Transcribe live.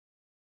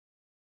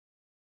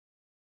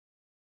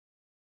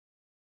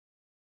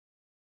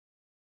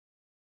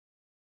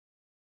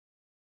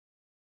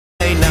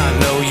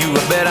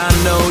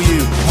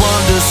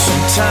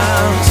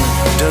times.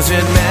 Does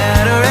it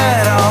matter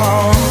at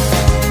all?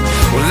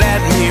 Well,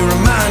 let me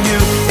remind you,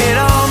 it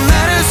all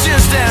matters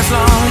just as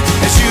long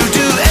as you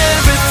do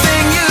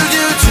everything you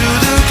do to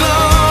the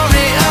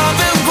glory of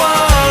the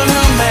one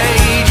who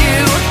made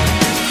you.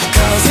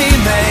 'Cause he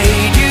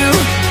made you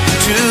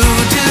to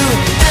do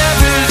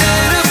every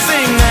little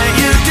thing that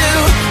you do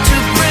to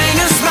bring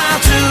a smile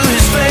to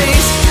his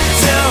face.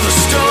 Tell the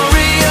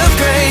story of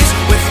grace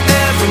with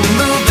every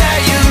move that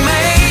you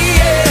make,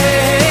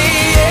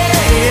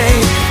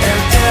 and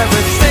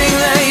everything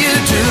that you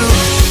do.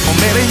 Or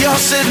maybe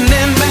you're sitting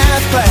in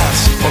math class,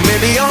 or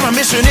maybe on a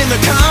mission in the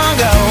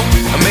Congo,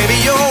 or maybe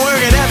you're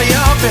working at the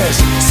office,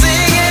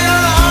 singing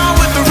along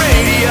with the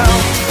radio.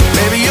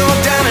 Maybe you're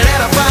dining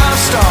at a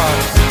 5-star,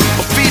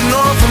 or feeding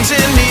orphans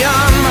in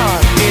Myanmar.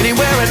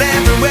 Anywhere and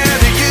everywhere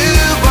that you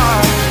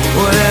are,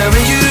 whatever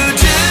you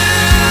do,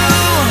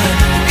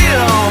 it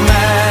all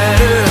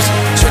matters.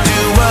 So do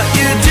what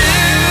you do,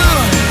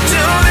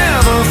 don't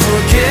ever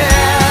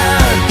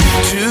forget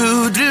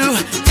to do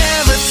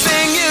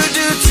everything you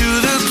do to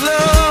the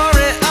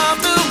glory of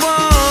the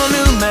one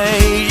who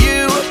made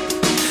you.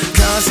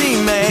 'Cause he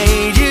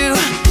made you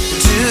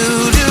to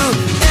do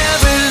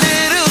every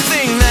little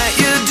thing that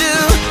you do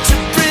to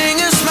bring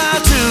a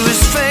smile to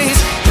his face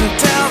and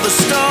tell the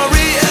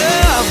story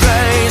of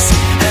grace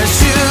as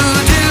you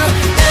do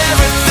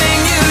everything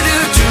you do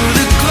to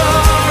the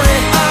glory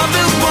of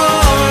the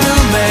one who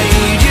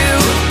made you.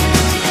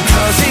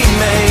 'Cause he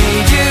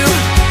made you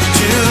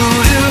to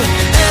do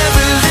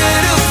every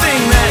little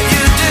thing that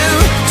you do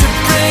to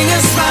bring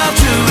a smile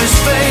to his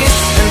face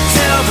and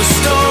tell the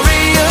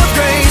story of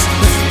grace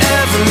with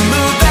every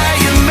move that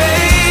you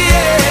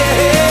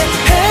make,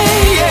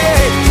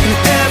 and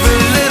every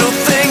little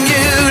thing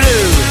you do.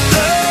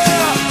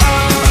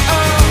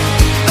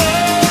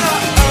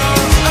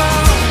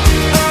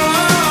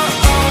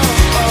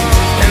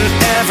 And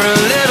every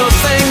little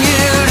thing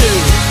you do.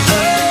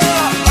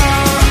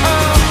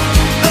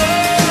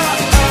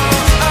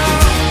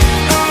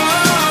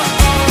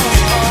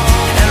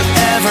 And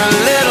every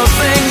little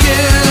thing you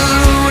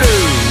do.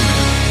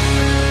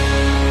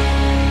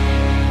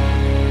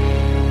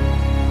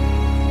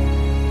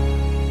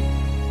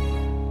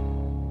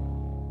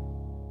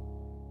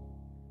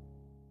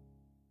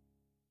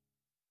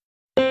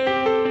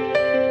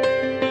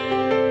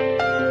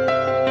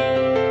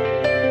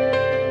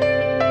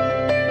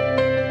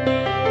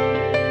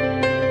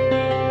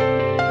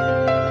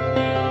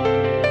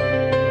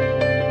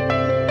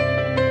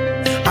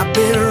 I've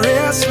been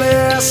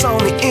restless on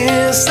the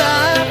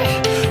inside,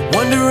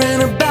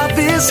 wondering about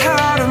this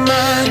heart of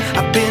mine.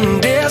 I've been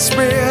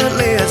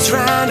desperately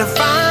trying to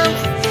find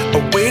a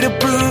way to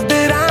prove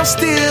that I'm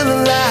still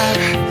alive.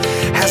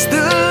 Has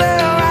the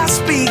love I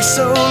speak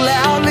so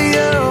loudly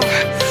of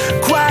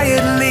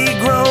quietly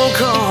grown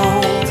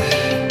cold?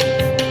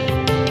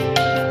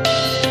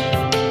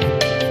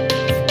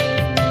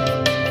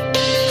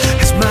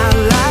 Has my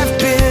life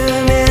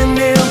been an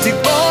empty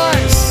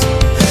voice?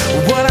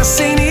 What I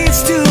say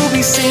needs to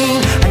be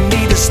seen. I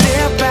need to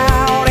step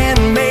out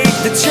and make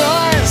the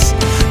choice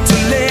to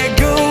let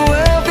go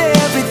of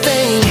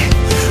everything.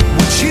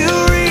 Would you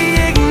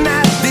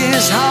reignite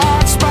this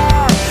heart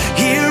spark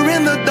here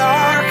in the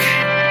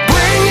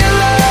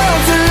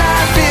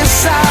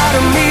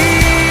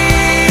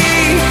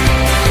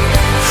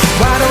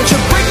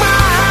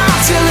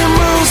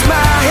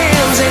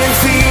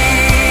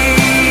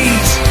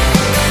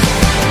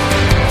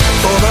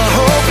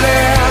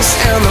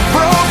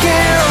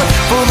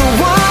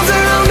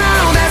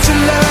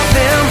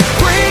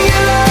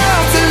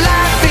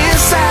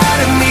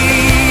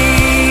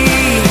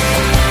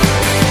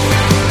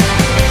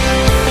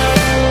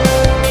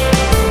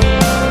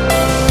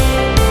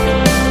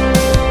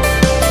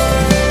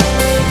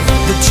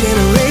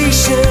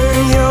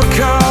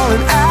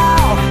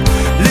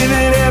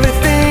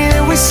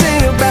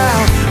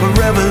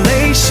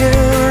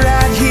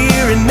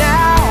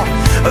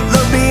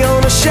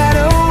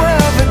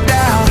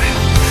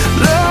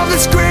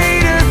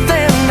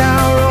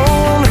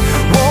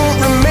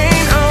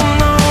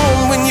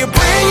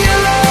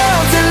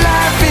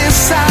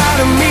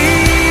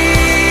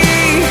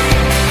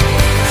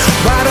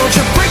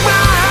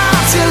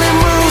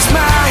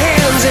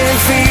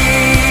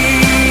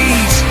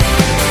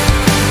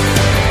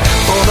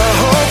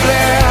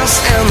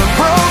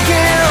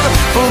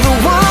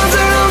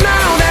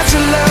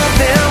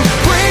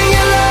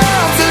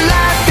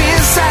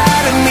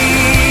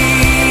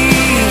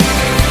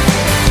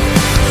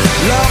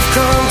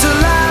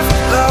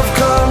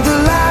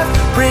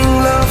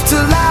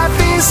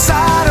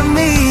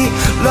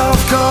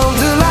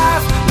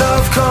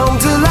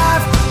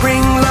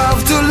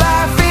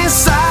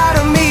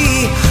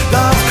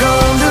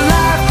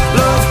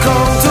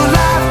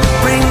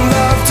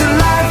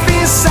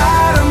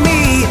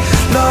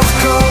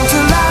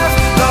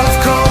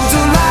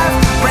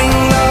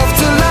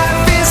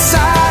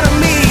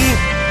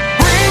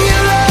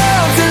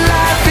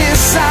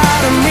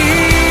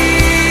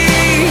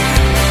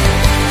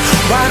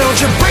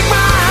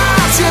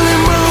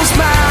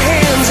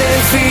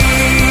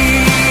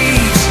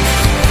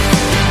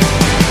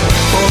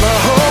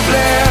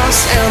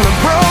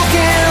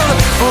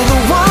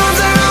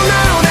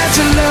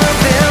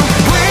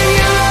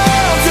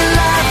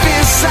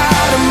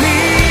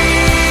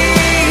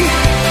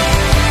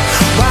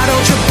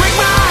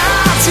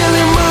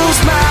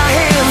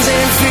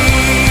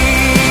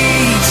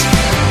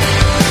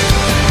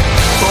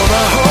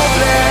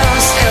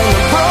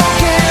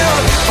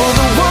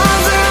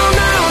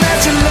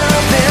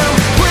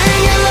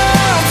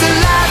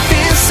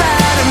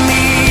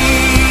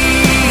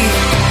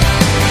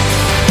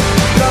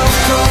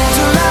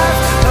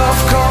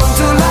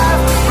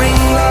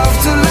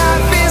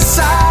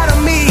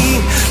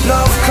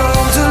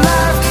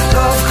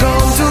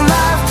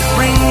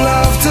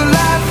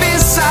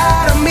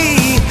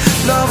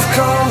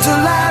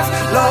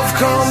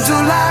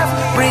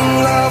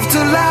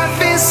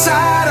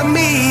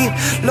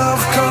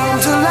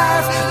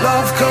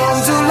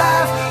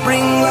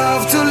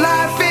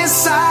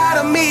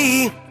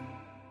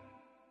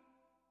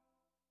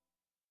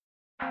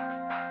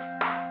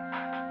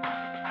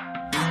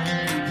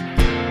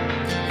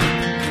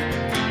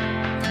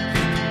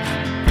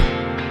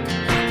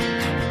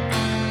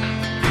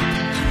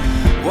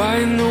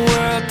in the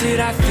world did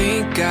I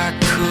think I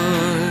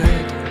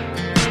could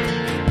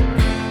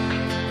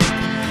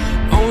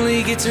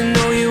only get to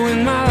know you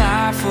when my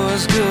life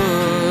was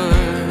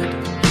good?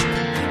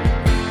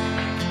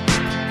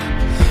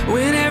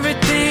 When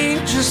everything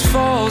just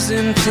falls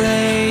in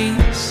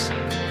place,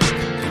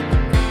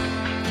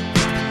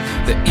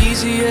 the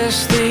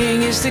easiest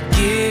thing is to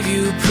give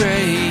you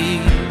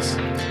praise.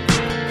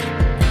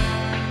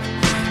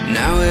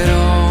 Now it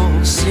all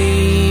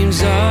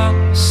seems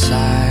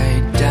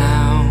upside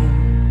down,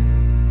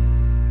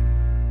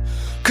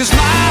 'cause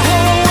my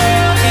whole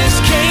world is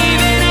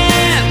caving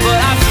in, but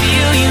I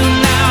feel you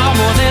now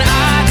more than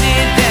I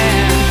did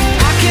then.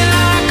 How can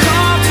I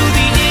come to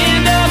the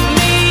end of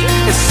me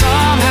and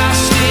somehow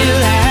still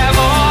have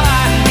all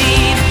I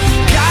need?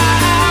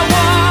 God, I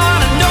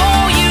wanna know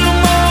you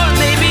more.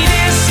 Maybe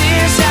this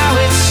is how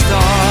it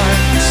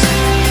starts.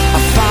 I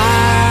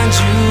find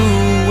you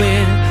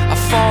when I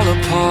fall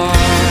apart.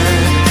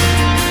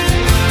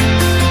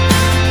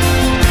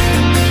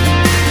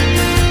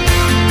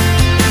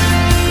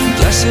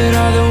 Blessed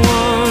are the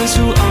ones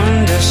who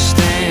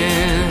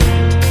understand.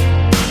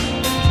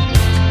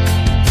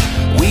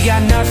 We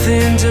got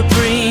nothing to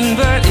bring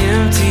but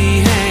empty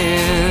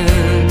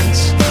hands.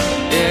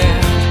 Yeah,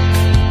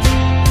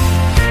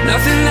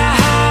 nothing to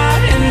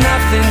hide and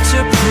nothing to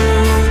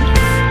prove.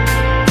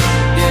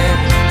 Yeah,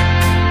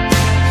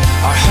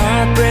 our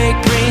heartbreak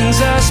brings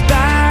us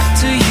back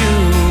to you.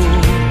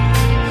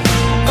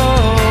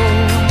 Oh,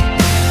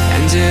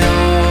 and it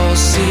all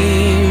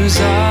seems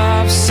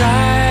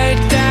upside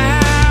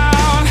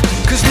down,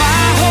 'cause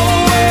my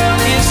whole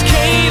world is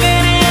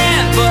caving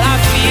in, but I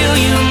feel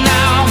you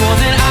now more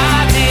than I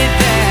did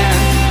then.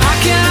 How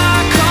can I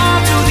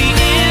come to the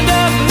end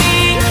of me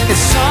and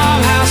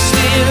somehow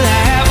still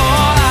have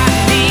all I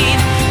need?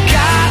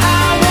 God,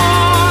 I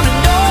wanna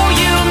know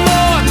you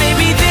more.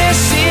 Maybe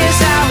this is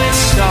how it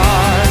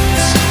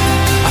starts.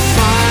 I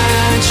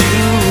find you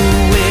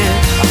when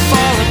I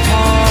fall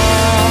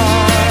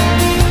apart.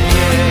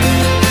 Yeah,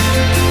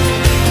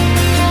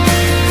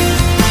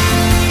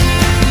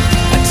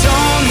 I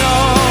don't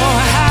know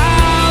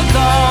how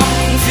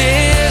long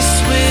this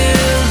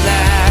will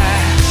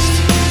last.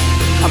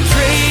 I'm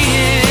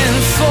praying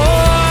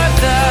for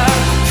the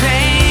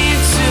pain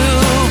to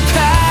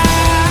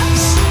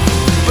pass,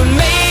 but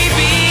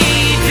maybe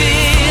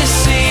this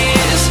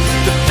is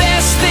the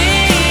best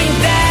thing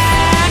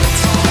that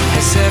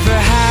has ever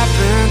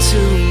happened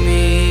to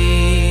me.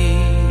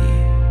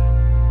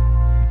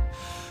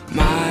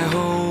 My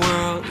whole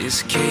world is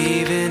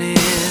caving in,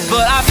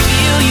 but I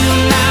feel you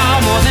now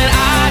more than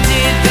I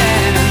did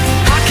then.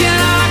 How can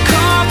I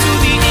come to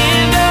the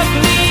end of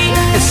me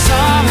and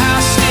somehow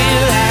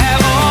still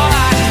have all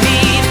I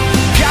need?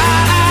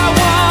 God, I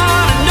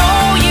wanna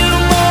know you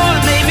more.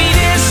 Maybe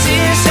this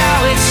is how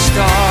it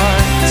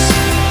starts.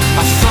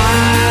 I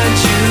find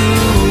you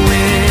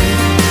when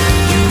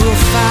you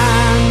will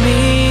find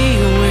me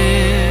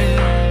when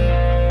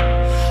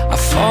I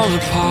fall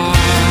apart.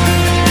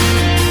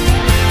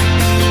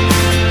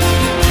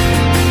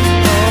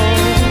 Oh,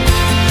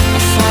 I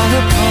fall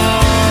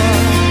apart.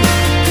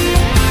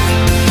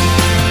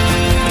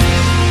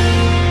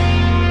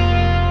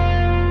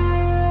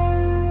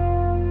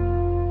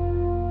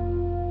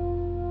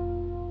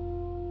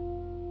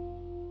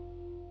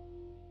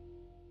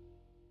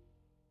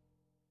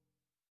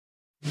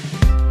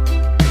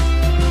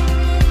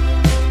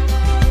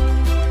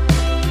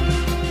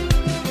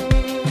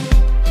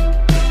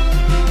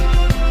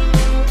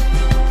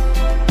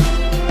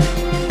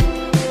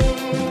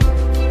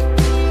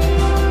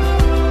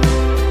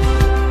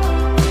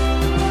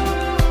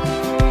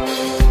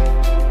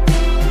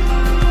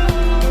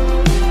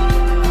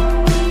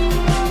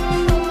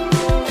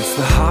 It's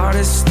the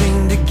hardest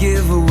thing to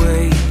give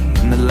away,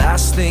 and the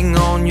last thing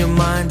on your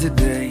mind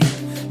today.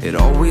 It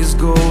always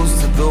goes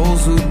to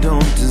those who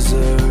don't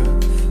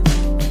deserve.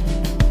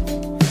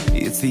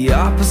 It's the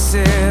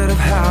opposite of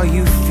how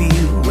you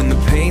feel when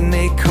the pain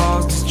they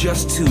caused is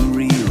just too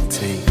real.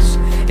 Takes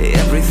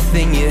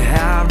everything you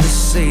have to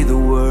say the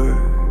word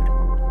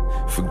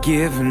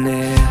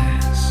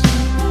forgiveness.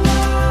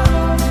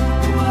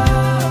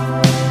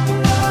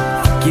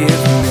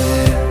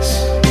 Forgiveness.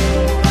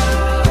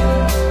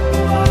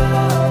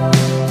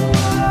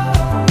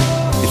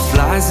 It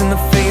flies in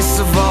the face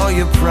of all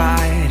your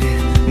pride.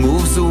 It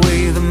moves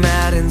away the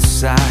mad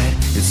inside.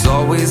 It's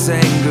always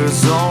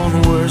anger's own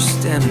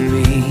worst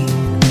enemy.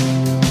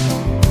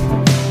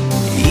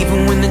 Even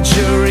when the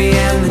jury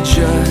and the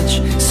judge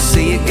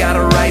say you got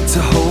a right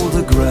to hold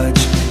a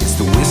grudge, it's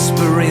the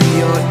whisper in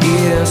your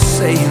ear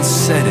saying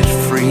set it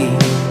free.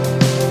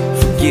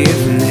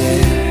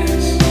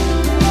 Forgiveness.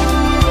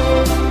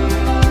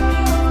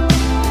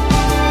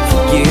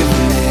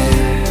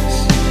 Forgiveness.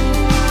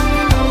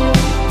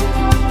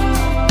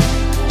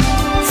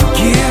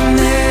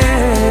 Forgiveness.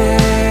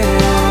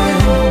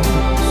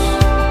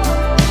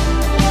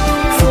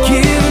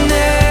 Forgiveness.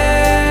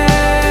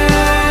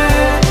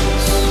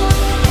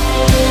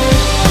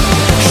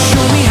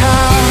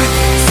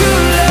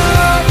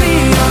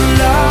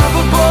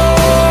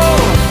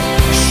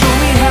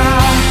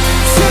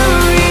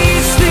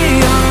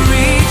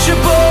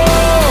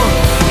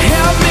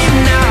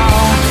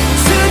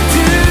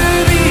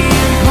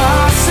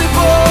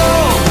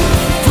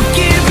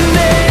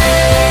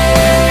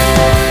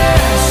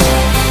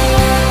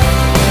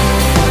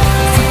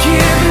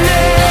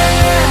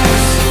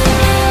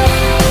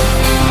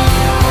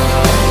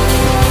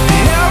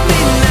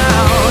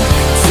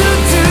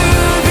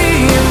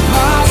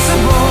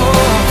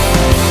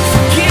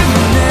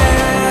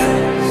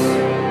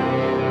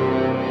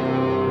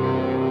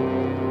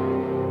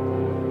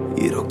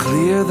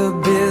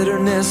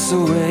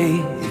 takes away,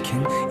 it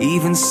can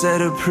even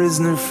set a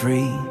prisoner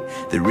free.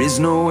 There is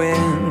no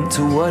end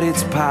to what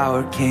its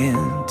power can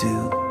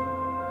do.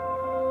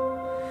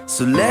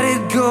 So let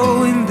it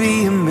go and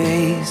be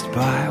amazed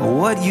by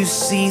what you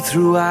see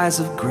through eyes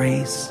of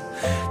grace.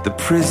 The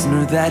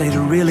prisoner that it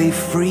really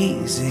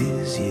frees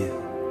is you.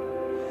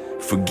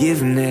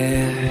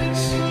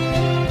 Forgiveness.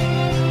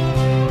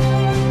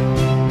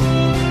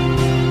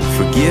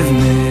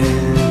 Forgiveness.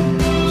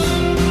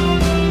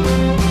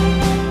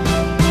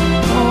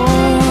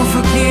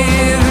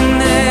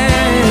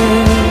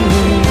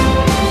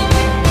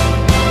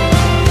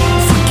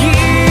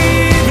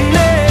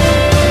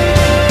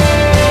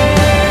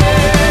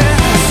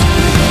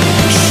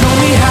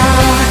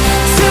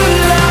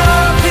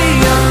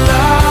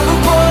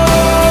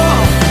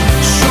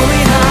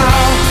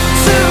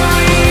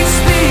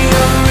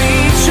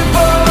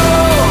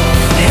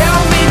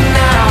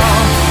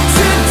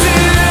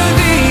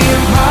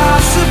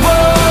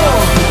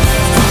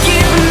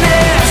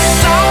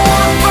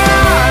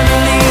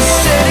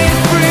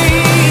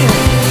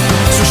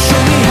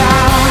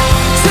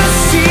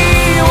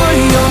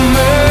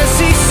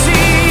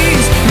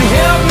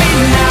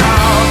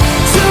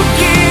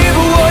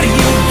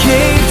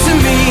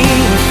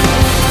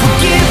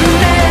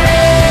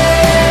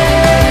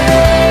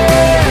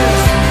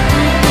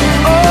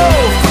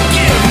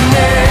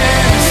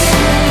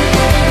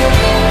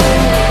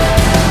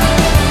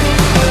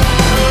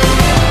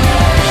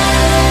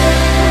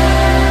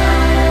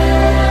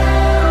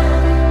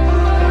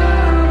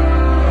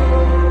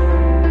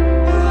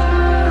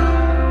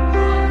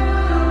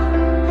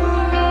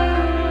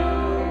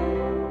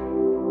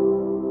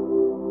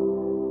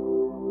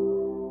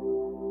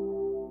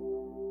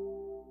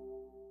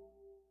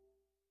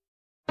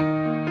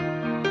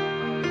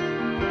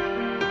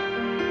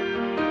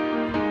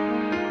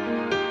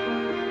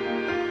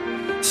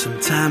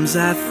 Sometimes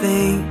I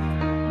think,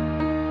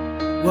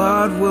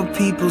 what will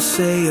people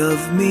say of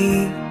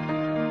me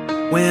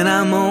when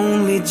I'm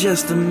only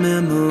just a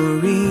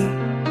memory,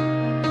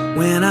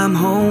 when I'm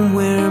home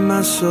where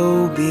my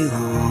soul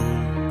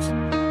belongs?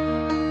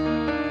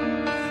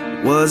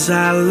 Was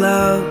I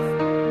loved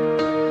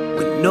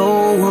when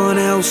no one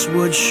else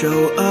would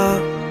show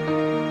up?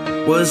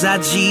 Was I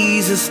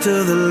Jesus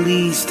to the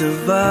least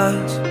of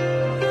us?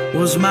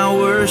 Was my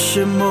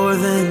worship more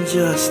than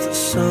just a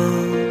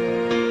song?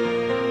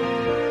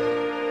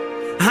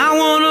 I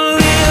wanna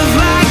live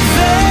like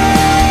that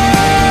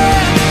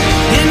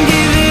and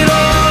give it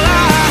all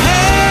I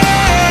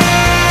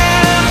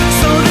have,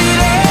 so that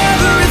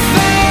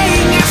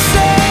everything I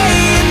say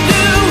and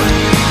do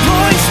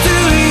points to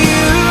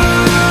you.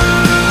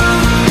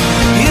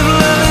 If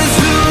love is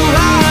who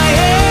I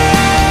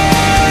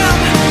am,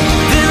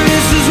 then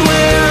this is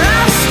where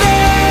I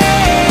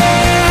stand,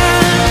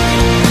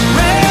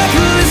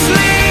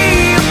 recklessly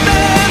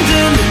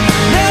abandoned,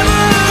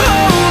 never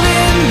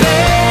holding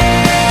back.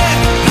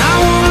 I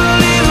wanna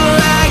live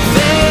like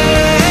that.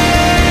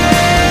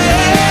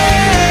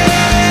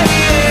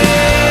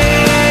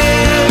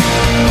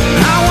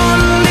 I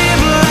wanna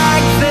live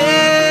like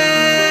that.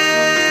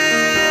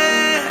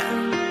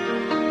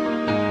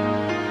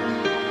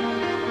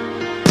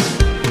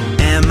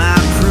 Am I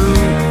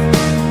proof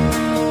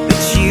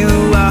that you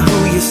are who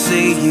you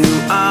say you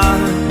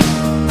are?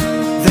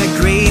 That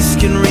grace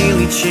can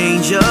really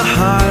change your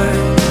heart?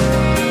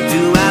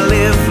 Do I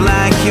live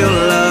like your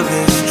love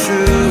is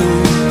true?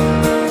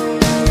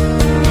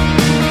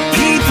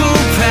 People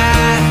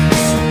pass,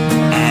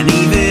 and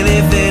even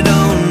if they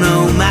don't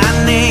know my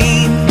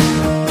name,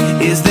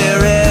 is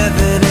there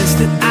evidence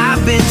that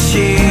I've been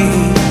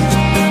changed?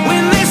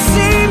 When they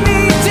see me,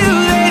 do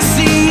they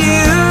see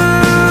you?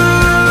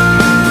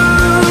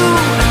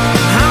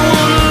 I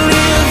wanna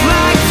live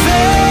like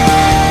that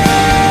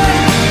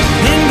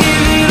and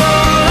give it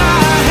all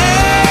I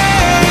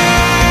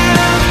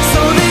have,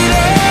 so that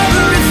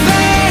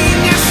everything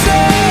I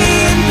say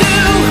and do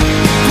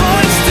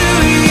points to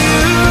you.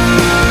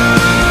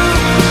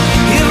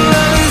 If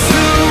love is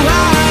who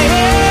I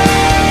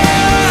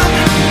am,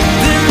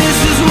 then this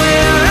is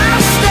where I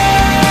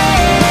stand,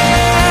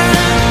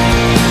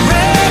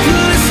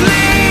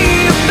 recklessly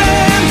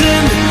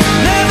abandoned,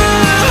 never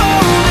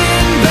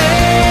holding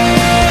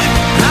back.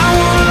 I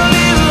wanna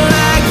live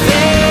like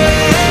that.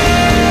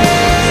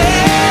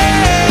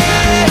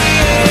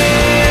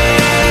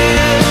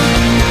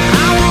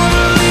 I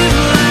wanna live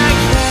like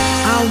that.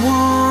 I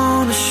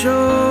wanna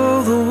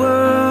show the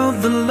world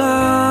the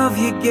love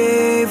you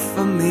gave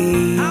for me.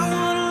 I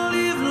wanna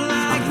live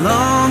like I'm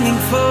longing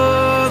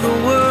for the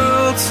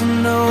world to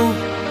know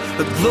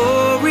the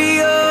glory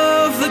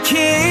of the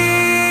King.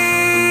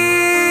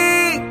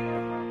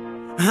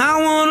 I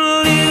wanna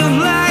live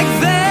like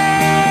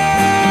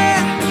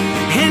that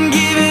and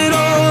give it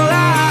all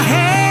I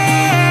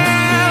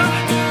have,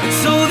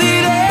 so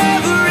that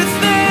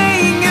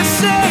everything I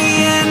say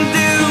and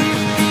do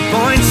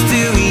points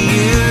to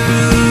you.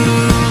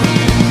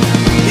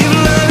 If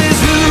love is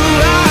who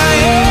I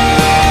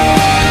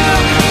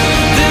am,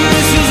 then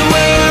this is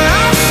where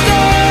I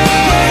stand,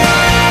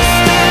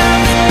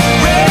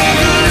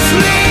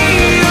 recklessly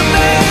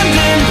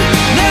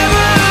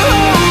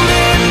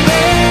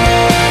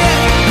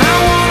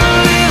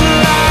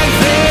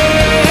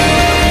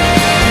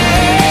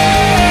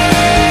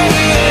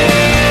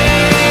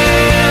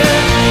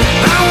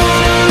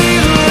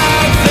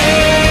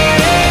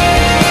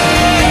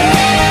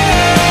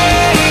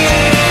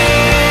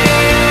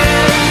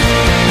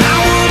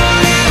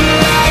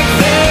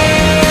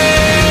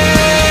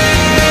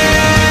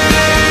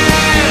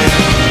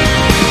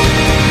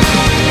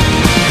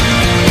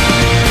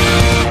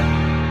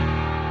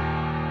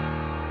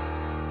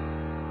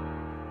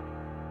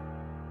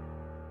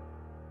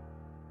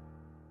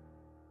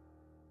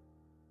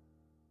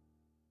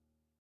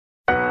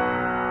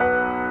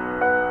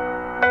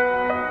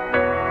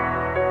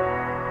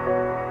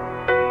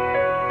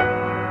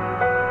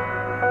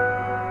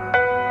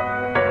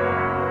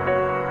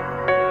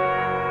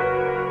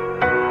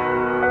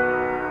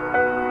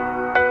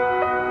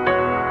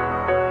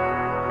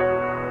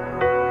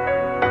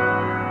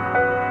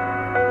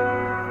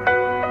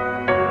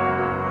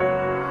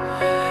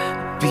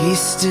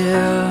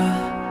still,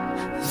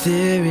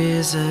 there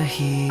is a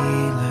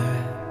healer.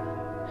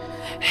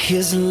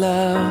 His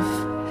love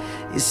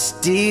is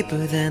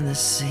deeper than the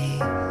sea.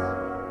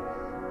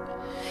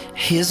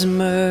 His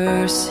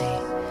mercy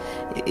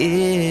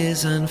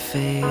is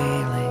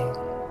unfailing.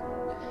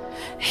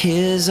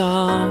 His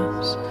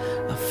arms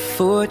a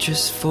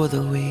fortress for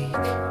the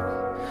weak.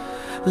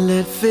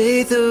 Let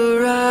faith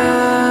arise.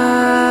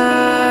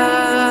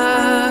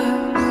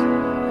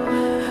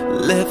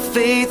 Let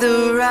faith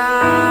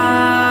arise.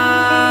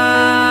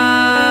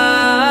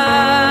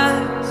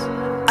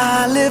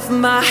 I lift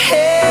my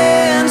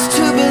hands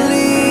to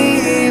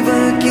believe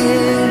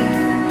again.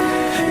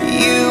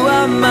 You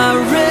are my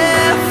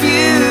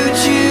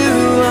refuge, you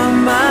are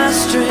my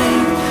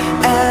strength.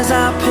 As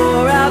I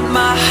pour out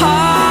my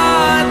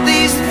heart,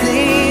 these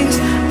things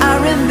I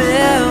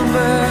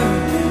remember.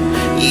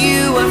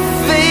 You are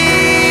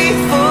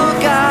faithful,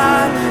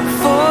 God,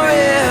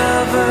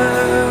 forever.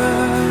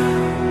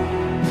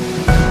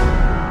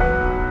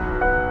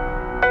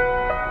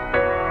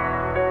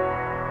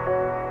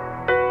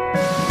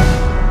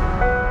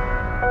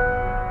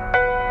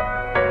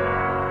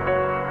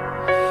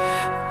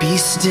 Be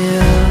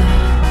still,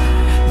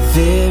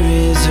 there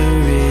is a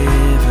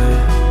river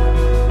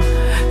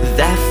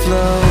that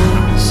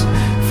flows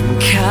from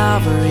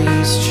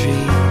Calvary's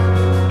tree,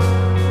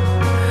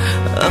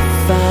 a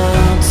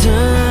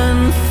fountain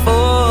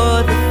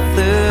for the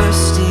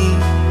thirsty.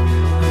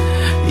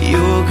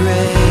 Your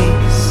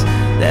grace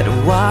that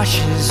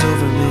washes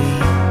over me.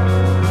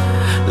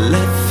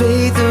 Let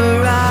faith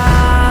arise.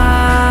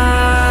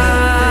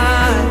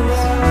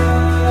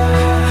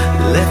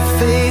 Let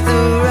faith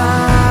arise.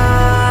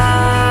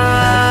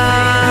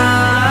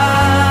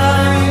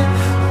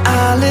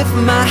 I lift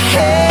my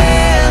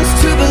hands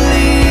to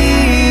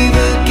believe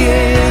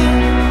again.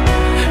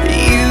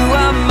 You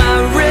are my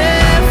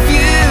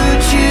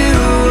refuge, you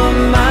are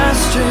my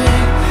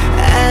strength.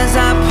 As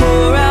I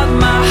pour out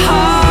my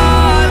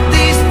heart,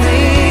 these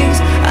things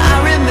I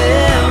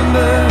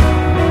remember.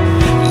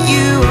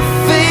 You are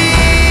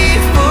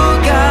faithful,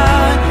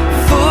 God,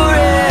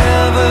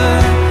 forever.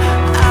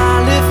 I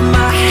lift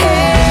my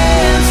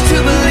hands to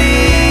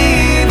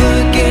believe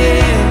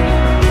again.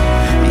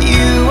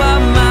 You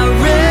are my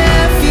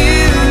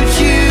refuge,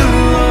 you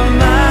are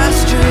my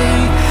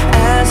strength.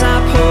 As I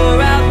pour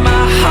out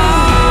my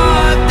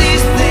heart,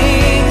 these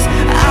things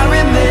I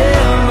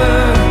remember.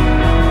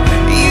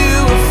 You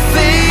are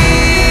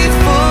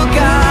faithful,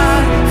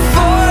 God,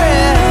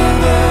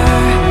 forever.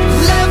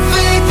 Let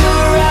faith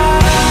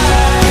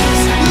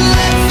arise.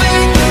 Let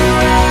faith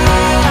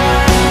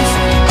arise.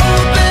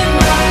 Open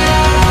my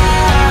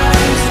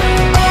eyes.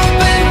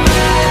 Open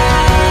my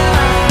eyes.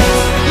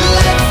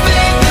 Let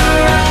faith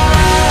arise.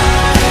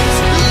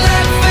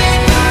 Let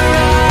faith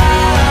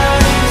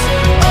arise.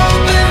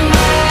 Open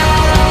my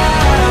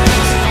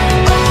eyes.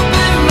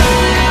 Open my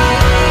eyes.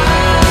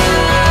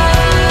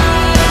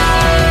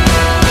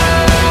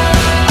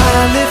 I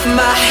lift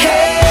my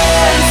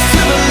hands to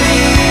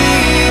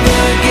believe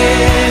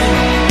again.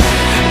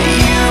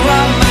 You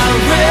are my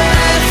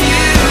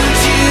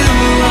refuge, you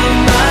are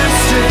my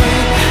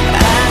strength.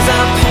 As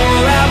I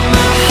pour out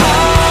my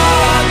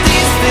heart,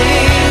 these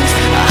things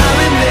I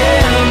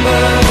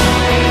remember.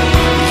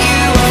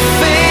 You are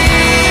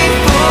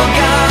faithful,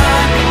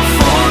 God,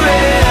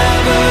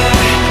 forever.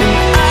 And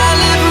I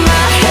lift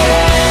my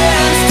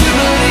hands to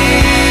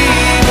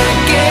believe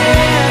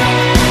again.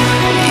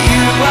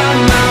 You are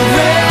my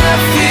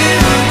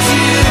refuge,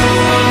 you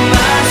are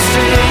my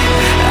strength.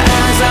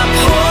 As I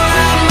pour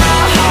out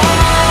my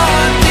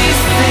heart,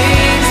 these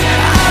things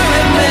I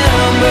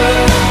remember.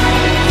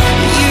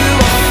 You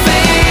are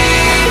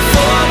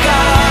faithful,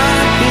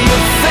 God,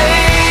 you're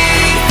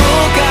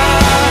faithful,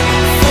 God,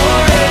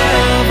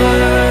 forever.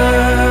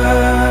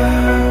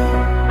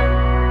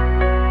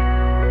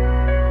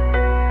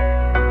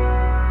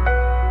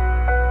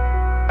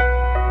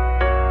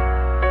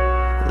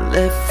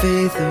 Let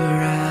faith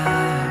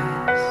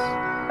arise.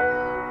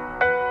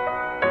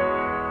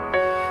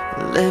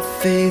 Let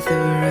faith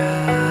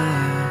arise.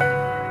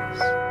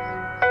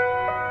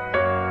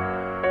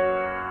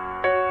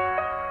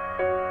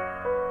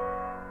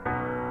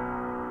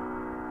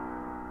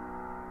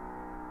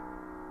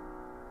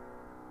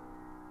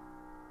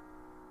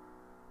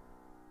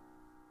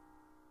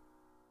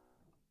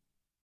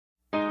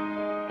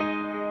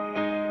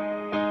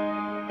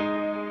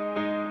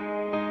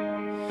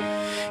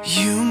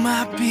 You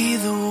might be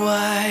the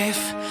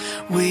wife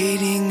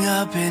waiting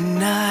up at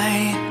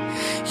night.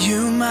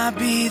 You might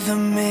be the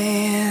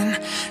man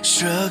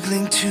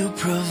struggling to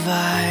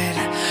provide,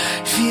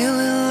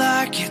 feeling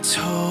like it's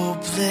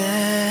hopeless.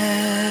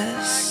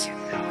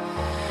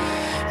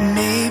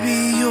 Maybe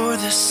you're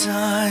the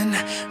son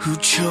who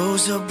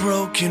chose a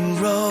broken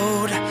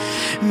road.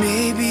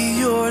 Maybe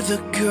you're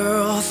the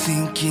girl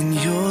thinking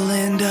you'll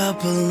end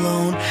up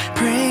alone,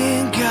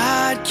 praying,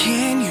 God,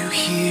 can you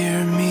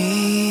hear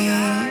me?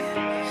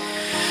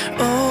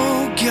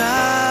 Oh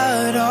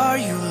God, are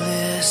you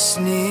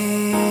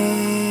listening?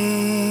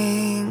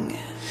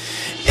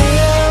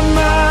 Am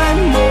I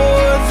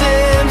more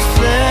than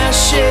flesh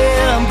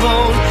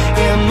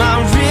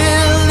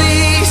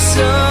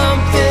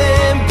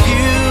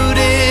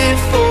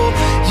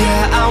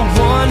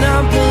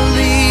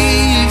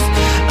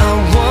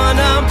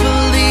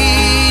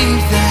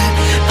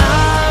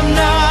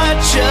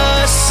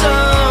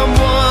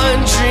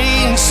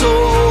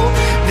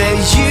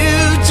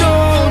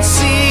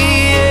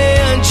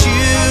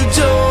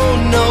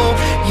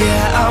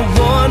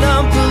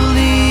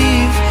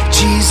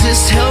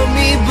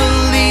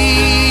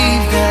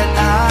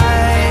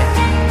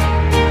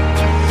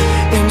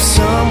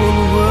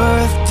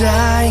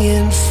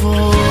dying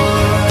for.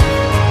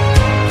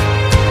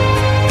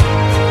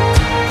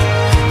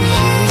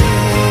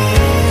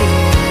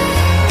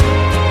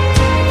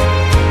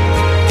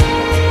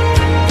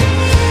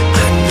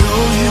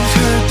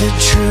 The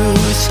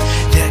truth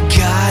that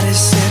God has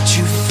set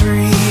you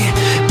free,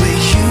 but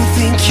you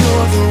think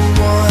you're the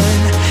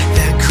one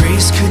that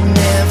grace could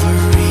never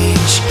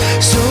reach.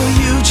 So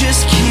you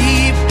just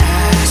keep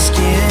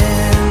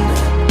asking,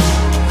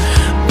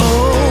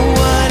 oh,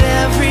 what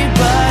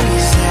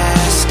everybody's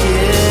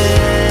asking.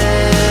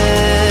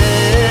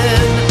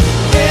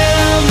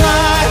 Am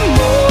I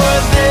more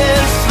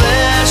than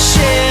flesh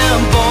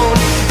and bone?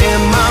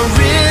 Am I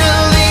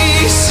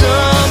really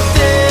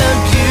something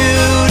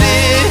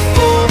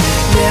beautiful?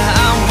 Yeah,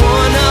 I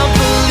wanna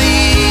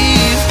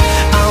believe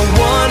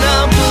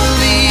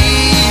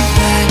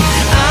that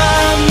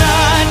I'm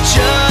not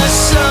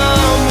just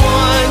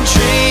someone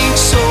drink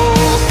soul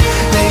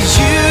that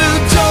you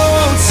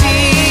don't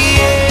see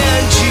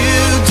and you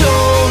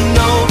don't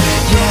know.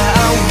 Yeah,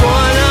 I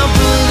wanna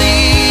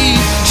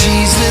believe.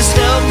 Jesus,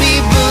 help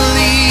me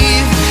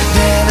believe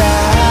that I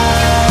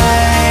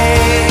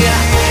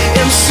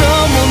am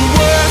someone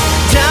worth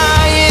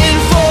dying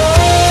for.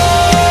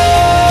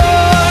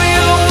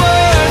 You're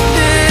worth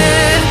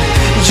it.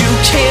 You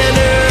can't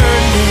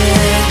earn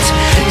it.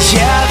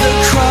 Yeah, the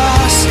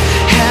cross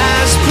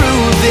has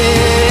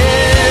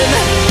proven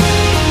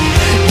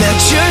that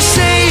you're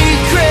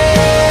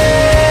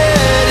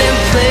sacred and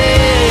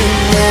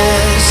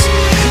blameless.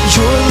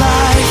 Your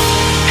life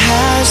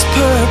has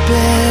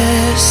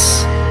purpose.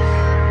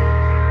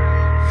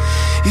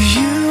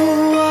 You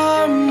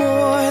are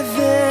more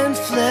than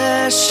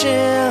flesh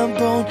and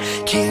bone.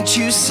 Can't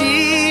you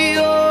see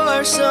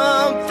you're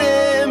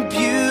something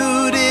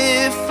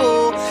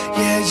beautiful?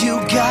 Yeah, you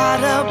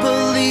gotta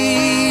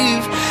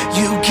believe.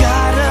 You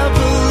gotta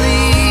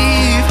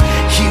believe.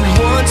 He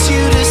wants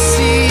you to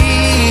see.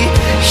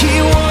 He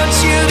wants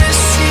you to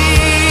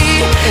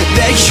see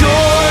that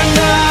you're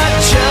not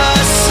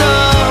just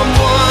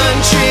someone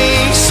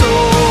drink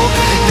soul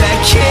that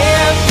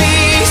can't be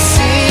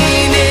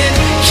seen and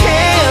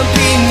can't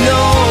be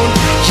known.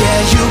 Yeah,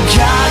 you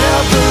gotta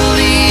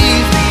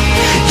believe.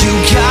 You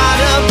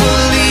gotta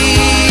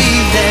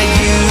believe that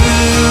you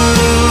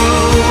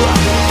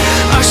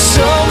are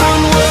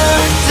someone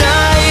worth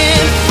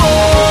dying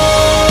for.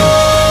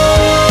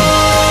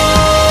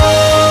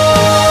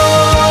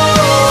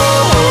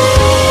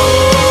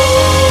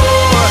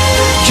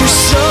 You're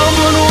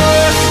someone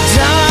worth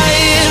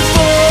dying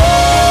for.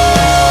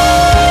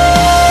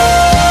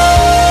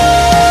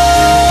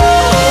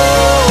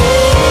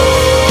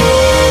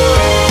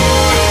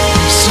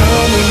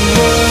 Someone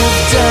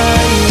worth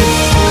dying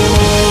for.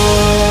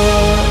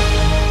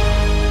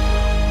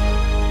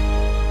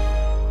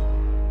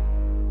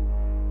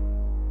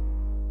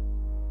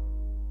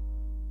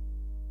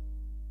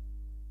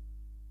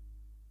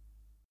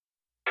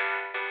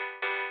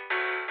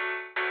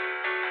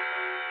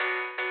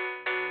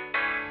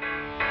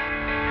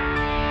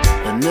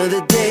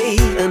 Another day,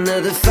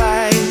 another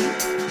fight.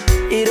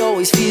 It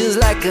always feels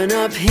like an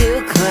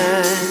uphill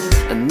climb.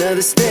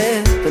 Another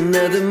step,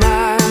 another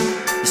mile.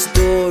 The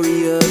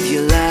story of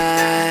your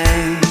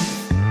life.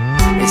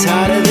 It's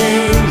harder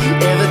than you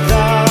ever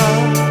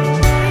thought,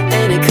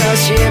 and it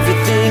costs you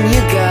everything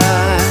you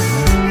got.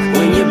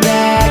 When you're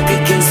back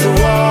against the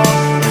wall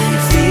and you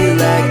feel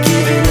like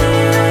giving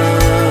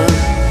up.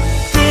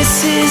 This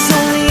is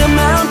only a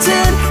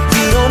mountain.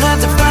 You don't have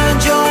to find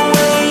your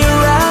way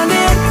around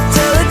it.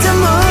 Tell it to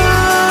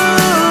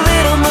move,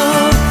 it'll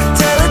move.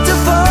 Tell it to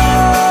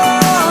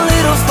fall,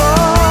 it'll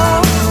fall.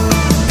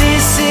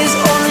 This is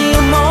only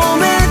a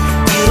moment.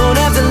 You don't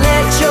have to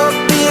let your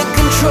fear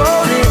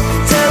control it.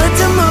 Tell it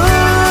to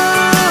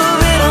move,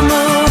 it'll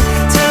move.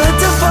 Tell it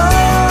to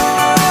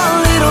fall,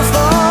 it'll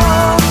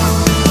fall.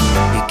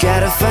 You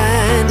gotta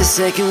find a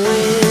second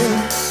wind.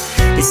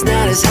 It's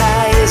not as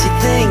high as you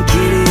think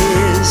it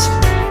is.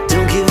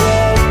 Don't give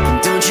up and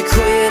don't you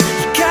quit.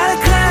 You gotta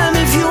climb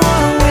if you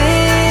wanna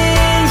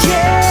win,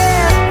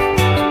 yeah.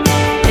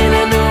 And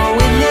I know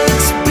it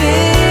looks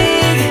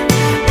big,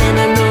 and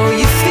I know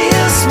you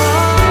feel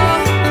small,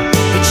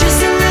 but just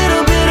a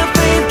little bit of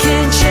faith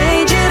can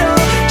change it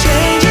all,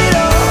 change it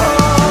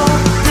all.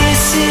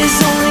 This is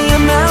only a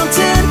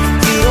mountain.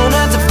 You don't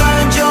have to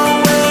find your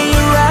way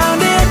around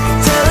it.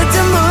 Tell it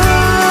to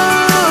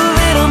move,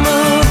 it'll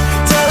move.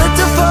 Tell it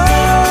to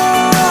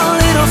fall,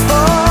 it'll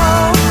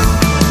fall.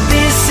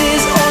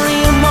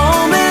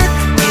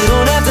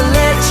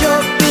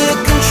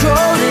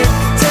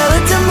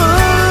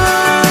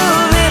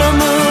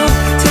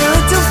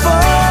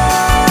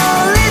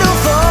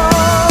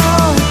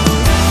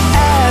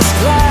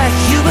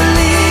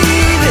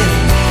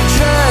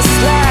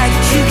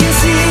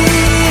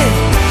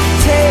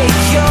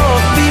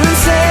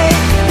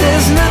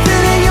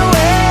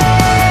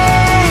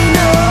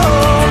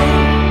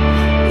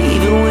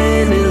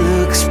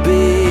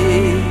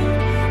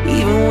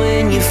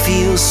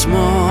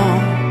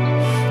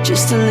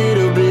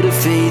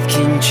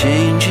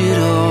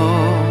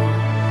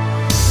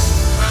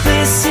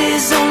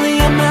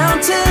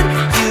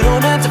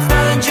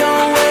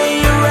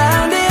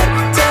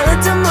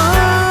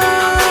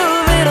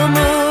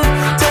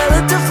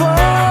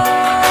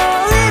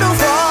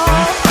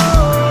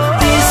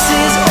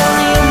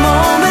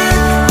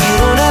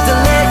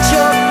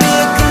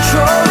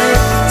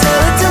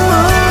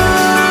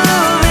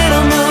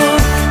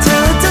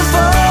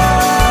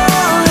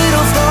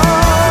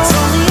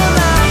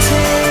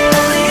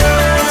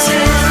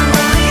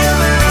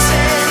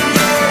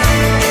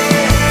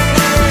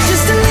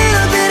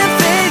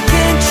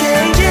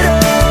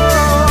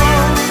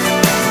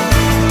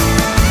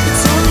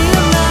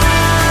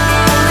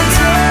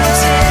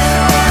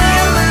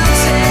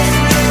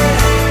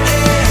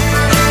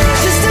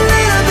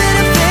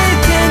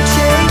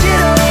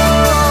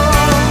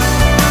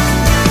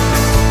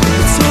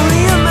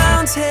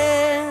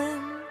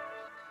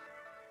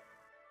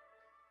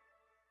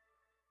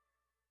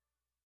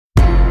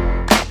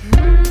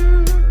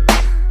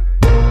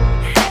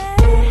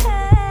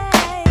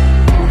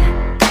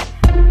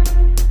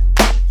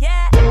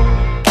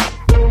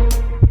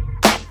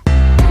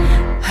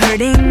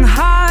 hurting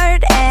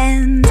heart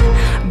and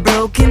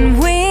broken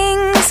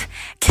wings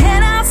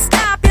cannot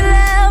stop your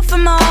love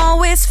from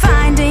always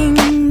finding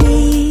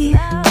me.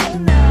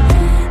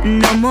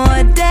 No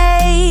more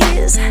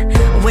days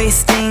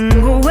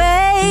wasting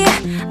away.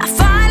 I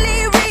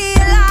finally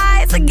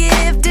realize the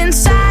gift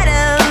inside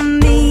of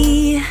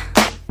me.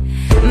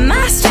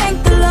 My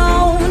strength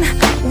alone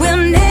will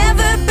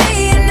never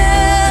be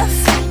enough,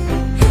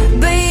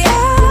 but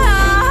your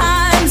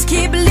arms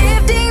keep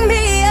lifting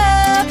me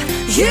up.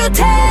 You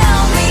tell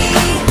me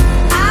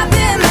I've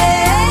been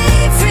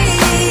made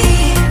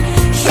free.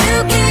 You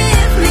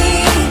give me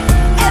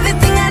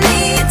everything I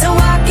need to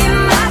walk in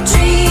my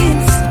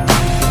dreams.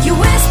 You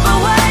whisper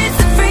words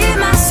that free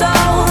my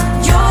soul.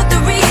 You're the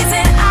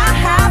reason I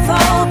have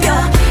hope.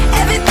 You're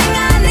everything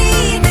I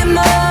need and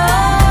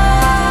more.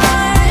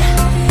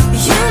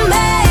 You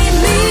made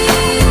me.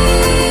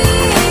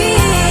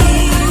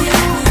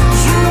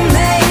 You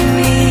made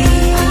me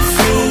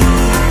free.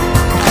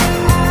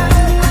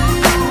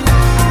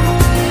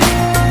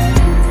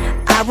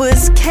 I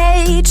was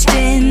caged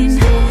in,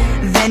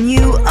 then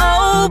you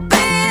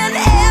opened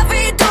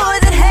every door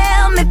that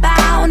held me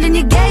bound, and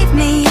you gave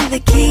me the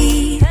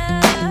key.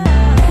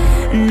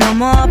 No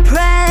more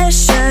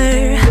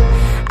pressure,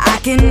 I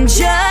can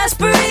just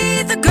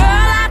breathe. The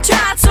girl I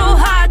tried so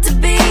hard to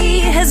be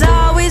has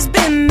always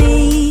been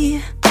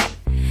me.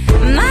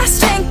 My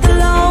strength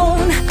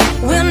alone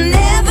will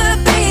never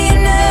be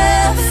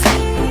enough,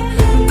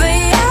 but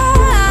your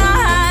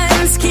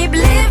arms keep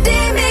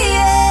lifting me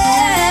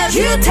up.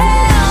 You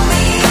tell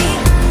me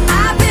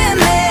I've been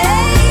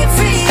made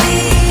free.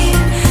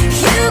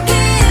 You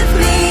give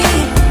me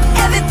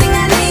everything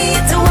I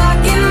need to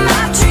walk in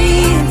my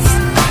dreams.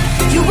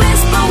 You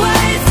whisper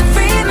words that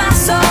free my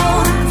soul.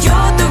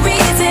 You're the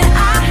reason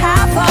I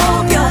have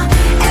hope. You're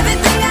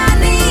everything I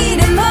need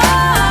and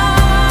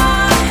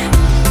more.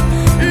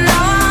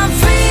 Now I'm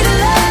free to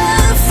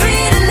love,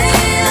 free to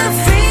live,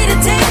 free to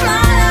take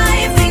my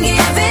life and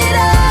give it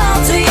all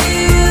to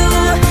you.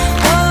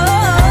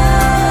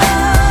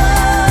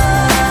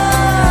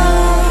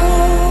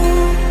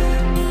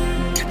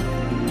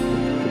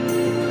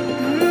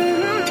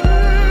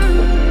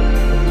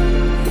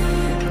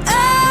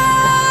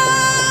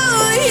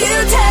 Oh, you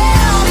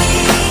tell me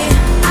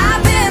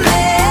I've been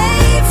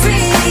made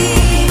free.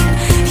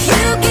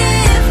 You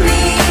give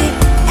me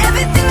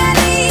everything I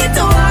need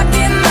to walk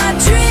in my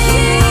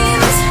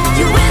dreams.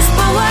 You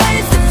whisper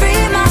words that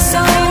free my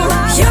soul.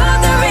 You're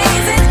the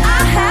reason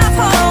I have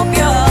hope.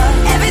 You're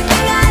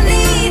everything I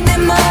need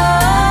and more.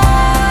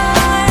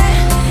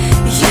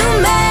 You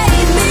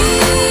made me.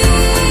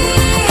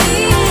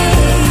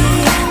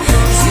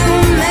 You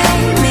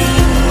made me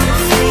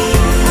free.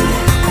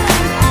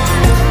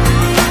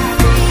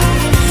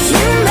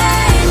 You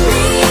made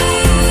me.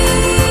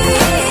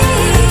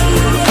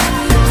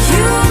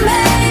 You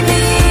made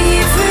me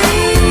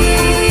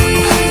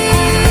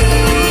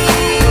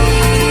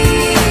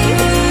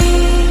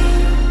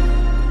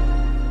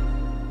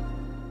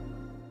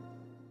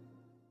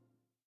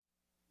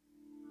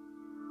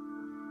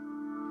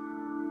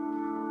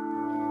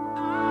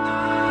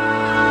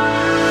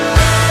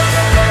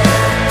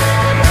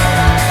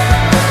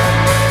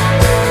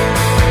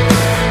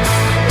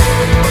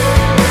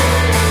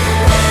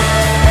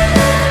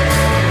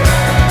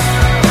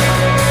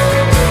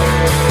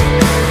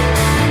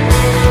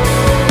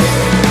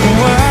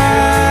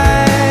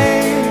Why?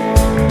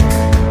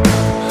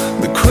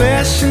 The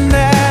question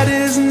that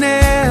is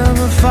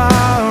never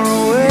far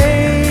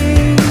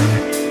away.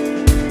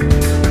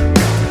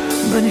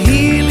 But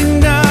healing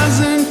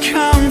doesn't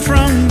come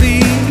from the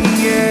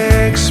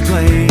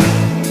explained.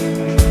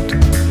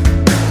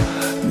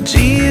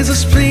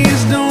 Jesus,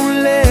 please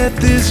don't let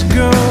this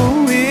go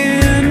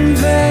in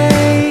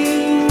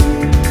vain.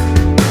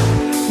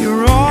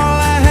 You're all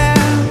I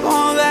have,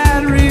 all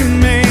that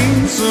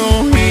remains.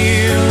 So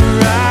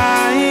here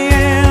I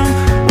am,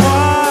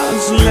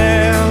 what's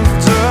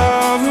left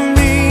of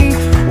me,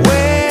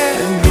 where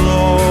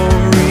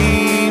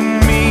glory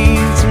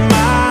meets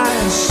my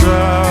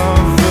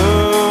suffering.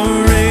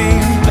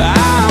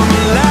 I'm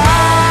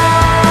alive,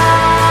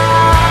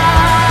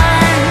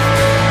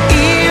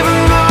 even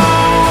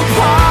though a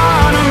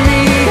part of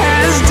me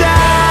has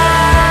died.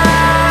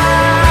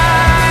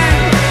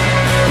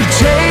 You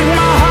take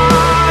my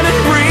heart and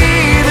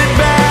breathe it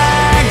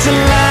back to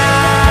life.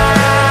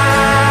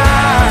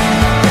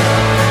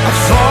 I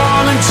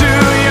fall into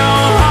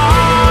your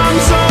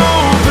arms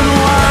open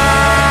wide.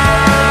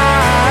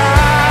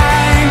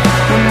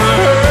 When the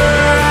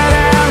hurt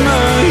and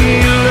the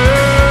healer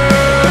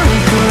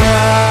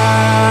collide.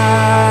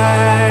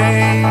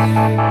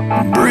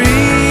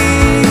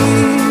 Breathe.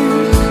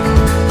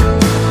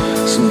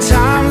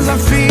 Sometimes I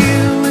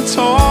feel it's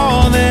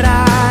all that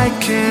I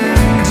can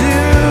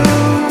do.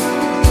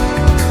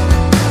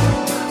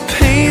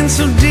 Pain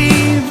so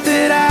deep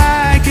that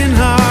I can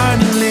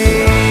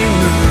hardly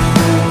move.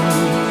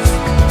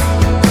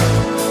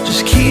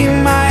 Just keep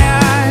my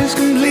eyes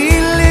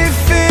completely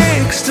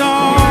fixed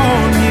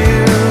on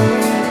you.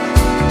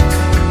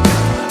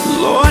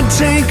 Lord,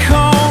 take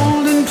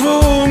hold and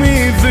pull me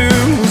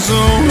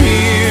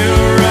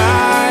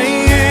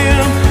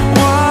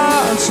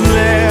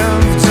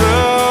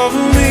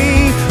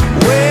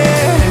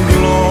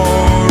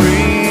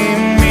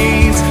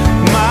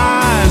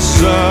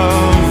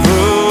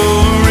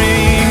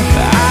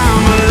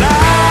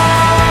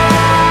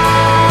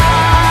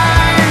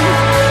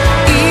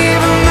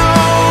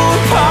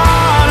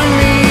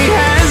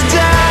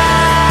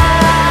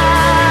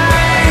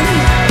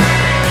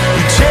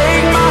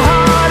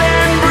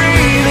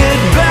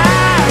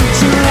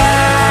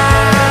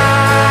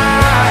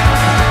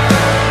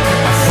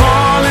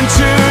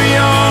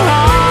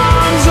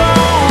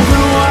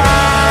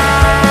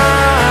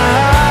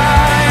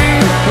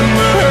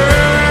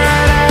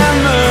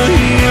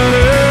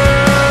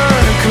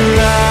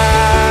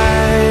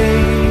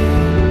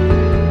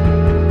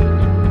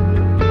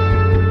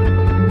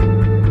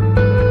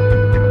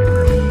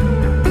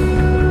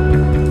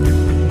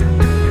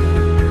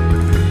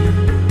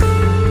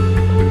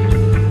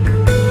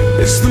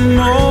It's the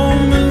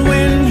moment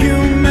when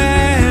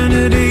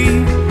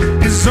humanity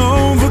is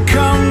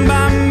overcome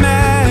by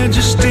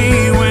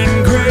majesty,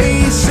 when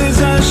grace is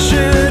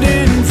ushered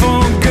in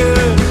for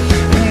good,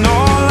 and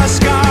all our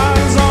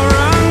scars are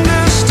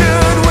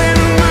understood, when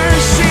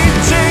mercy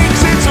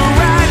takes its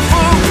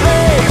rightful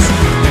place,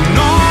 and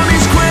all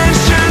these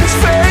questions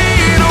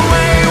fade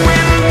away,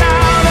 when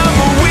out of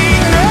our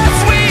weakness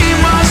we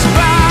must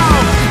bow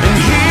and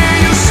hear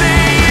you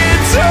say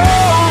it's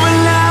over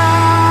now.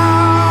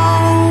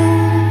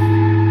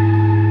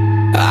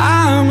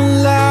 I'm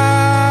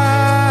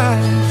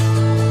alive,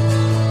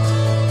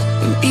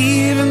 and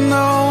even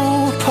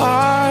though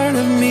part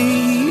of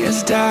me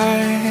has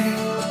died,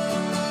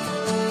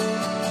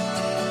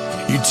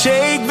 you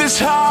take this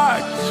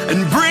heart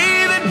and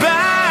breathe it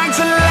back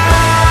to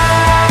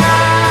life.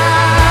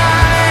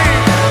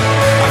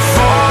 I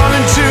fall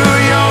into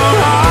your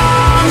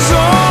arms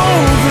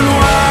open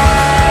wide,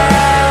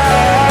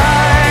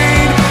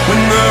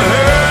 when the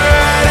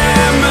hurt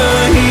and the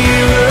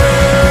healer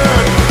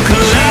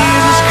collide.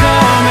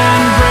 Come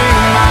and break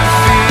my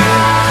fear,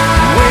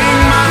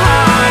 wake my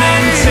heart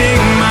and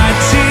take my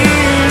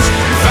tears,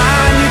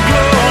 find your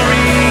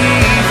glory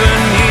even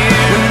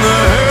here, when the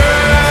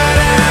hurt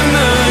and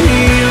the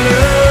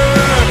healer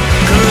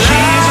collide.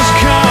 Jesus,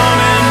 come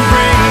and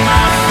break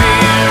my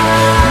fear,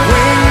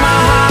 wake my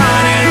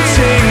heart and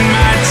take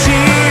my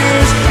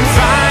tears,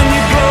 find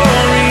your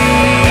glory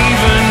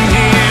even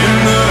here, when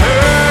the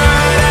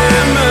hurt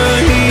and the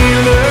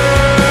healer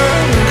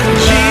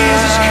collide.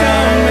 Jesus,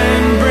 come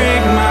and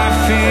break my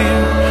fear,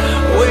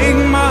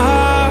 wake my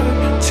heart,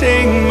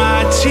 take my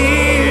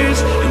tears,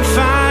 and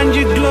find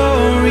your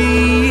glory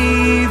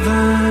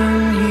even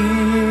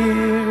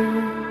here.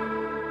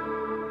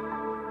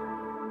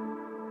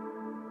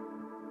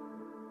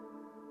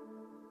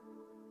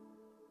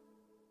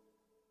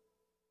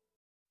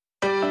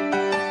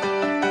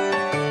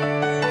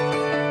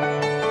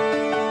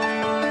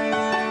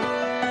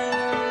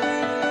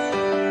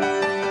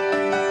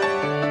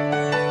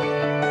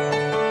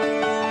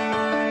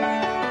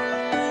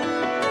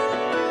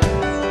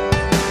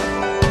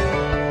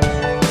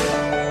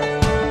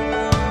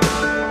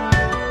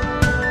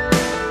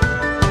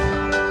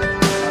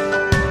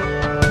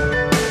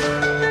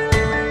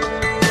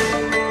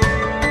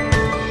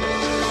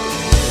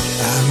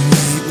 I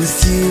meet with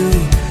you,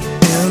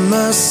 and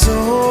my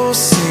soul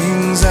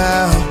sings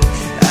out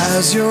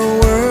as your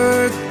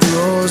word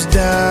throws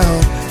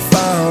down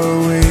far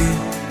away.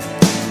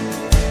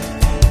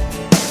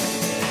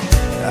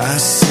 I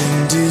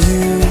sing to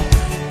you,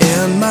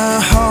 and my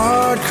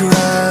heart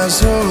cries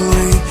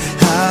holy,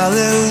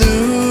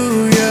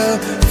 hallelujah,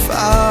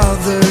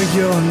 Father,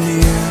 you're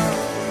near.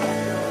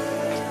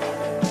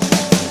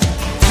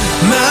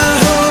 My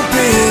hope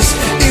is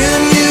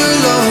in you,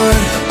 Lord,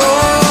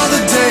 all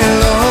the day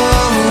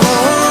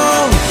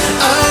long.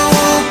 I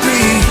won't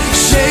be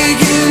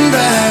shaken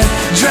by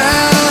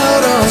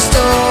drought or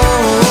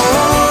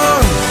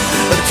storm.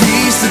 A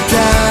peace that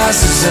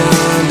passes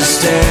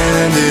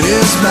understanding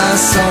is my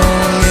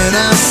song, and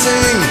I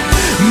sing.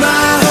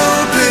 My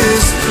hope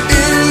is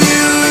in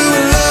you,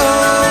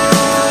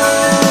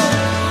 Lord.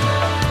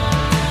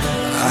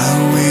 I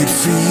wait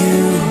for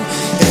you,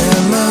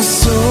 and my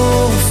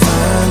soul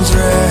finds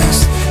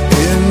rest.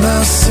 In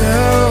my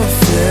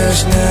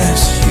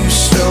selfishness, you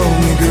show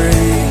me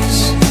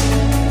grace.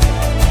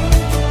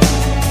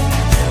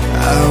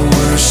 I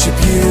worship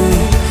you,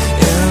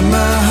 and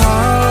my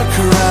heart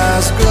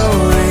cries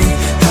glory,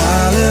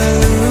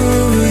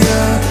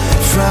 hallelujah,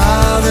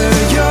 Father,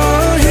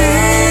 you're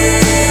here.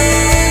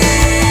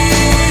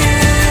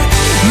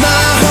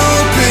 My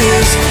hope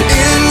is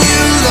in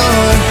you,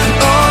 Lord,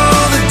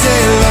 all the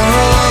day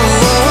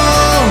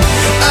long.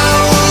 I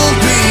won't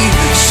be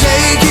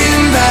shaken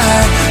by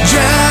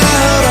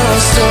drought or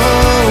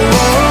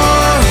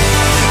storm.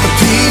 A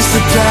peace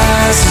that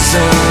passes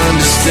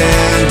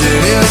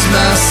understanding is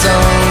my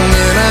song,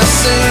 and I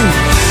sing.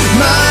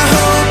 My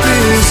hope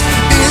is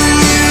in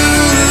you,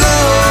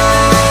 Lord.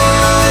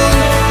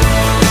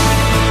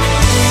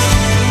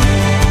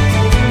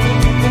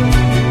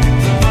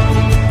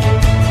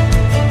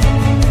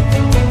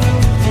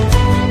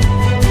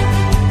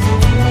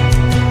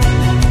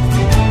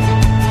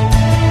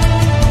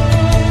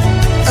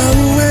 I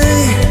will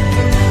wait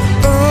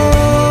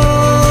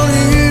on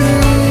you.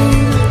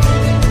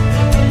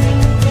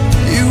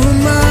 You are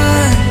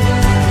my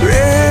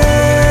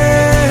refuge.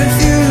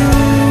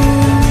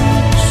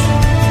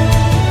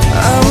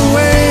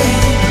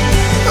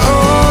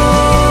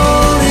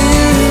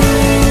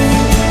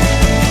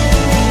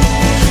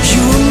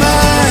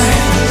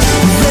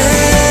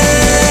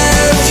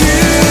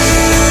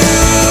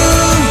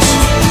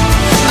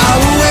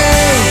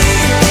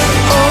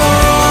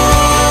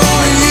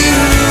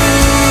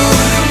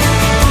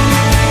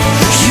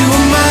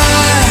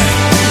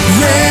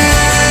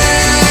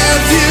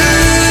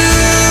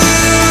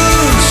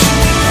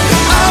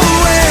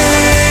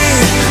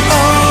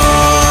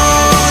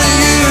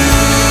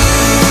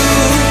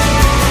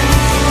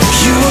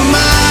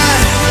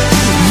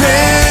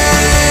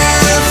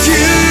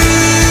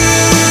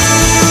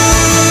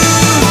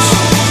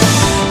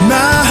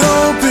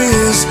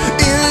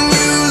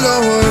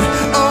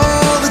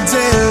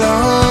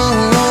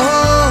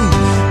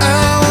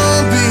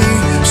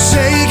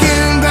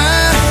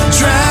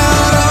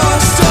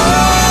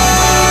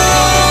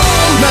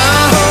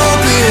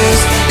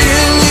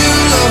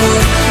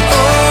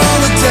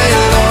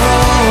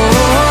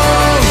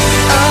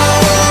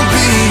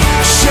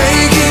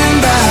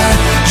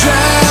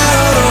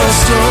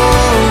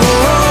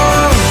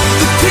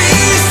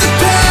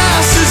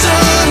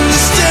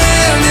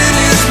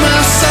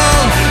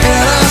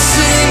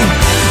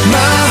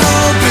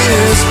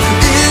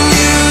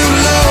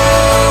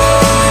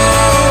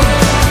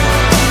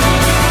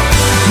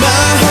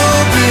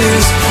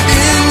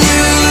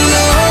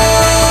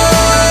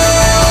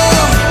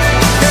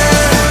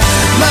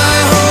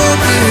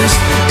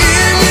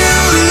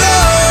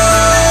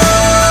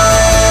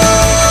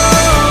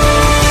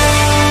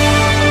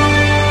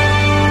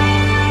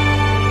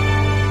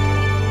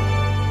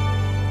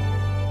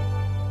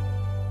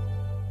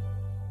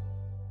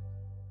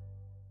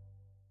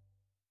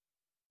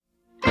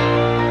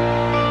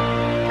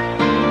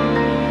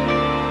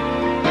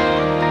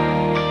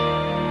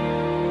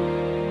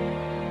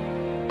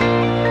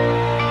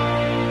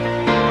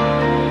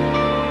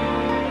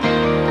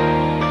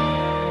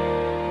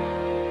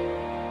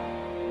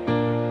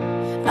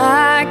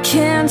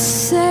 can't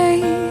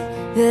say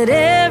that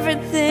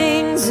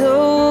everything's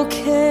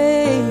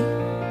okay,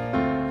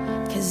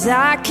 'cause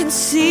I can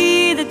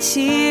see the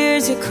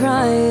tears you're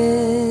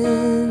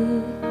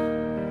crying.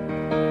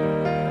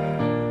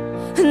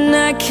 And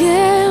I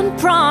can't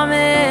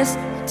promise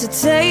to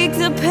take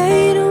the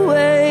pain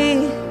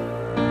away,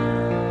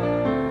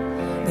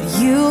 but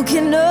you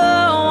can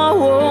know I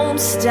won't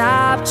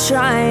stop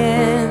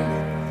trying.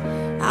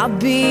 I'll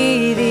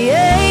be the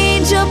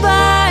angel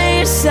by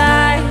your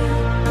side.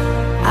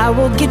 I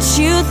will get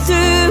you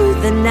through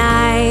the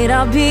night.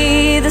 I'll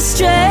be the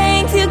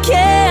strength you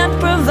can't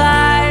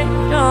provide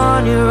on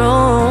your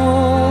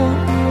own.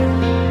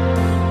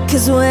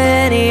 'Cause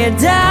when you're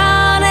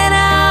down and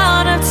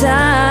out of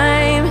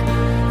time,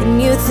 and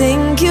you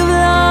think you've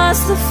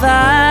lost the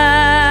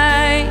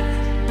fight,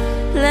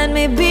 let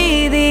me be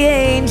the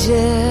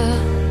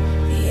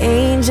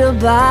angel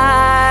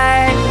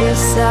by your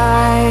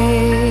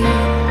side.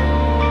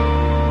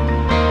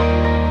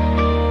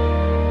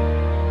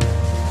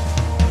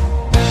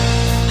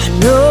 I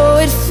know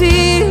it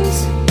feels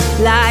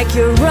like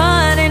you're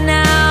running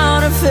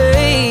out of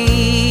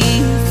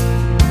faith,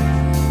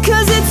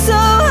 'cause it's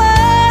so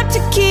hard to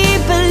keep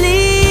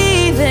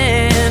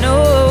believing.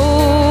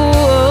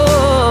 Oh,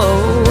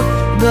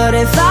 but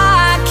if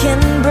I can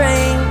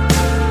bring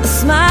a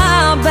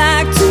smile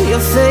back to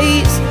your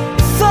face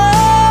for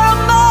a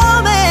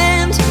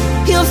moment,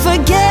 you'll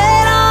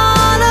forget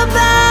all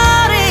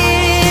about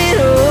it.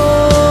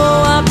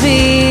 Oh, I'll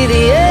be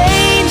the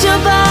angel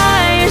by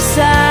your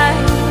side.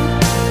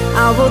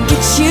 I will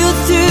get you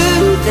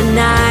through the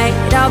night.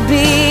 I'll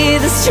be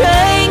the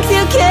strength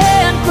you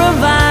can't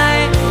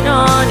provide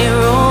on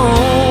your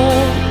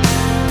own.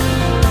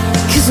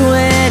 'Cause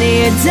when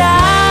you're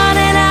down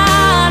and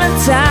out of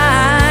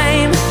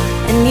time,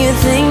 and you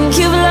think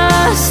you've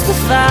lost the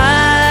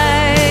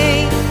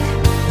fight,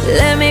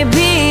 let me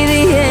be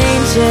the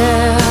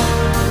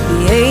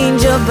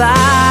angel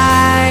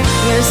by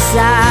your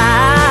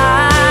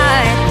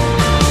side.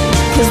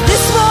 'Cause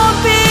this won't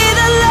be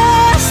the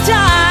last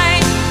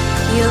time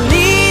you'll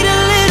need a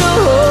little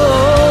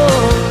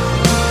hope,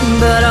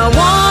 but I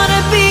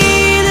wanna be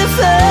the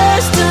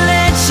first to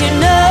let you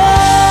know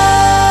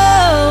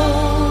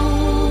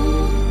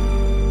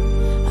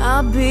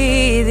I'll be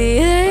the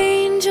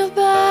angel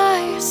by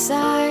your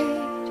side.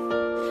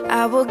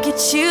 I will get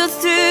you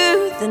through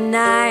the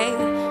night.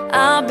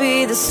 I'll be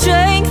the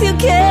strength you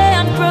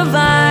can't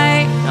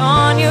provide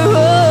on your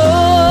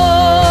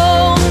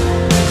own.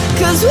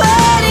 'Cause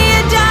when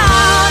you're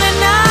down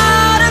and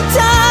out of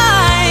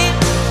time,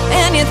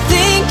 and you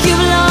think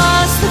you've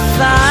lost the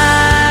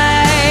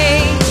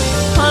fight,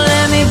 oh,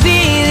 let me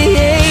be the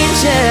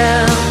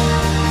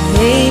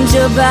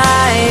angel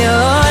by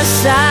your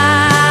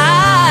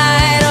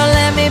side. Oh,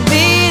 let me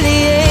be the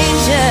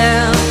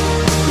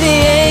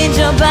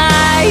angel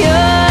by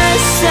your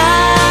side.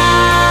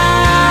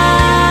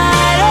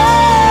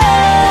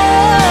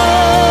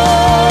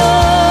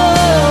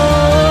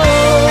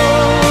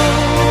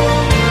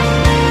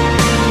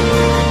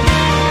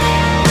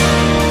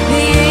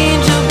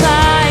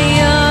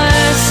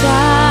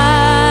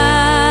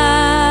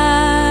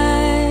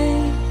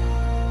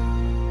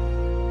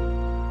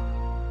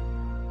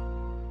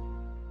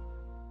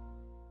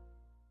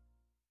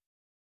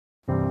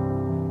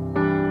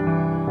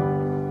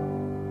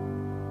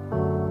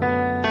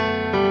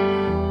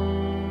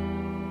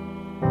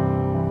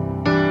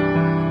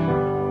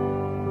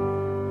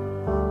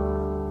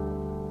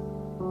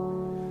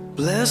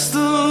 Bless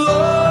the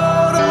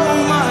Lord, oh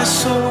my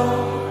soul,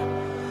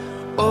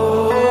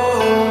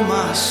 oh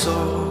my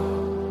soul.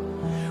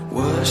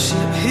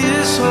 Worship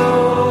His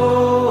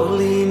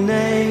holy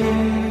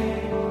name.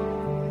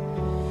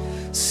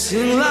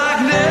 Sing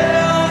like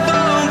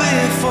never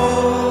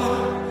before,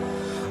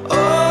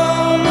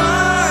 oh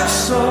my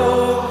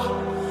soul.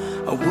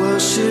 I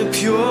worship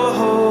Your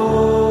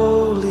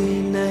holy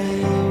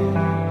name.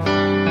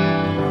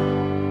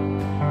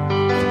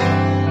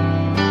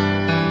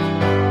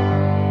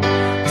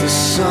 The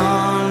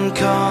sun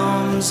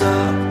comes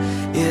up,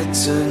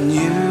 it's a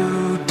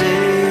new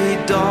day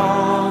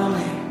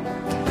dawning.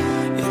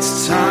 It's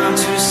time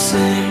to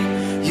sing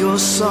Your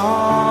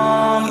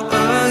song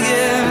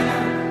again.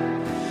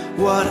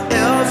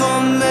 Whatever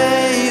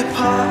may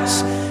pass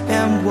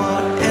and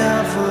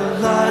whatever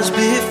lies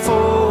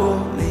before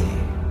me,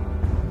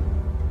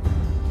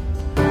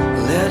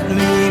 let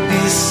me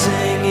be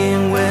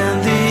singing when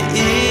the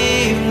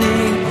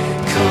evening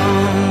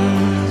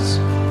comes.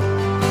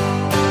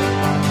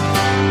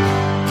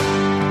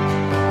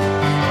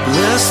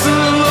 Bless the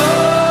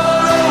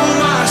Lord, oh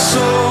my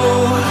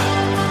soul,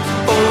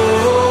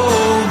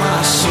 oh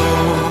my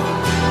soul.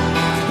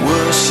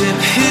 Worship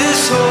His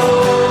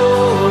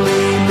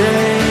holy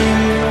name.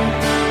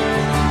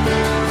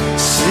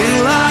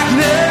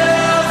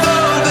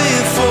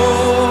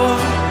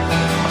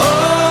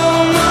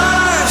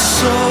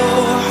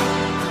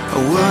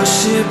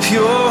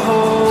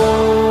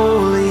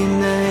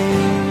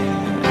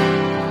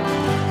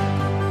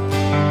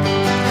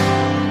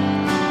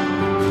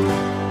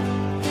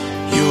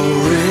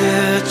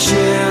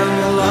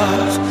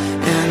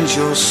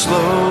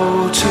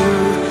 slow to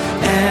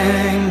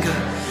anger.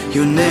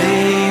 Your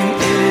name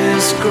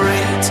is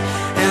great,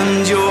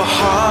 and your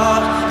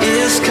heart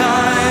is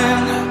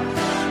kind.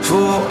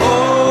 For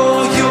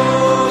all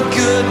your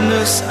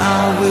goodness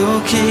I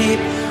will keep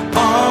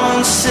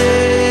on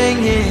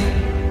singing.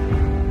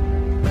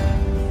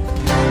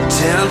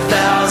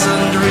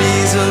 10,000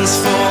 reasons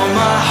for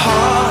my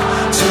heart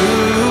to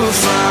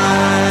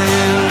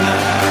find.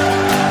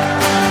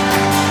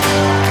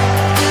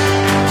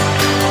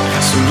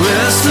 So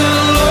bless the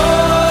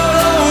Lord,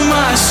 oh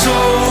my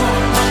soul,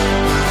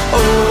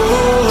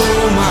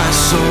 oh my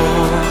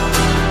soul.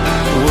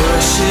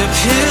 Worship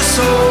His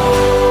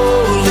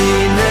holy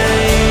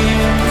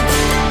name.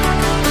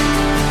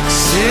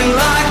 Sing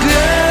like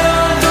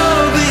never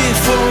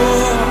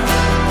before.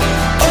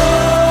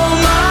 Oh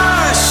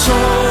my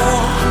soul,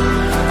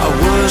 I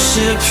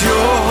worship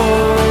your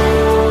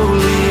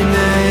holy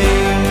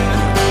name.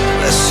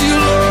 Bless you,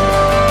 Lord.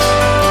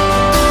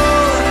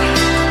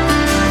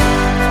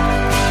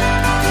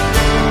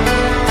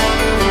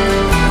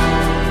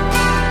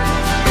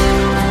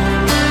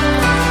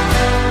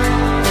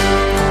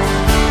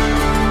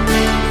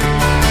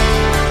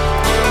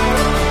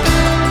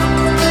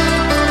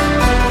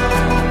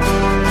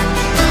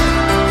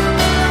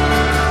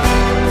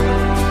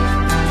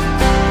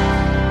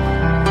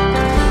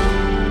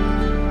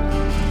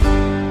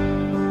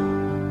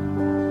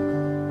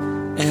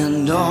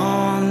 And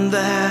on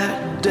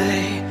that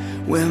day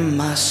when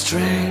my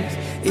strength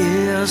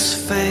is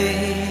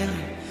failing,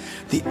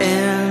 the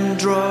end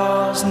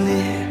draws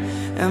near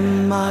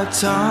and my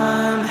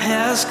time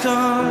has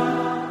come,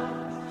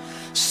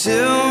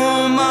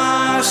 still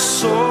my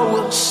soul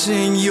will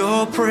sing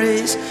your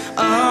praise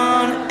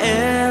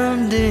unending.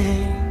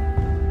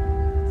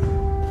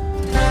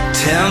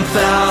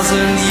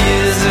 10,000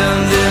 years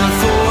and then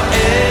forevermore,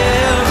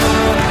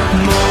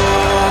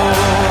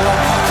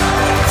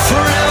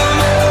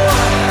 forevermore.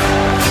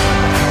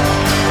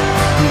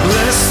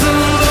 Bless the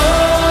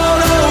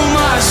Lord, oh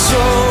my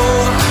soul,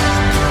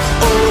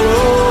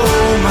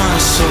 oh my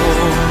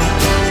soul.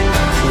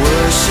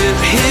 Worship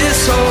His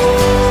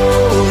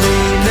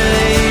holy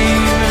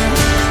name.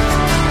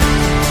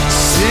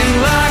 Sing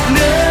like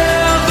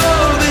never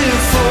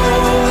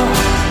before.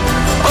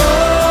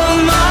 Oh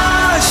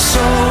my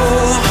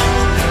soul,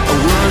 I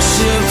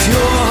worship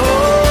your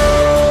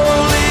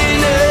holy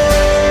name.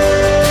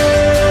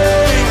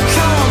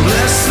 Come on,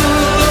 bless the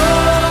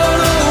Lord,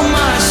 oh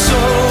my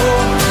soul,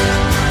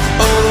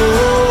 oh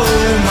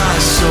my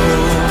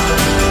soul.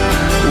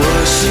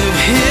 Worship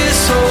His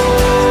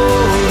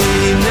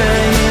holy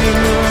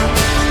name.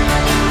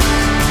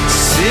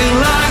 Sing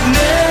like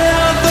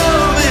never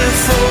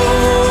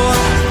before.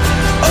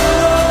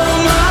 Oh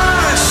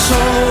my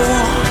soul,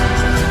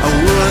 I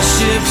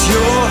worship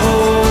your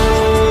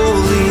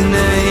holy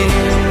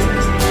name.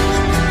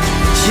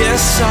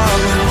 Yes, I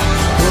will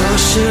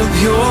worship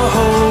your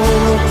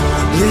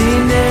holy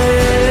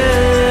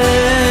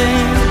name.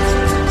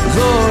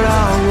 Lord,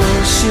 I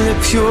worship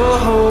your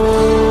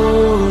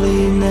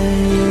holy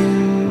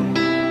name.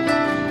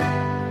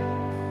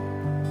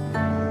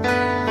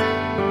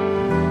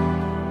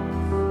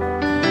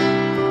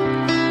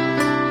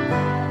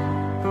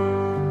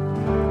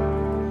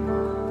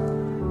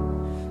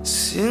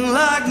 Sing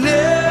like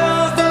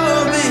never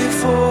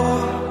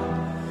before.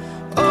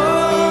 Oh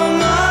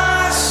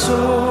my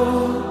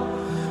soul,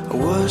 I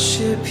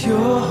worship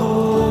your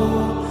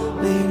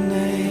holy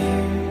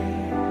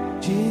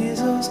name.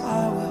 Jesus, I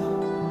will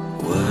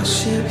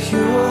worship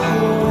your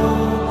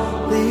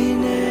holy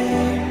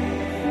name.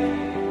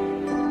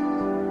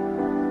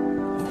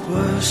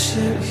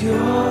 Worship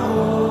your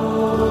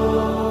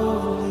holy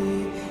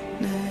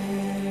name.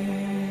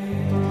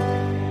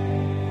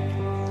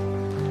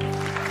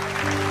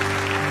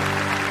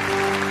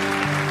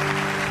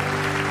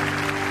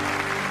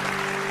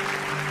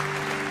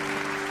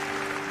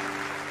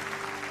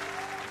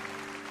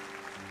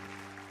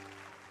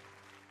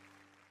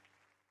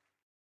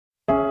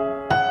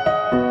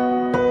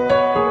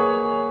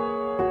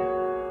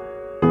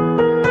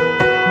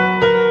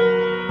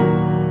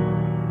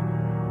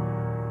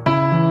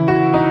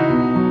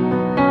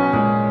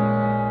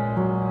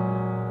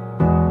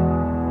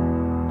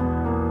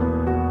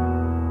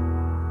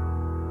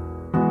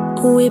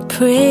 We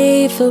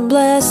pray for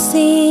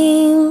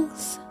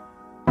blessings,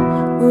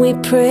 we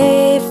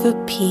pray for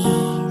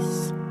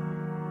peace,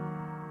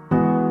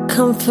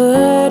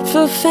 comfort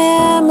for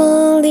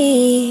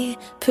family,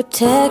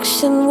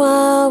 protection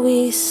while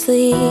we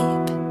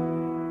sleep.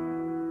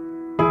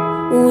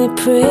 We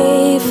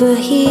pray for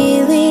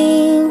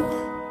healing,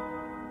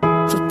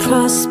 for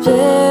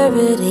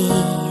prosperity.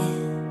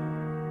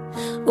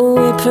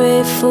 We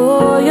pray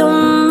for your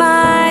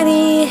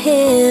mighty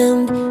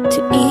hand to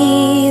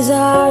ease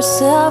our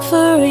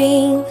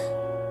suffering.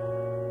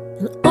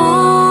 And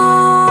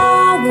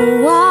all the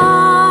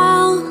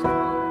while,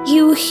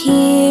 you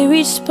hear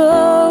each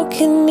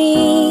spoken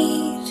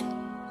need.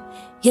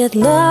 Yet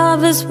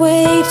love is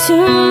way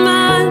too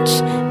much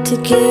to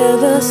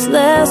give us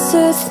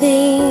lesser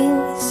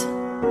things.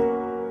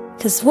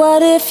 'Cause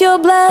what if your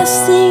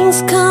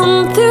blessings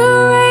come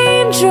through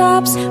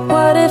raindrops?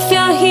 What if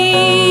your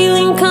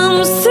healing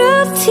comes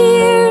through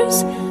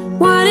tears?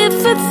 What if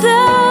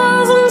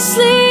 1,000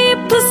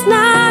 sleepless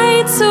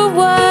nights are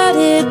what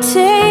it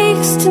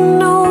takes to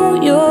know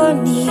you're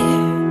near?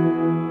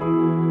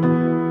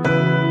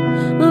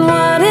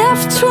 What if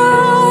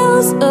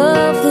trials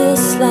of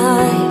this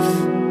life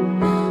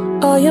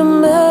are your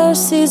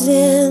mercies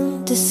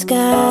in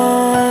disguise?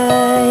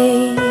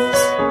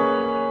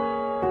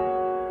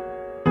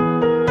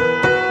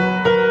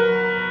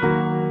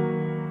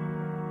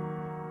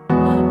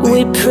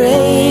 We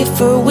pray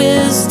for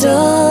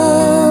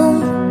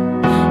wisdom,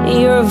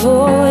 your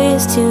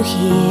voice to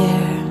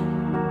hear,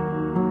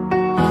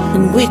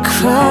 and we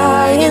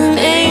cry in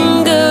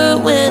anger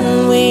when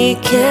we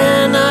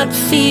cannot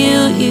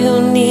feel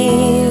you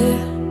near.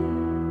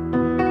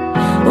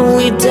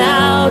 We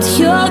doubt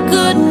your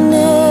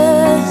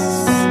goodness,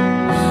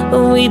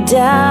 we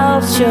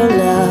doubt your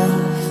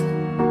love,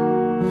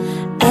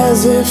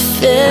 as if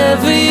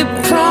every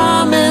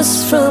promise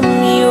from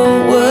your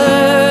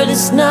word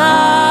is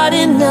not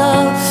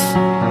enough.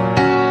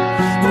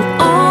 And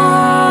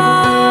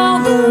all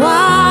the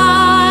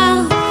while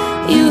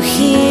you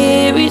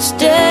hear each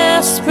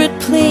desperate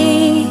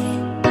plea,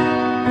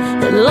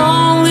 and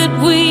long that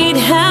we'd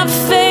have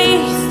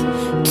faith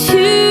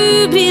to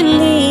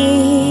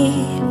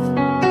believe.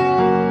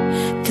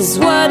 'Cause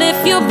what if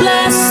your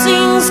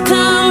blessings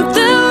come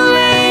through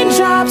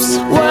raindrops?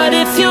 What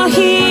if your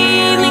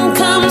healing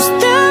comes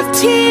through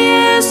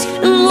tears?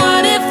 And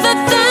what if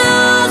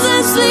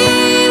 1,000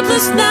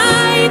 sleepless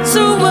nights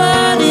are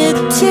what it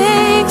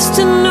takes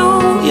to know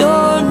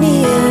you're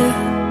near?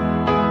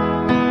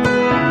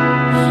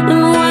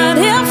 And what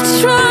if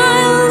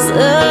trials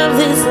of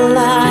this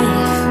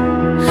life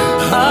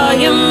are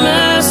your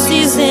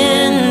mercies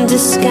in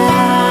disguise?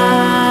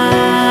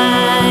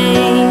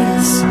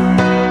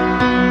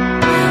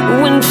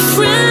 When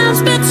friends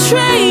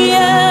betray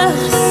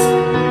us,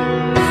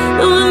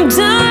 when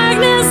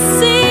darkness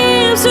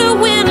seems to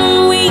win,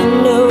 we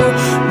know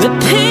the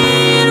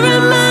pain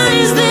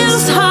reminds this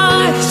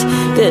heart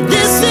that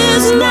this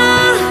is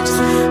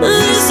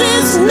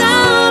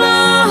not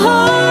our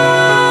home.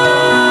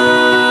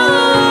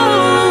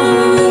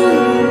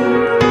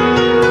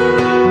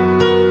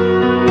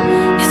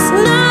 It's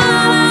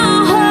not our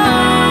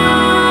home.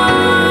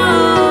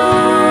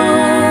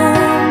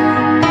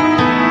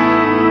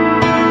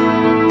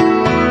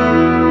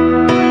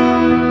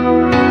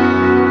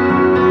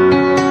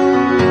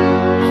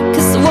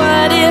 'Cause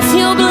what if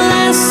your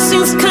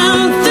blessings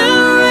come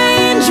through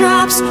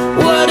raindrops?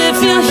 What if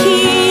your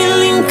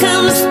healing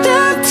comes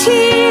through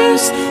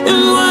tears? And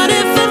what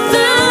if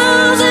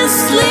 1,000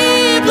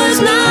 sleepless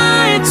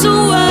nights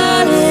are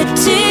what it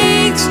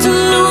takes to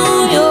know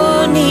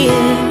you're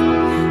near?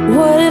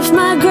 What if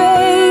my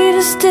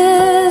greatest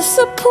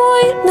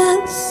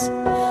disappointments,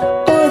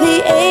 or the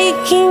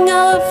aching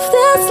of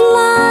this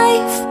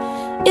life,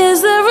 is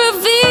the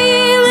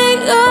revealing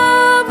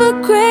of a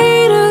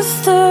greater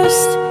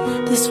thirst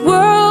this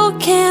world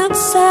can't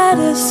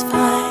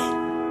satisfy?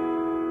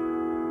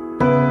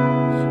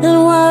 And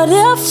what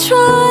if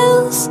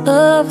trials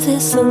of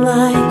this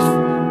life,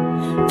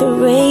 the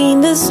rain,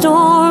 the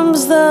storms,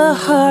 the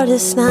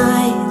hardest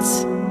nights,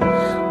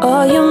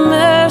 are your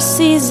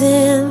mercies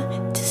in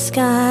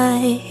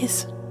disguise?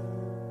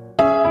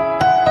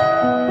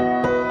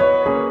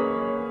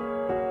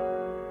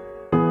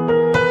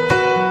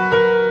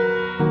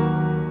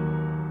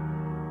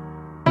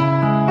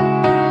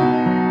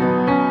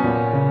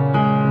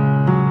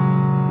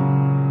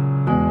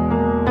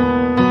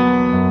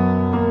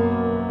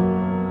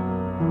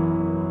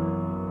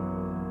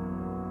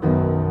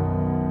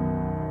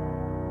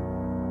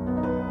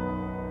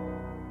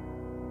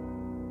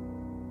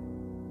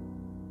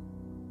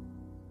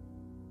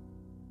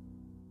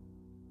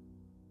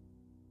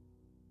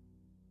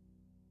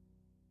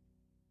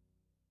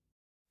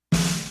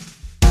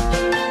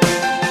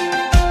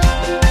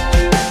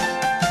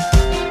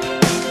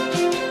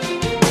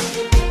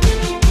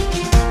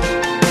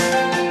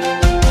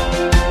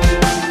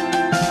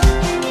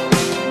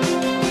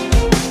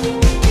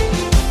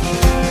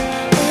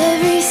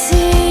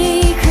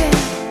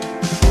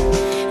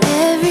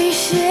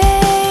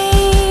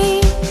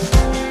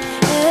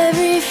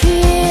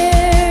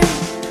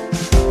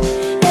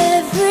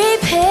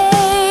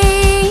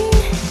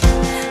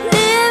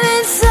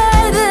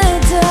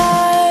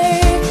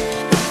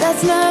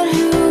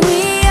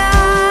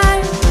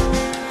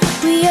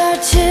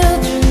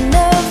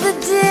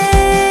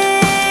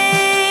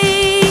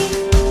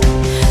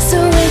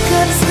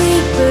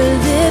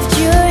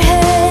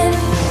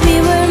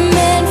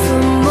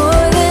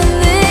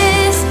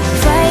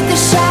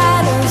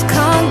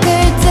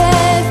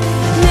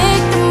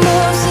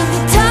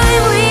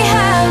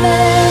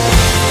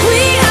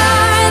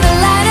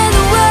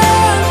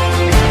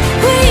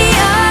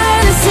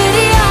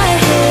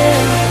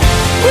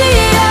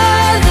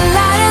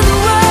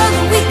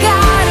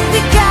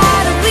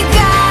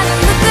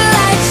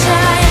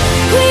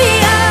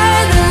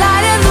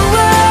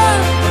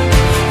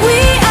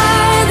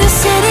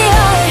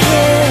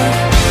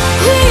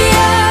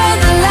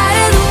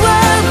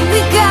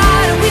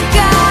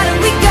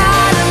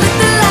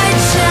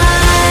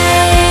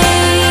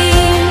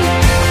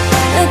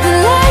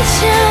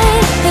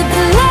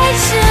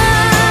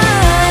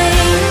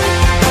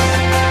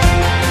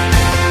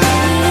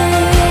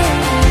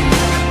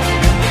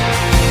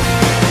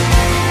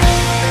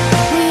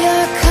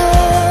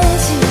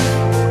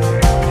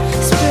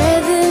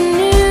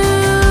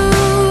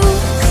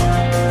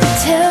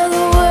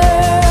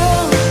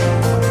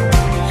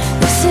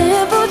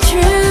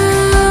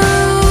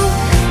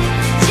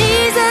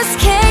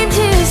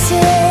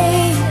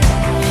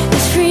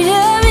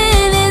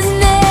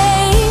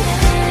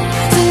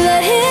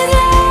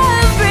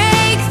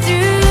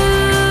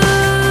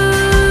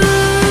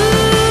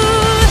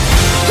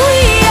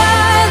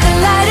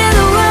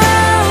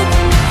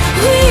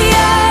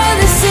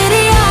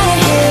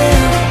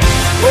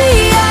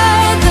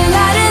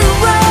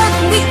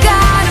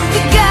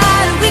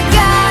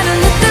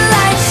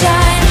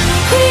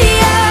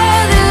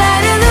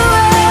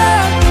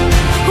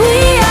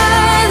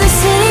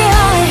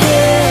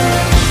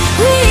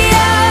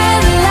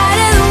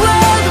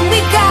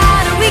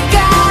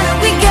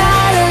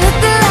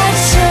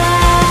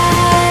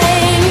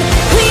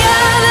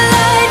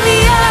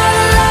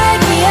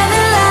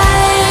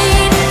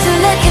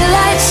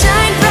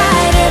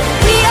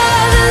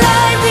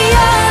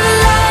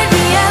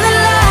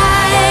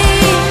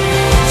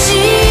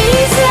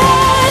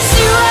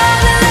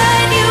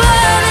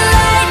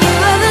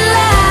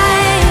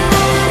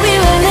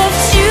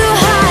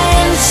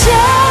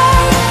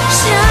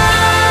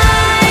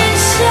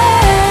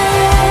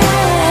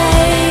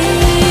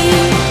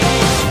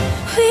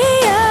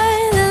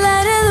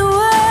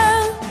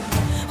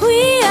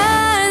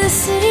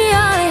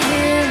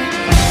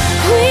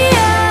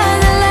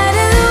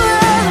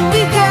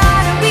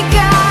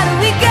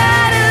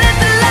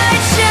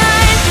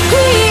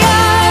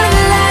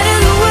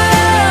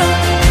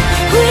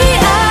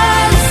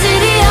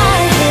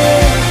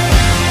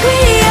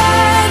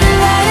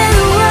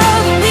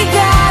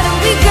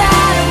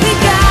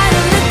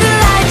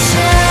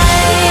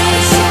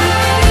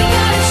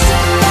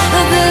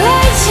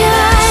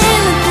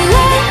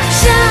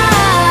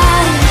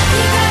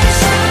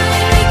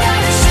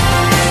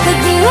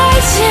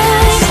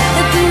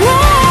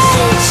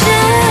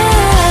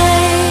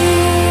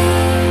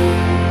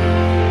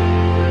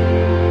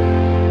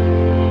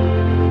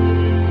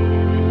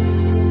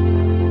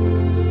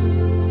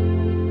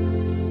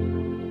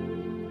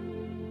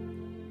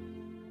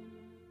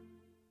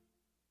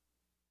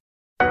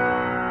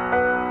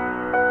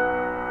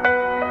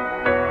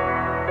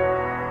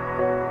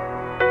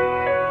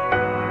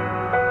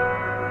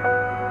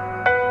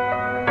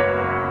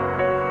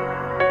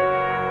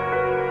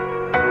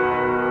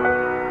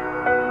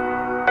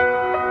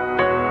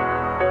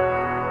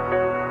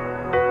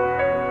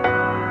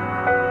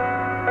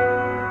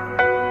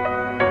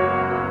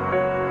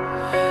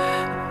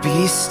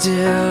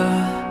 still,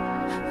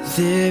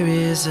 there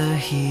is a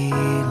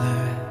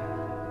healer.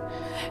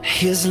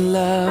 His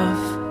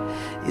love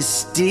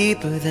is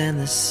deeper than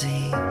the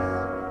sea.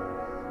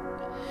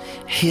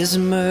 His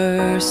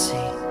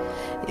mercy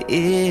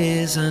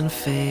is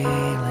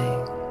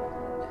unfailing.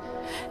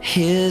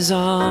 His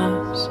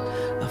arms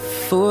a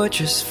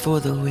fortress for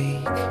the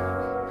weak.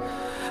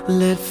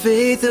 Let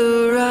faith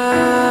arise.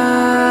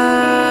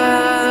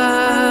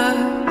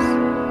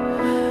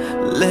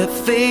 Let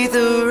faith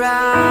arise.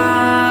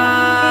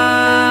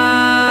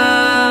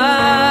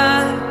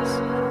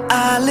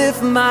 I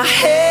lift my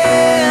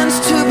hands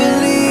to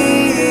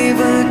believe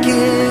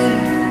again.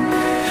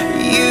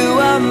 You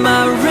are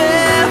my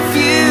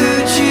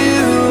refuge, you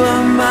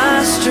are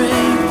my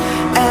strength.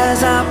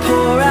 As I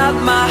pour out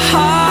my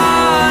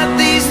heart,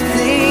 these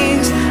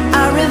things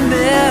I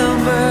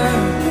remember.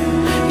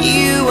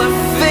 You are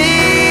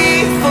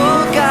faithful,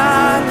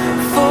 God,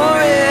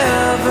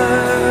 forever.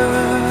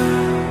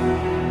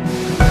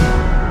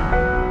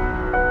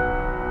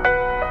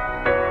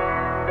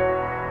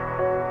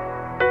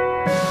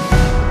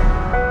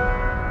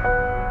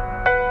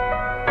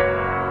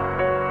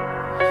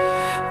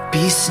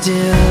 Be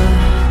still,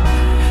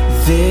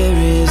 there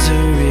is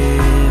a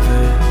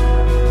river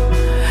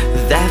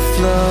that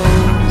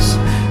flows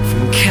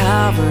from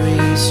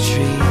Calvary's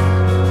tree,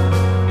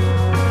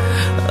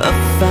 a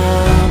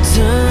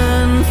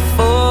fountain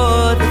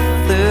for the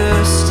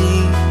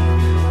thirsty.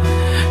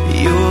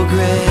 Your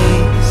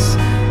grace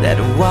that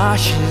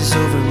washes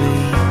over me.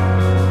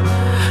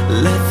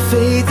 Let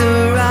faith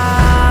arise.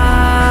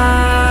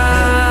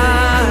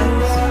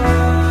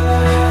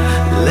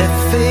 Let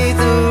faith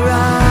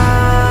arise.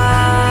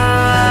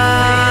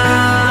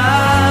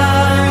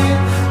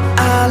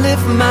 I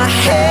lift my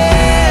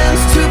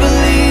hands to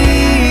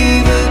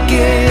believe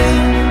again.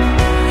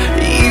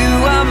 You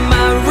are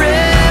my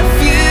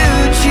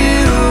refuge, you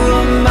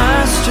are my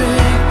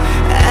strength.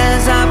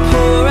 As I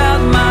pour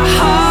out my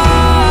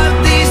heart,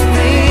 these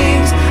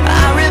things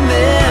I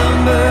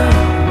remember.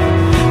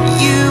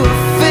 You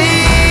are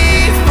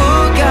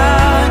faithful,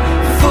 God,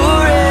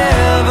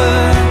 forever.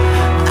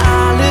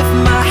 I lift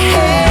my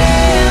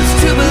hands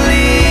to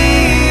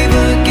believe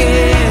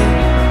again.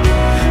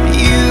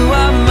 You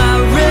are my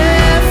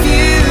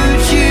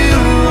refuge, you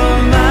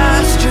are my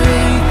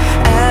strength.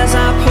 As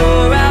I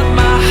pour out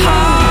my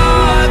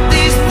heart,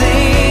 these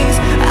things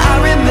I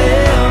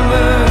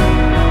remember.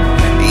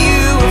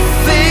 You are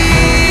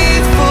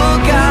faithful,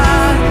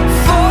 God,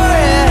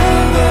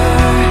 forever.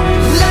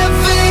 Let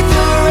faith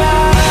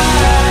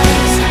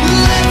arise.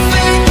 Let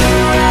faith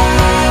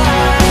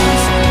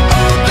arise.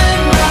 Open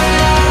my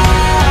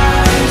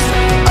eyes.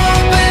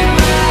 Open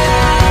my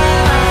eyes.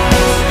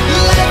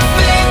 Let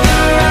faith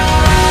arise.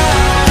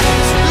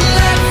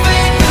 Let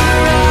faith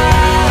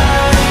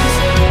arise.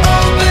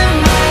 Open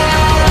my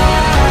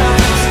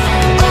eyes.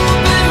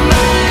 Open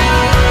my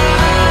eyes.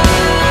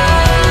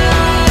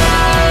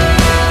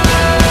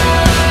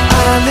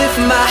 I lift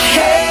my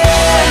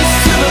hands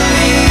to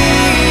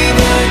believe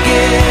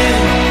again.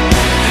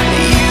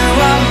 You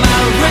are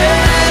my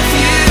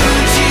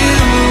refuge, you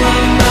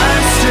are my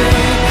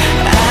strength.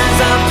 As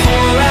I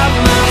pour out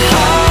my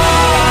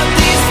heart,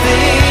 these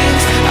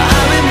things I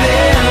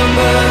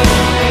remember.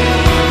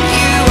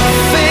 You are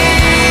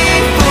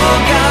faithful,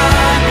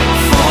 God,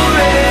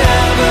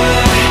 forever.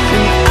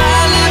 And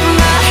I lift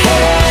my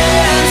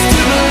hands to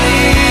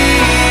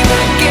believe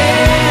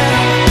again.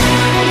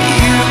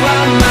 You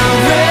are my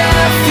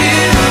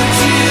refuge,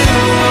 you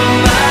are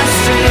my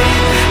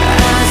strength.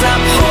 As I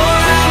pour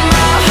out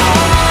my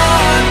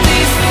heart,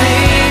 these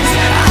things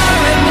I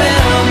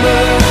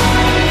remember.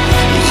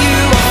 You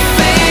are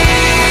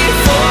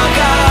faithful,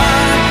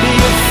 God,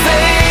 you're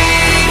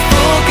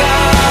faithful,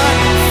 God,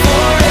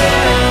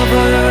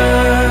 forever.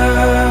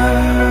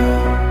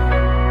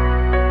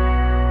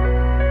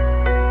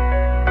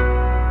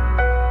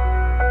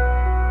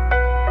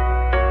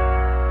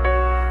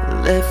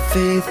 Let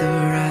faith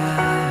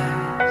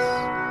arise.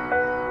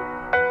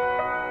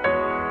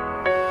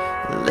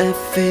 Let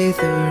faith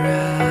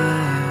arise.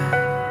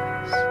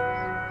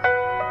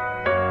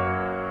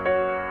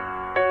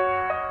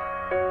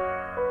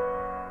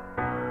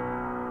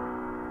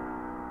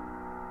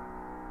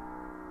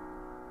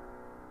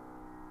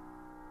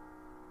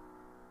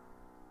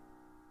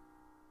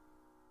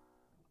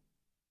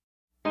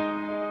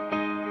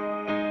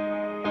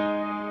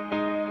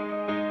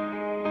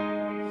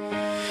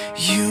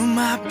 You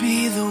might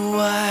be the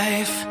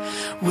wife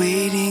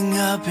waiting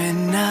up at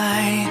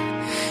night.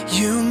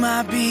 You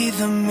might be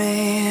the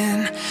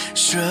man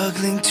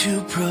struggling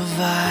to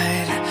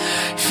provide,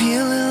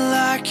 feeling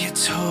like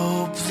it's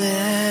hopeless.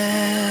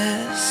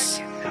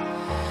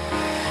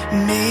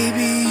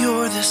 Maybe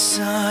you're the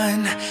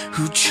son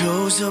who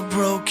chose a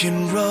broken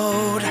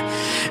road.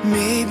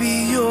 Maybe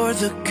you're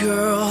the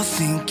girl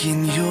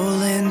thinking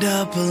you'll end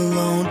up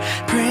alone,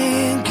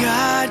 praying,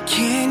 God,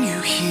 can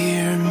you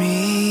hear me?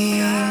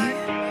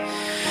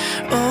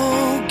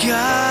 Oh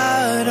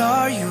God,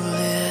 are you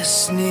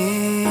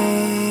listening?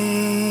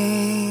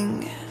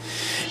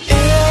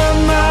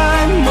 Am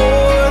I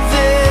more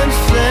than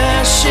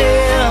flesh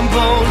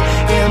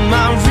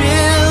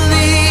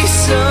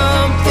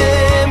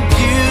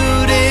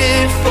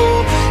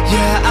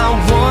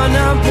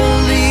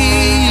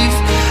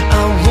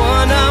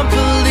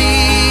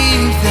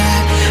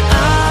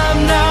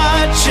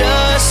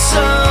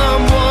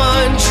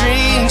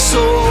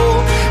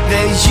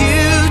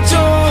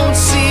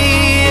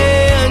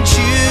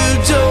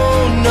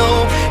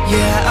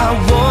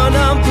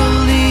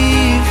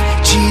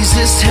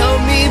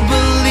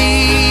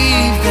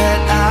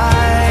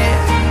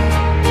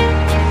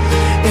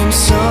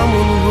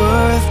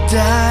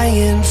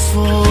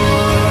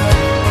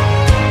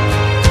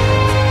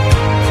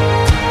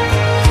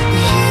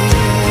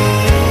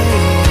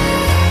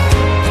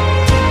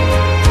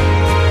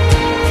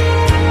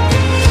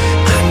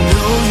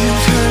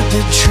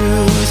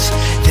truth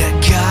that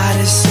God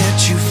has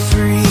set you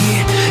free,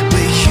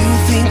 but you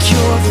think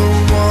you're the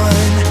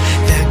one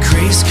that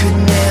grace could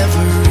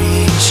never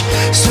reach.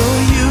 So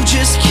you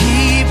just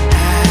keep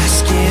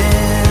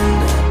asking,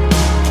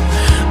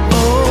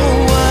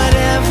 oh, what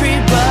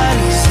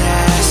everybody's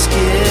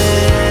asking.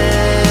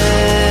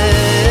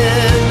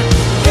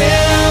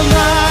 Am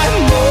I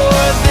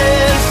more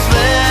than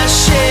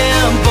flesh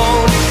and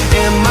bone?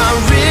 Am I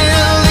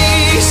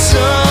really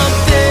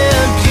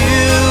something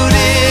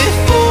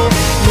beautiful?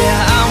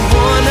 Yeah, I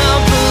wanna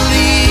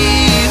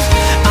believe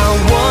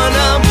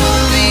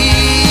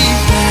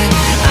that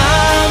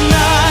I'm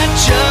not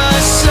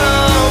just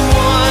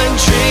someone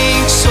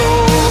drink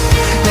soul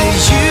that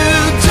you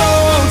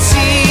don't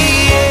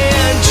see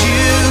and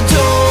you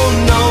don't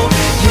know.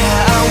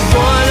 Yeah, I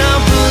wanna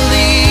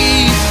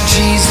believe.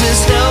 Jesus,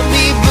 help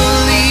me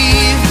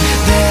believe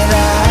that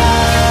I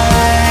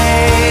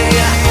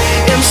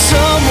am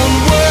someone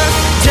worth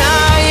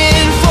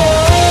dying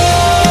for.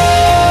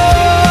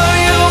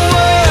 You're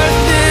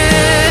worth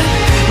it.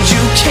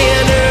 You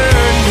can't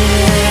earn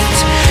it.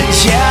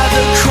 Yeah,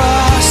 the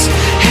cross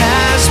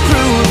has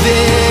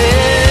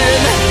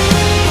proven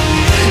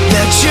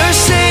that you're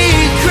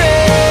sacred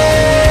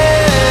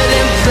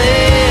and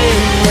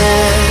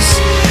blameless.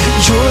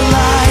 Your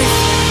life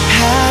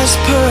has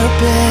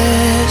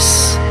purpose.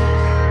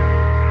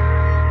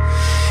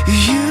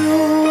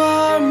 You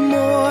are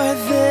more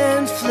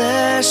than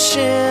flesh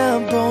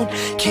and bone.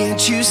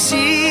 Can't you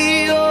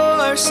see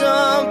you're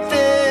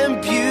something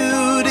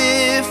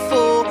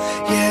beautiful?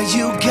 Yeah,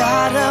 you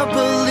gotta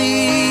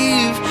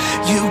believe.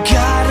 You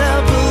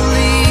gotta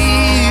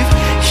believe.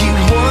 He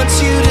wants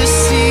you to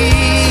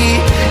see.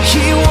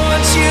 He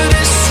wants you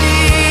to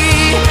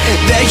see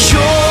that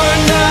you're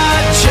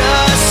not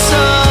just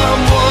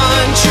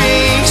someone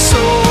drink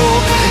soul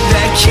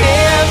that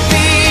can't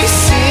be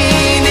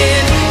seen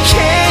and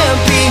can't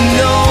be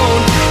known.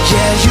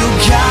 Yeah, you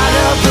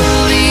gotta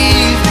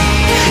believe.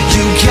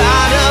 You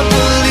gotta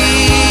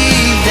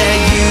believe that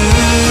you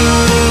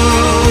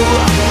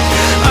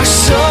are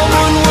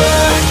someone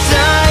worth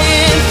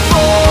dying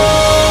for.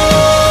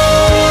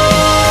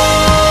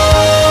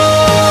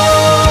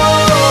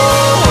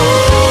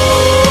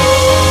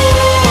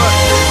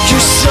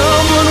 You're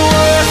someone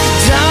worth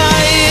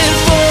dying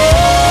for.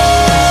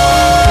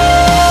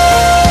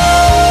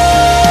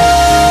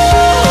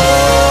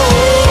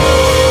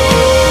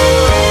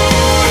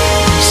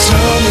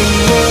 Someone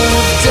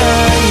worth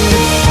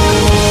dying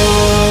for.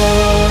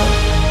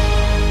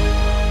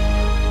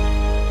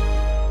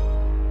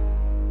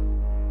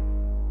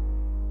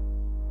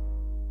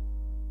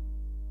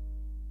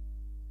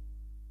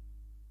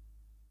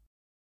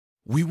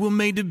 We were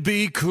made to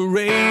be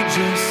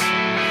courageous.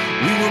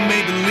 We were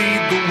made to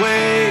lead the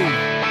way.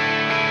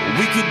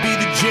 We could be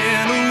the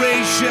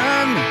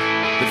generation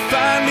that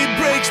finally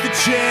breaks the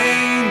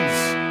chains.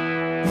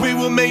 We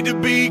were made to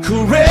be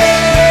courageous.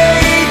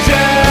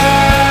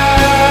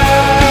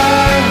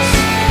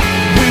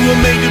 We were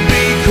made to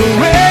be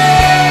courageous.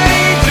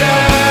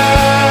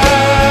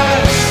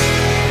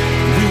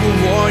 We were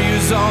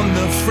warriors on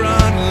the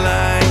front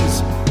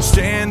lines,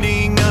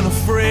 standing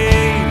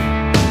unafraid.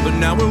 But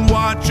now we're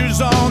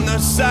watchers on the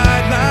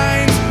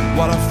sidelines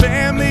while our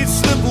families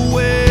slip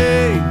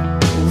away.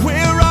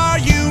 Where are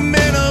you,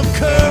 men of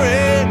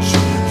courage?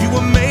 You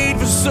were made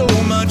for so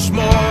much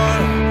more.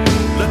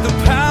 Let the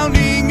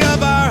pounding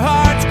of our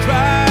hearts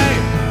cry,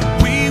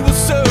 we will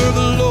serve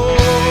the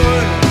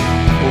Lord.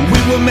 We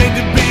were made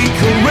to be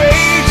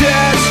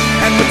courageous,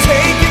 and we're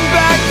taking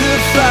back the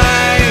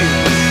fight.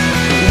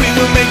 We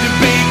were made to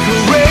be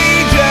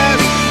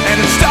courageous, and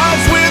it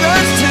starts with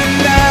us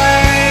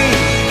tonight.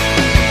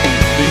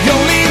 The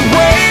only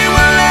way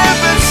we'll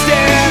ever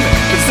stand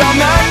is on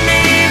our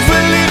knees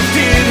with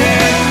lifted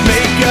hands.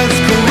 Make us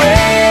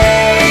courageous.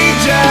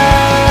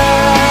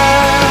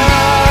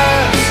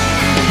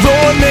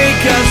 Lord,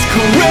 make us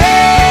courageous.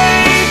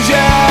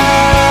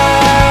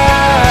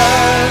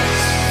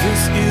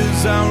 This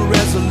is our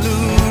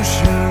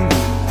resolution,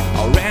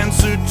 our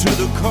answer to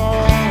the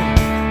call.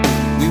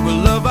 We will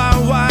love our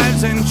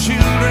wives and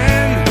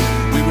children.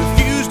 We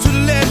refuse to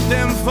let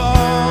them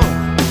fall.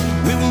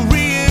 We will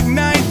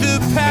reignite the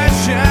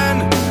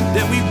passion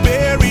that we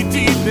bury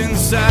deep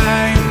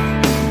inside.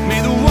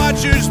 May the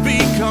watchers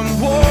become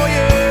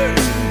warriors.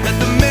 Let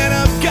the men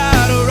of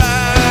God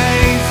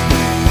arise.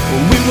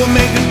 We were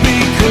made to be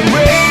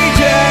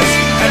courageous,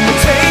 and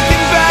we're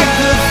taking back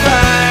the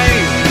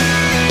fight.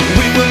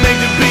 We were made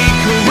to be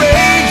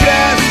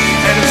courageous,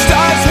 and it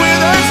starts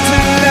with us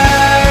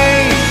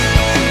tonight.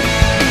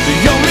 The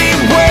only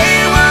way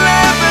we'll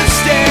ever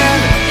stand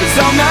is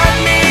on our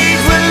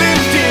knees with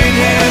lifted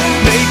hands.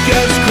 Make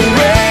us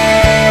courageous.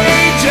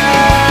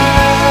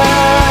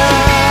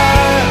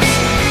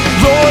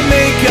 Lord,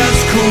 make us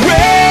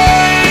courageous.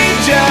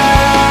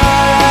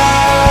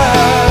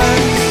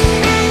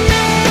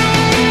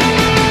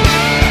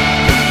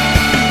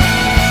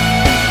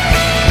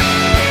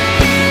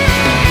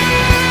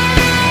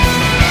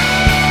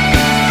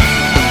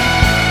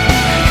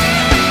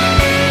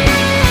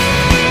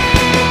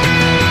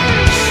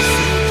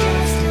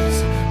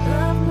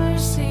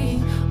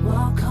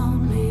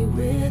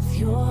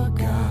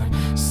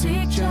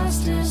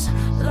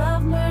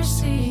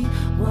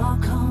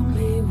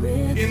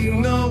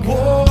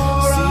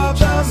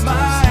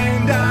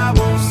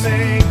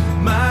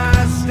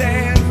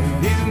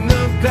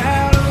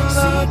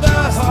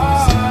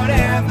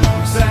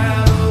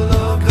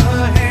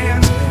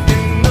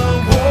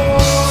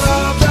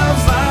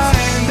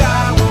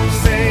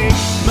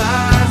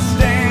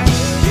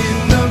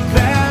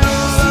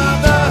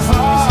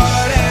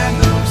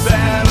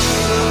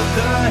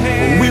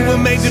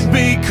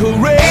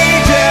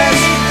 courageous,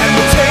 and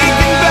we're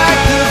taking back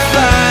the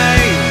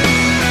fight.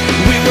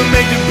 We were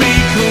made to be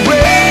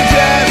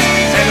courageous,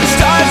 and it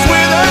starts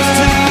with us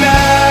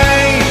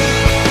tonight.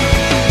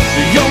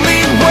 The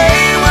only way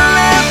we'll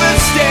ever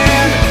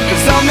stand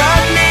is on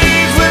our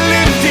knees with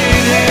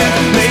lifted hands.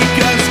 Make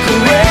us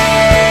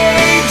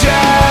courageous,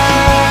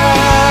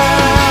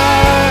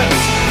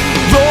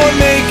 Lord,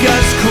 make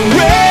us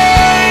courageous.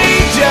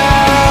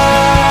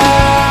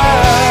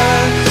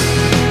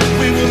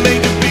 We were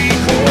made to be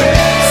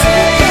courageous.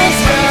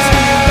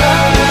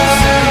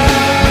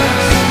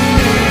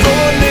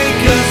 Lord,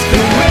 make us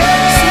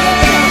courageous.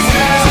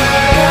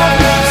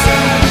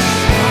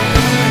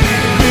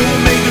 We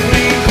were made to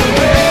be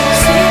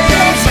courageous.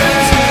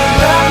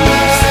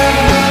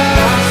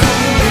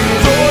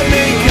 Lord,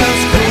 make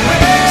us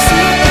courageous.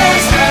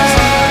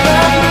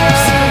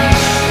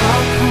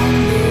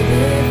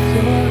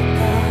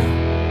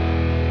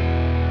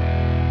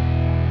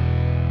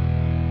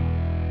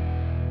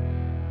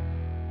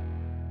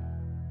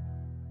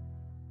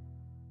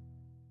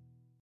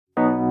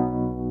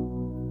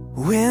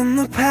 When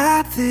the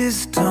path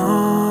is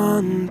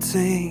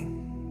daunting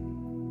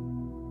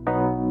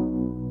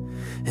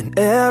and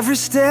every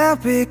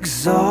step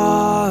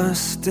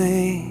exhausting,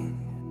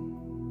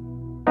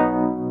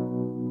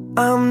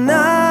 I'm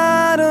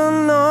not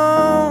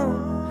alone,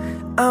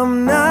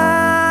 I'm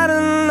not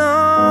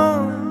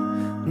alone,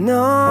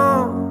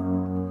 no,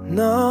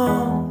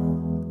 no.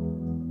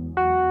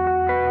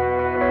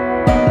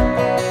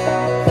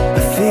 I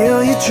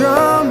feel you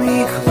draw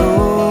me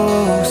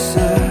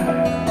closer,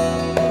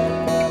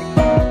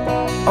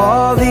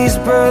 all these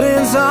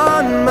burdens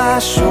on my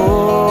shoulder.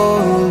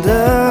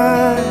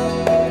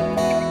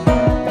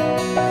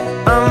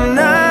 I'm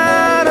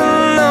not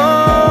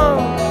alone,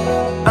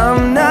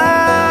 I'm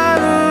not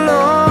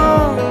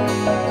alone.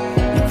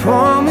 You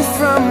pull me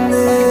from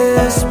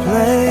this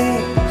place.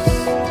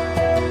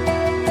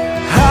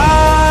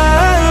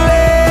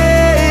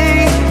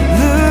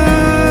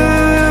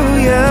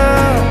 Hallelujah,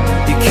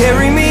 you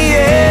carry me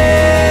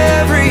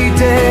every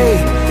day,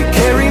 you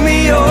carry me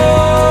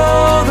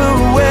all the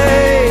way.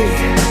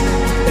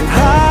 And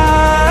hallelujah,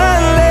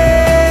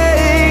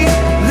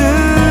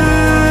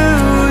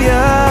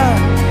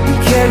 you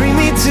carry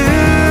me to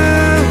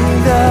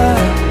the,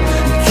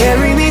 you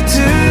carry me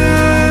to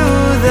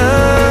the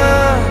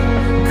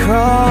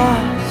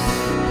cross.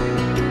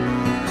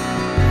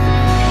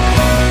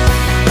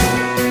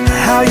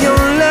 How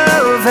your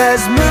love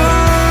has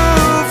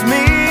moved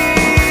me,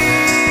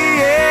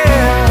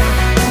 yeah,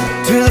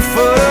 to the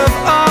foot of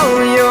all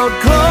your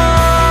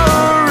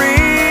glory.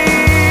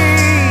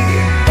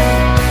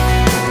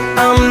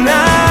 I'm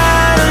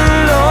not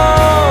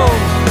alone,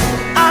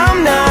 I'm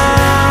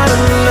not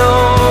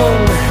alone,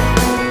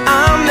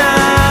 I'm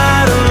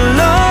not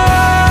alone.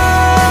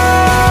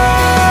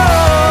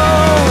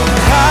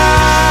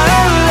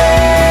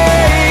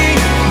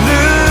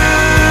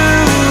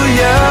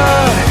 Hallelujah,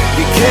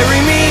 you carry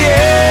me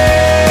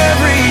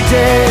every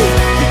day,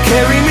 you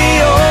carry me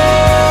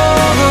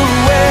all the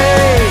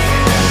way.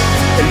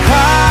 And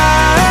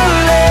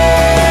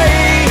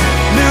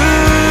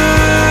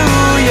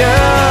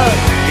hallelujah,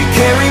 you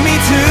carry me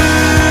to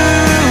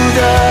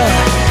the,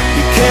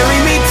 you carry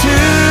me to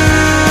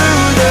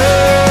the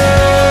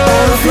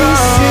all of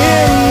these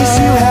cities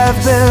you have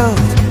built,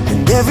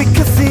 and every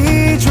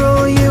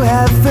cathedral you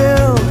have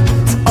filled.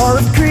 To all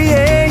of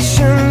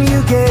creation you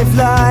gave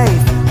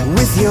life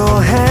with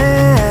your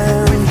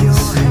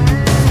hands,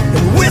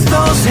 and with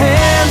those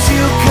hands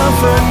you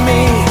comfort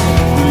me,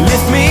 you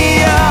lift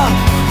me up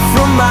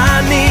from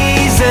my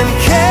knees and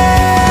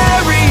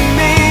carry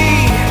me,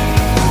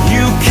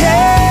 you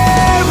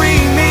carry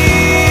me.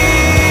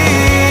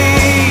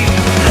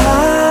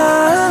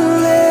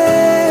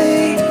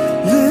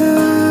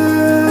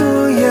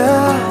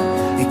 Hallelujah,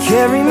 you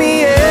carry me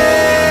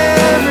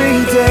every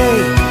day,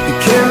 you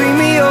carry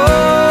me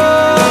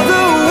all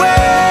the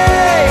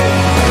way.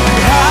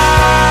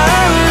 Hallelujah,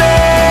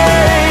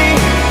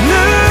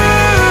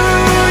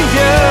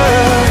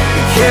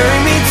 you carry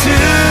me to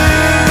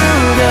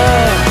the,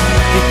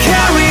 you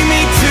carry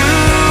me to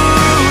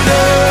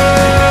the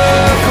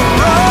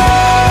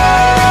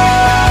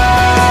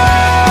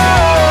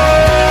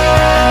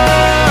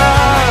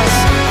cross,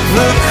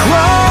 the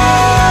cross.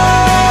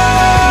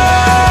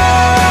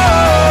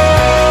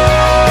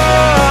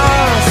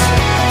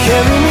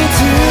 Carry me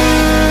to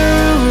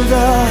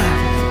the,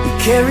 you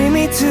carry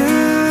me to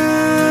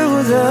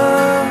the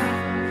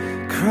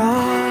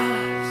cross.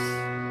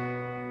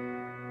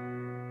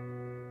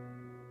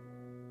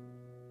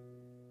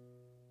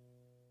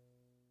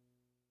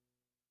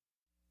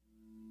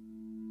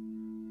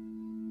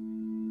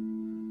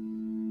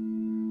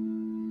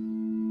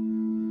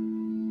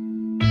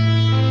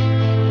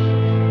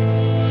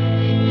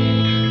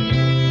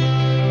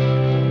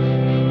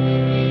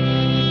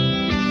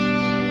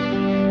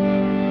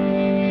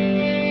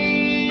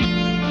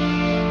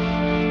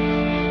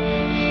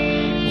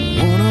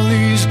 One of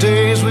these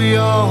days we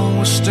all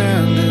will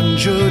stand in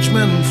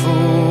judgment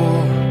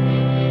for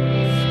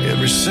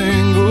every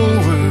single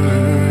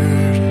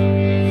word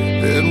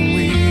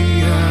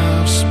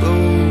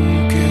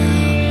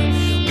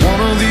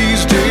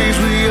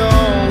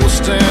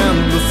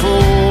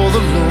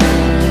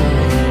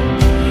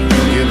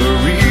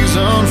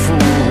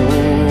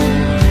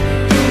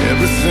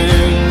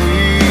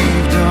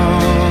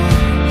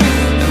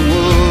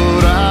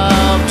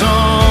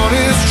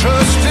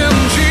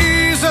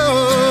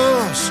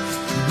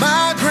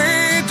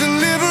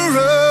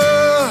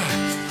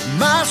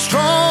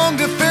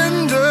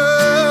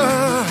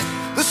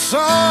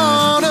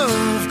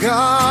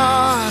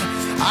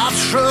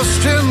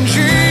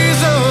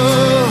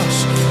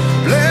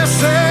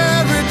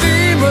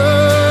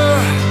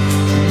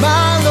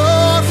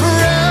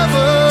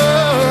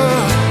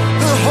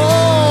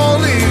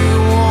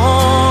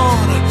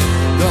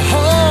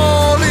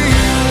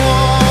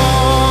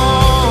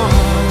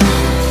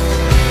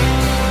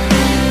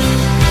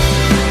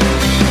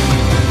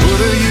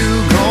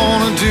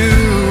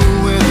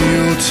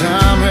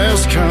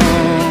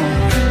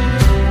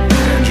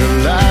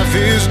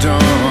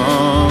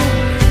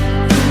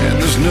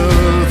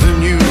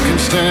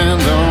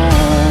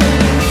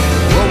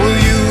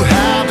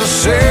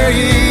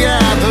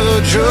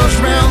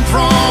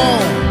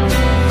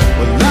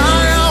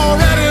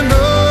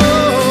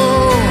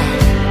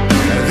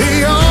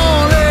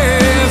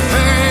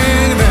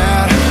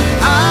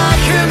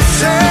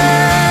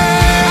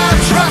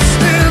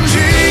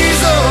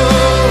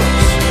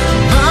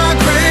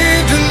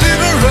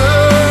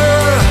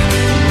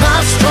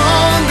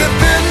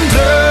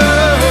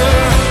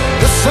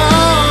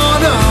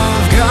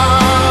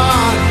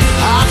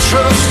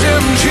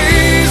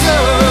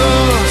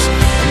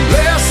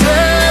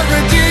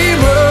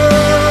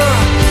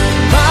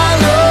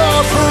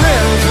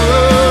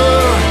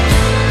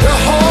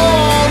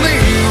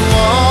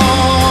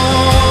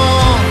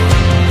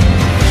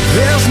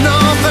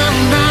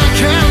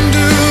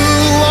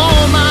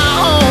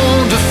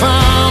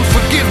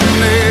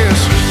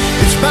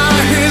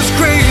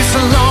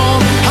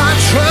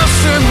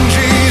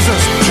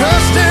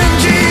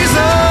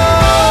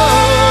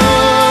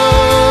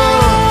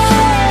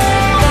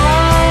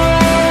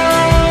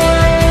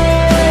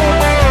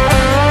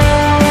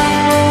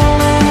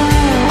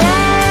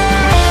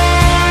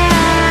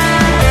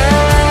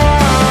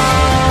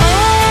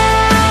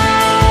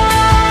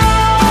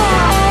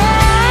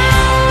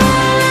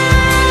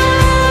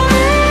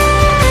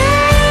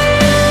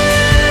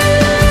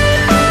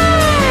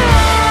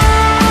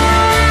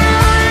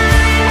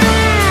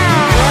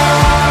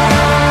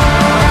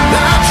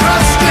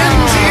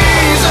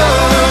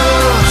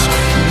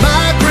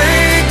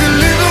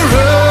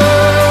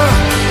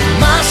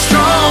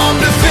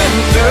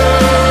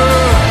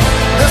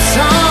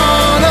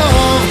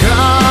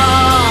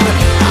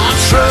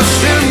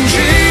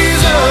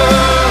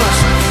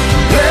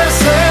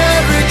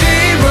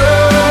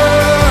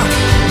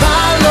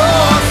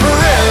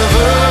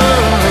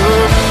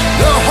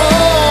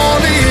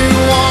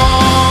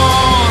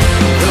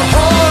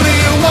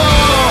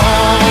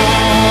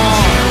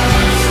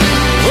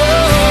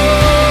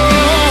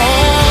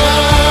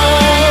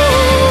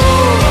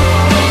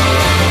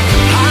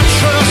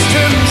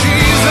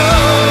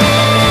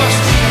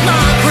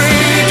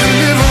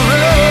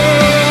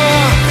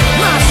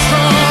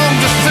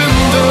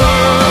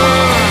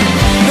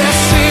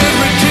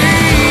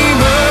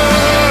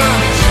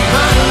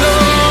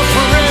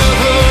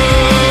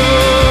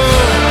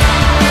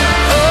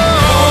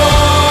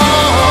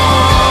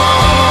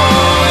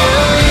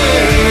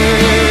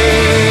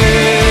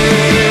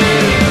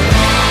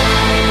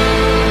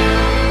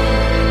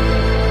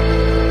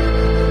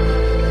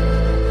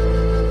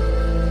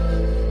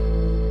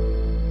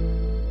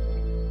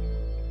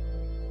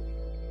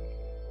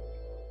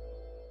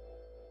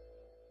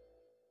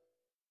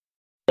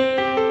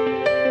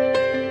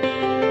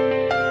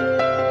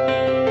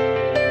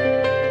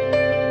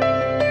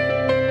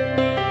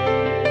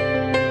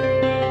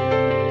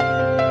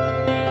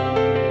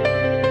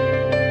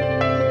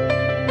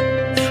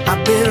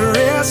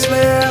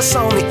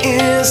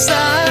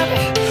inside,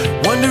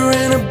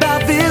 wondering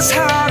about this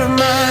heart of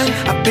mine.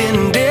 I've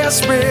been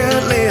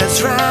desperately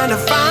trying to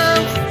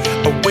find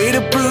a way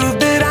to prove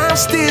that I'm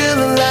still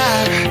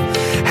alive.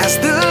 Has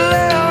the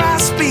love I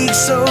speak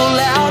so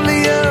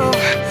loudly of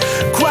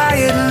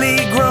quietly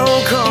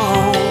grown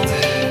cold?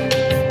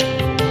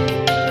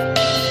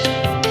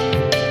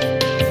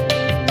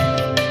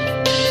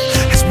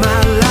 Has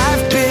my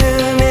life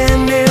been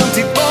an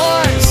empty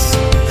voice?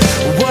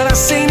 What I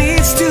say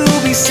needs to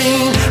be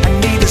seen. I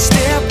need to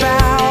step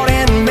out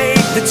and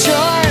make the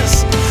choice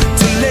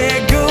to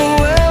let go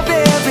of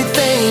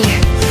everything.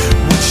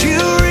 Would you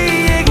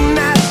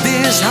reignite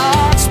this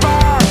heart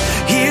spark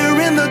here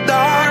in the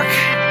dark?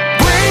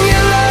 Bring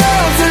your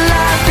love to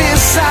life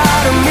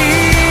inside of me.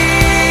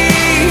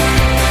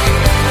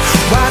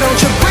 Why don't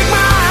you break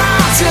my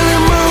heart till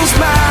it moves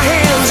my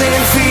hands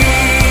and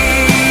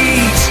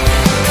feet?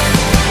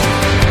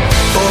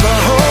 For the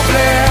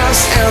hopeless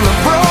and the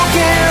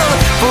broken,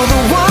 for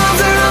the ones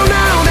that don't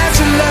know that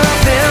you love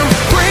them,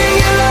 bring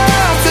your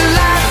love to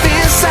life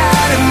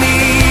inside of me.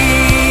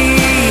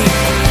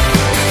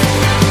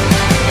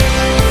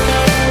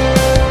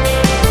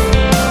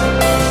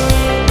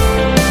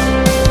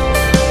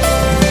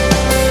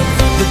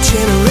 The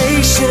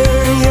generation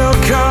you're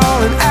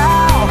calling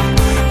out,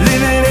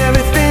 living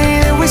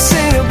everything that we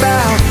sing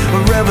about, a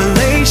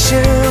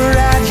revelation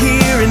right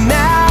here and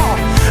now,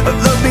 a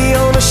love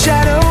beyond a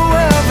shadow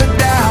of a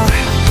doubt.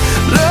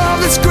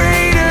 Love that's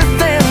greater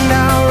than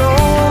our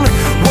own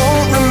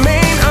won't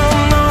remain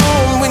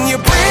unknown. When you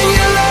bring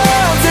your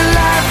love to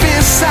life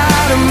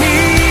inside of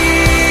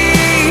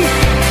me,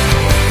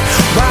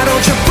 why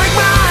don't you break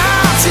my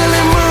heart till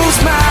it moves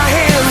my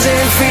hands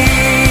and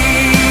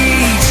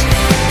feet?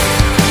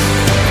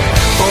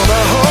 For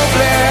the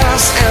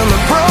hopeless and the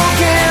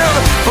broken,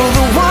 for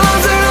the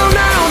ones that don't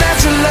know that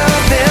you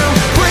love them,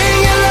 bring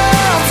your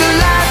love to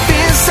life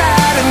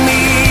inside of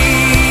me.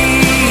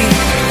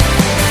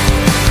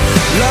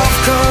 Love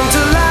come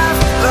to life,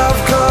 love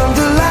come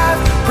to life,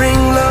 bring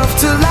love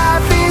to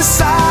life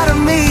inside of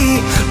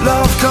me.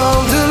 Love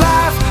come to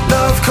life,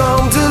 love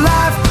come to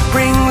life,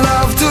 bring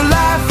love to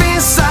life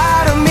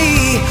inside of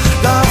me.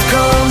 Love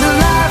come to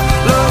life,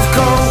 love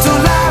come to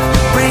life,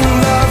 bring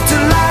love to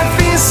life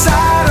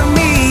inside of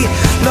me.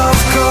 Love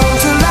come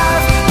to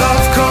life,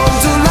 love come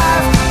to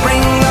life,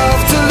 bring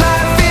love to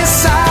life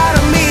inside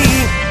of me.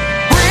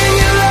 Bring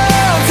your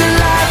love to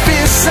life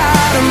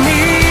inside of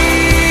me.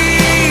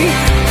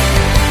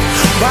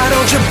 Why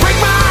don't you break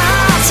my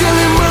heart till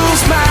it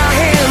moves my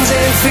hands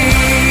and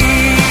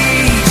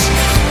feet?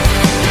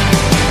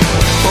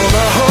 For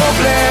the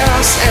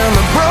hopeless and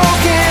the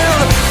broken,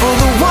 for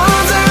the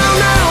ones that don't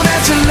know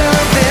that you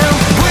love them,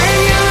 bring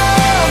your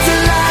love to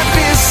life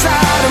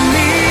inside of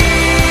me.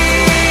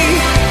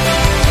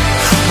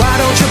 Why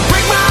don't you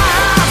break my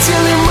heart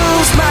till it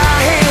moves my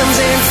hands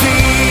and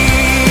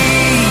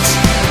feet?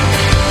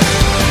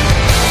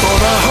 For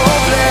the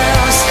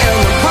hopeless and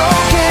the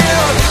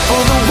broken,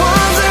 for the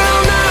ones that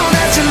don't know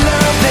that you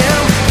love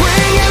them,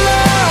 bring your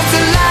love to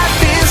life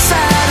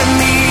inside of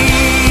me.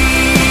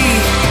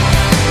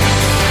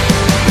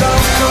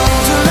 Love come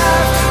to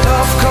life,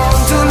 love come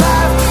to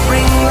life,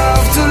 bring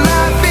love to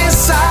life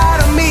inside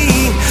of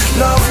me.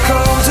 Love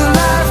come to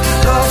life,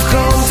 love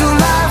come to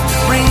life,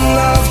 bring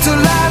love to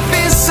life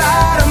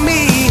inside of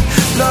me.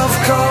 Love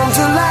come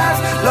to life,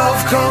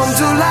 love come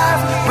to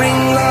life, bring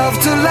love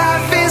to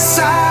life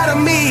inside of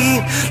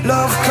me.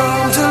 Love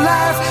come to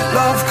life,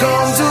 love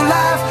come to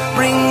life,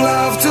 bring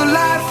love to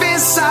life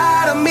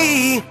inside of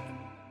me.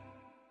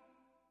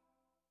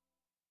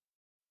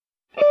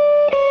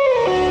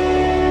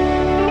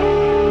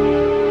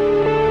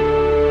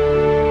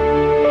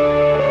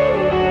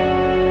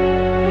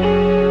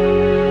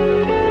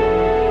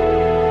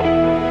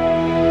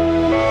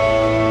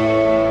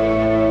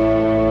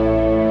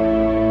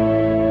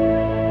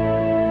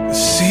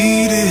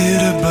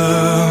 Seated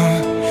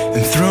above,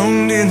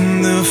 enthroned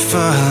in the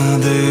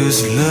Father's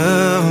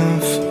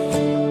love,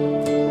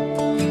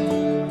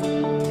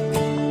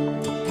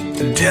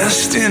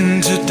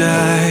 destined to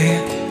die,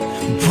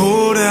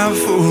 poured out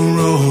for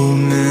all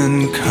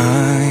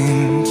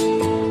mankind.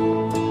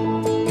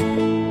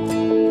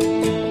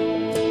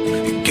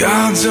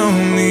 God's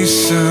only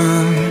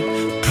Son,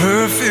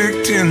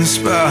 perfect and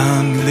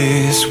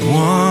spotless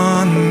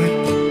one.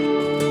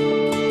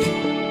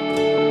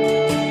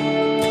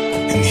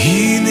 And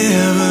he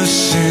never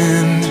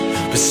sinned,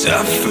 but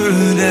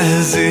suffered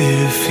as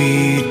if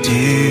he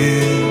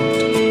did.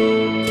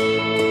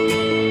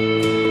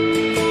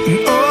 And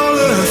all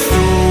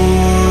authority,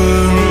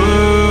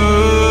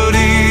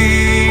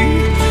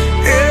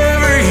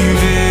 every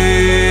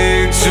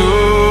victory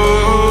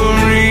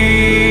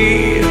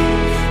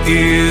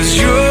is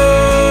yours.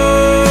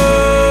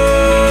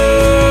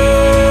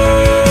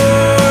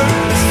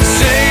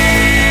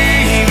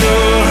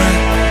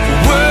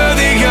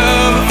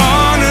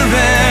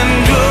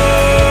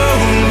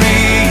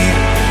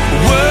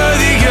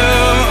 Worthy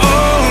of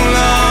all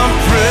our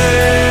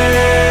praise.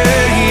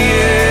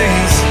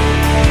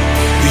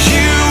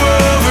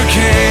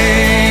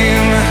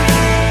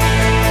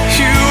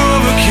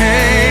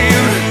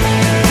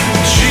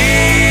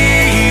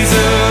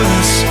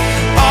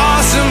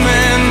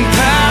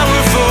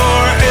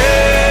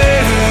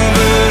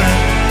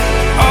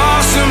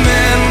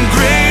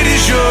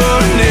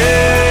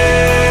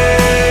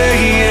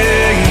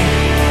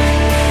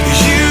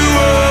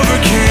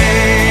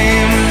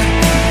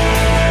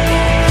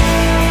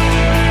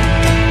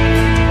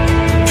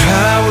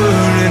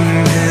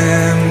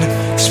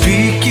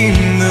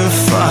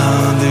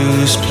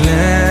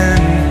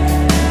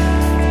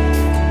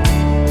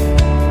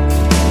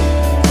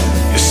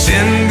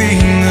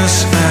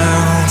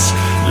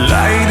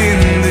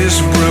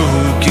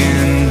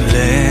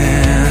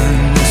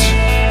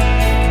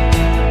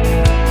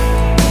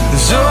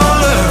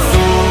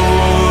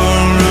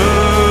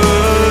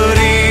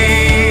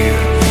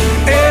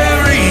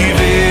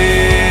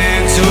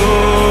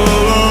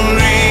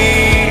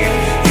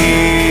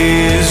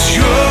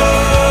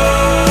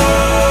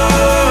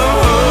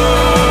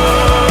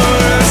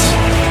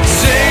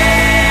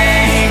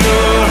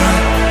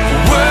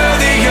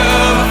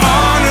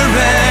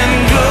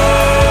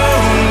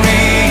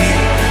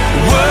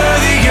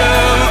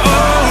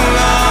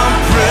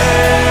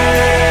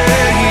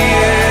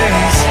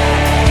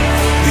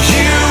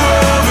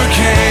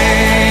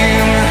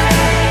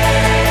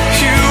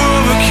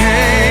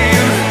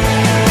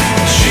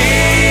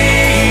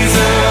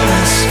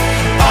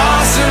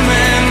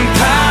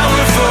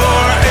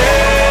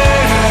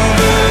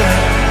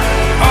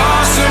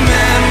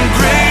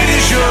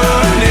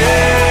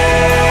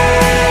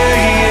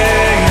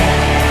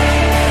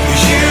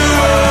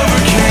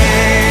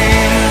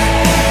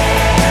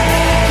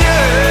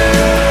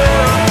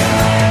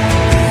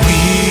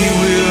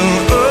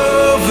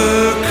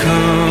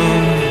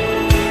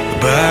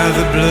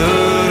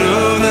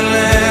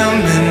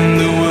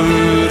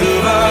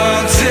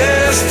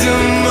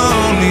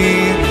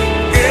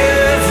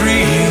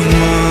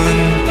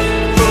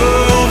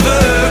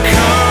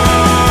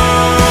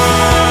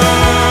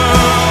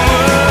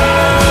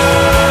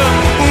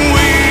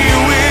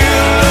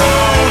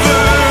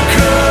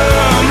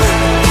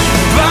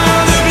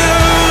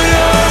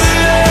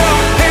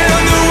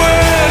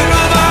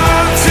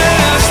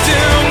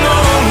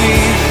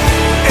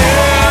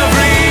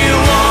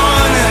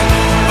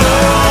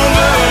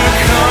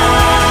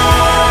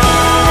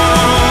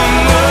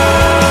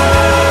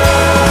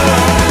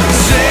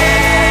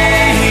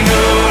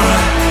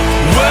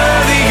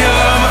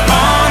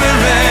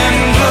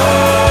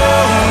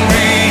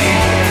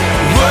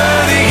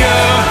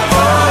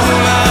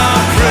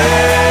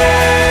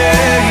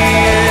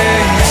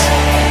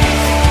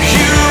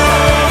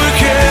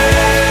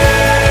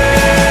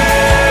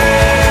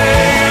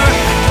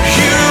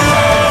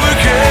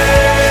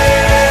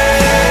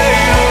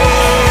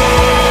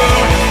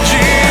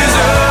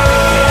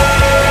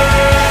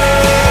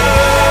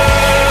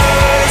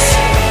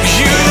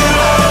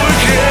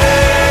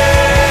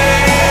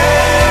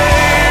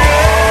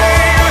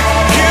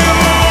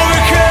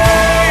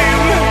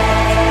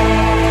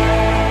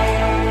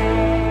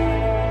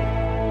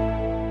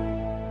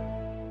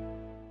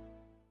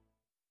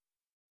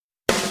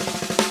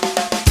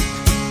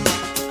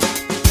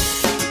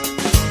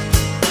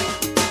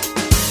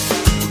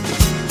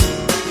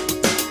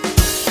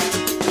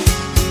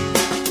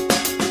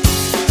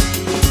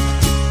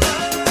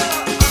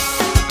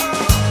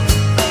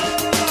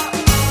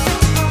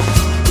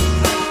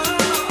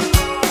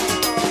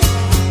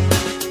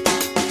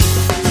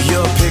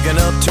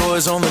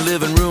 toys on the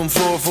living room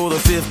floor for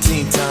the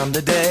 15th time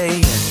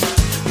today.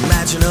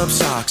 Matching up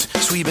socks,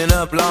 sweeping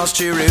up lost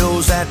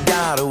Cheerios that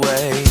got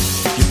away.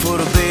 You put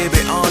a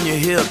baby on your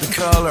hip, the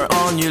color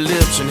on your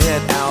lips, and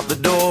head out the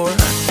door.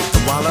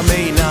 And while I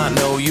may not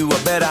know you, I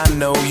bet I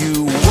know you.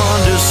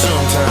 Wonder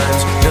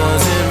sometimes,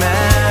 does it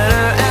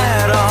matter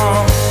at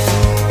all?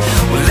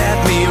 Well, let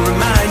me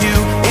remind you,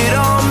 it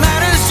all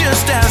matters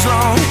just as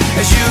long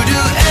as you do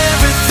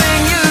everything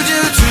you do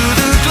to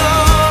the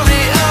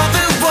glory of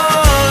the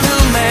one who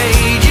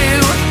made you.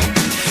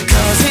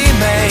 'Cause he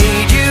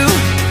made you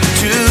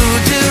to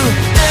do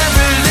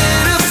every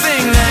little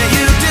thing that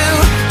you do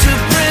to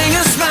bring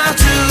a smile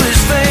to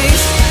his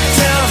face.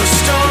 Tell the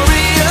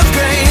story of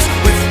grace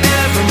with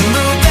every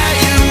move that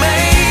you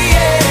make,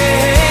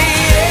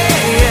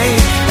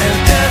 and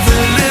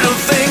every little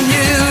thing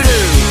you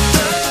do.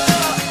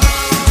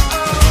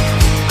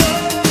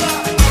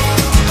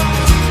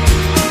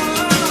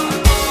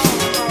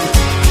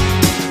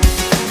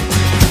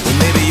 Well,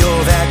 maybe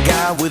you're that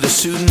guy with a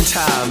suit and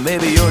tie.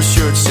 Maybe your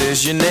shirt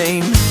says your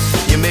name.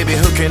 You may be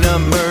hooking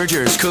up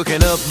mergers,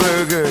 cooking up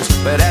burgers,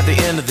 but at the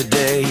end of the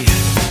day,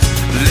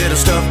 little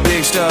stuff,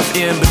 big stuff,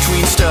 in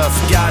between stuff,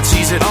 God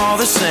sees it all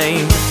the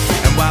same.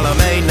 And while I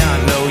may not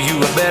know you,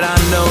 I bet I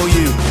know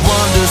you.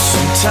 Wonder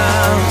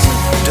sometimes,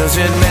 does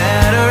it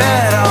matter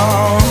at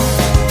all?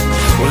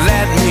 Well,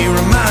 let me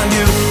remind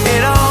you,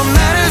 it all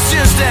matters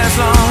just as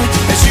long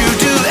as you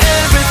do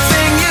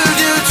everything you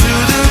do to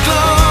the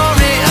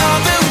glory of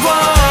the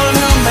one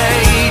who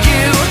made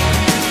you.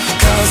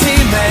 'Cause he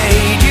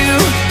made you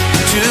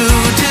to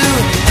do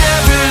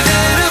every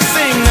little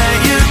thing that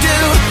you do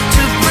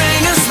to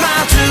bring a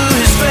smile to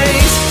his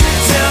face.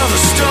 Tell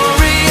the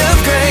story of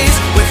grace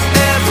with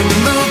every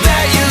move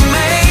that you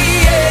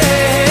make,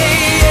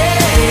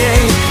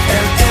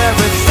 and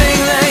everything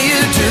that you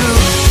do.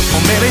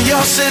 Or maybe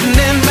you're sitting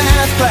in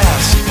math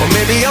class, or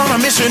maybe on a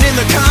mission in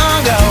the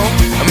Congo,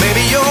 or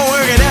maybe you're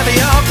working at the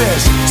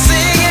office,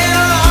 singing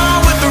along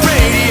with the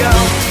radio.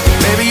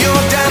 Maybe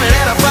you're dining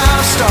at a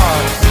 5-star,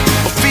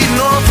 or feeding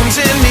orphans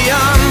in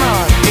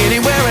Myanmar.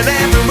 Anywhere and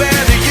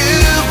everywhere that you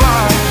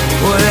are,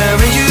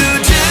 whatever you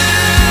do,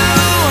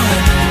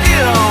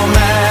 it all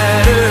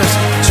matters.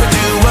 So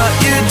do what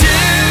you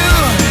do,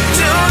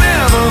 don't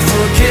ever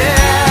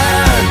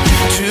forget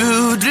to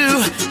do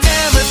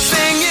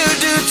everything you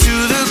do to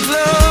the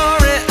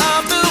glory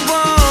of the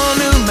one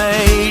who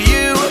made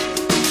you.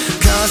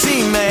 'Cause he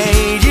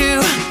made you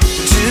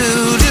to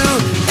do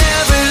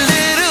every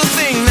little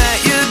thing that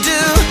you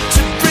do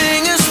to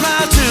bring a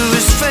smile to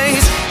his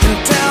face and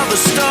tell the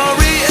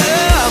story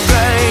of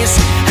grace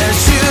as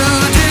you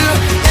do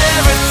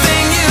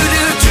everything you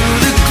do to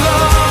the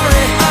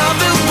glory of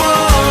the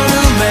one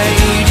who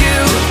made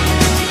you.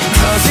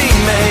 'Cause he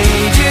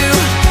made you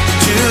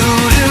to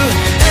do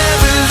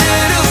every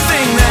little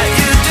thing that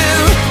you do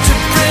to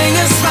bring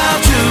a smile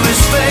to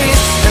his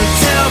face and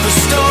tell the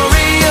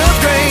story of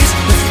grace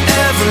with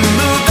every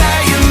move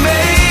that you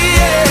make,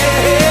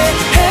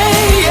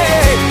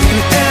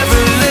 and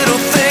every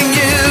little thing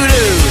you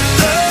do.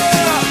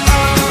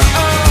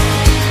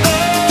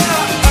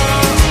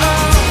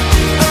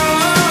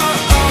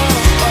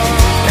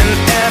 And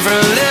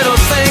every little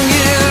thing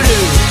you do.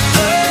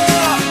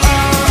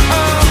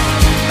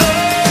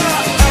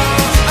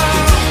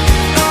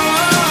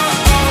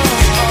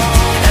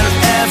 And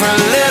every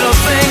little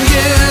thing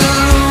you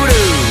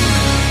do.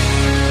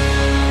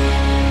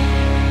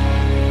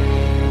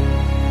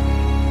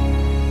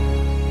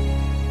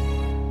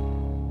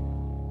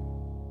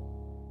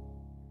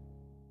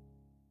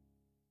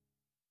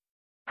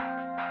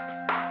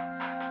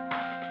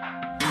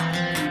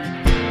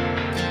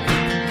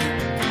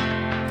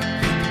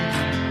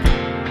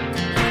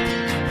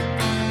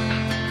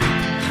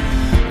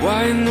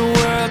 Why in the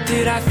world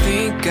did I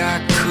think I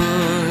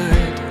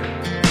could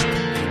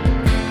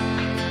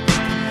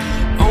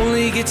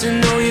only get to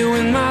know you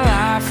when my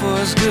life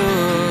was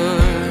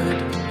good?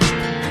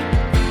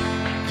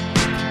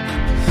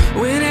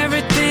 When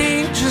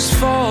everything just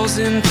falls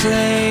in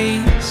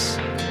place,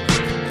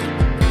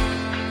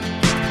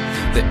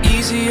 the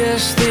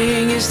easiest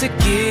thing is to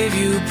give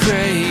you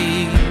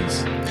praise.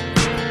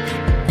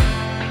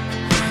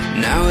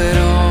 Now it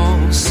all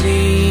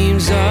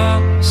seems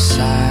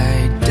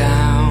upside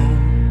down,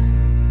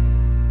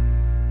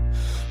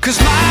 'cause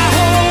my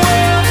whole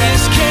world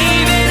is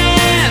caving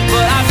in,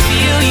 but I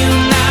feel you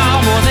now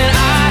more than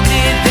I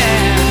did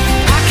then.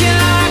 How can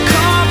I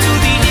come to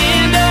the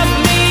end of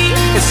me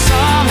and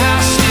somehow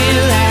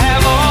still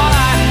have all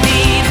I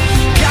need?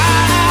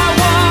 God, I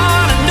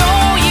wanna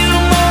know you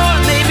more.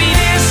 Maybe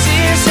this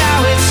is how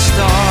it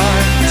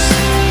starts.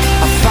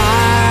 I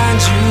find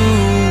you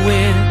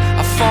when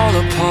I fall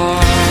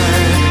apart.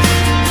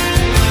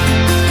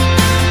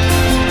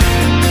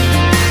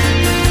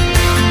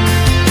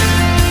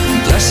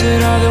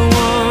 Blessed are the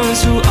ones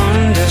who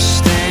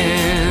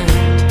understand.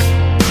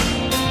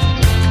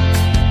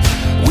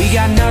 We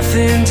got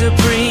nothing to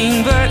bring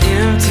but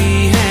empty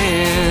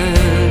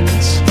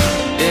hands.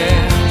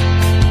 Yeah,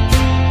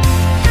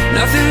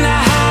 nothing to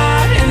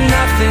hide and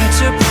nothing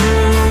to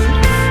prove.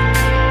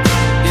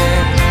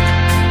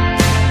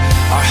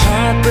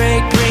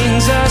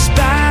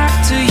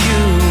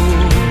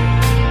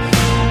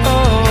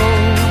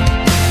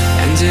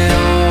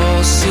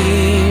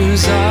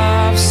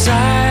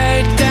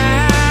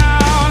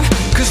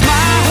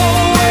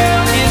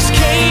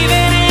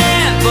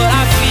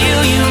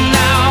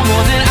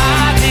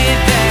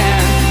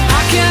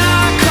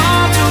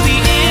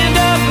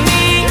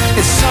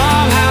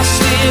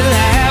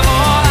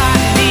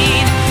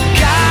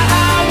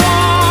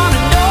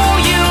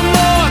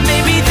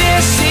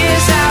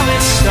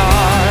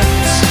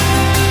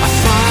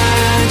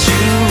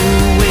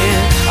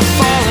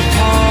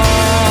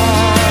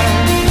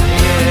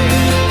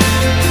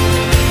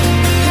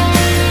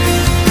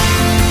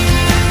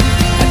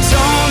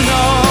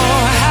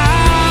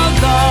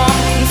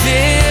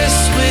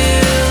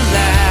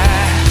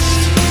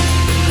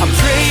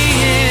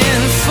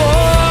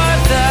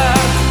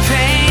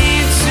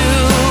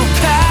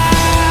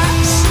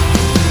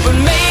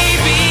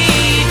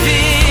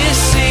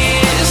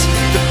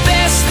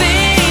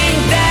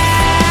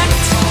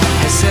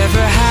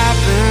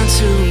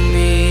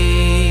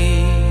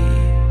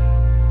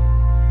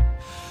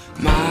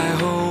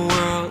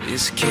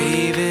 is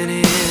caving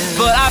in.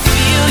 But I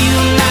feel you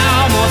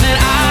now more than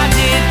I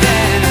did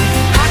then.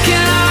 How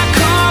can I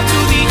come to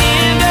the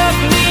end of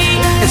me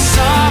and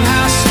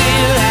somehow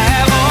still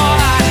have all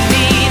I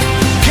need?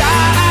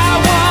 God, I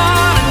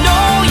wanna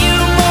know you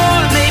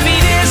more. Maybe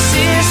this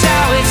is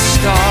how it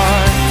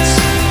starts.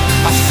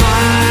 I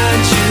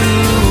find you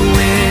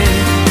when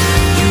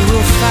you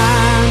will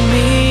find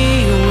me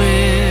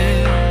when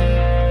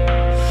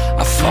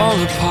I fall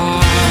apart.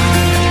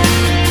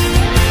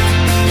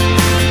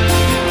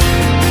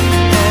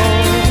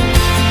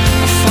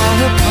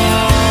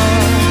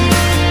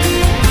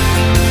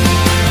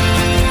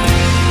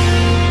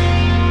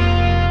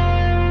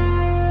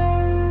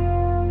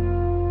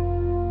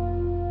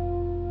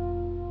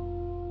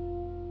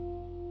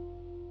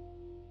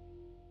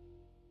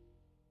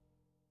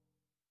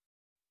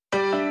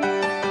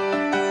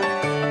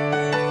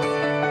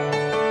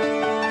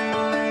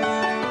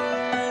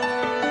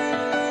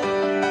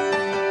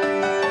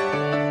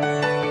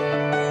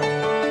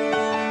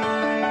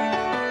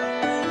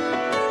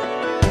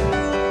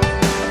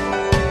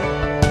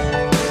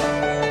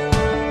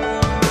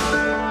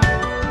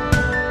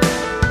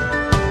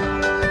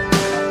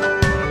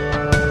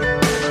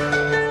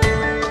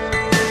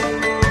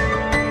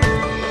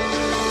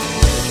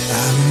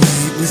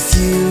 With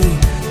you,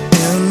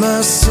 and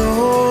my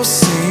soul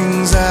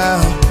sings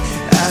out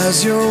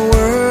as your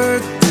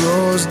word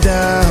goes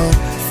down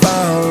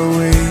far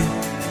away.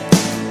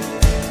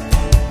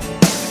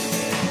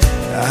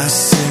 I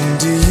sing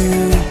to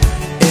you,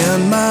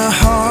 and my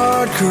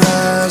heart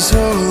cries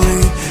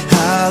holy,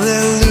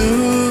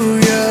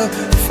 hallelujah,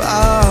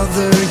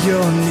 Father,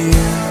 you're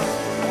near.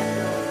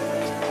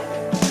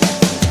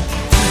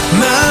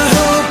 My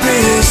hope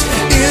is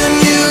in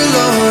you,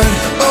 Lord,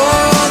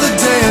 all the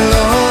day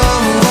long.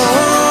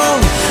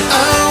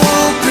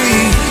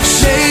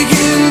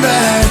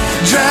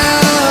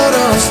 Drought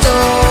or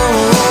storm,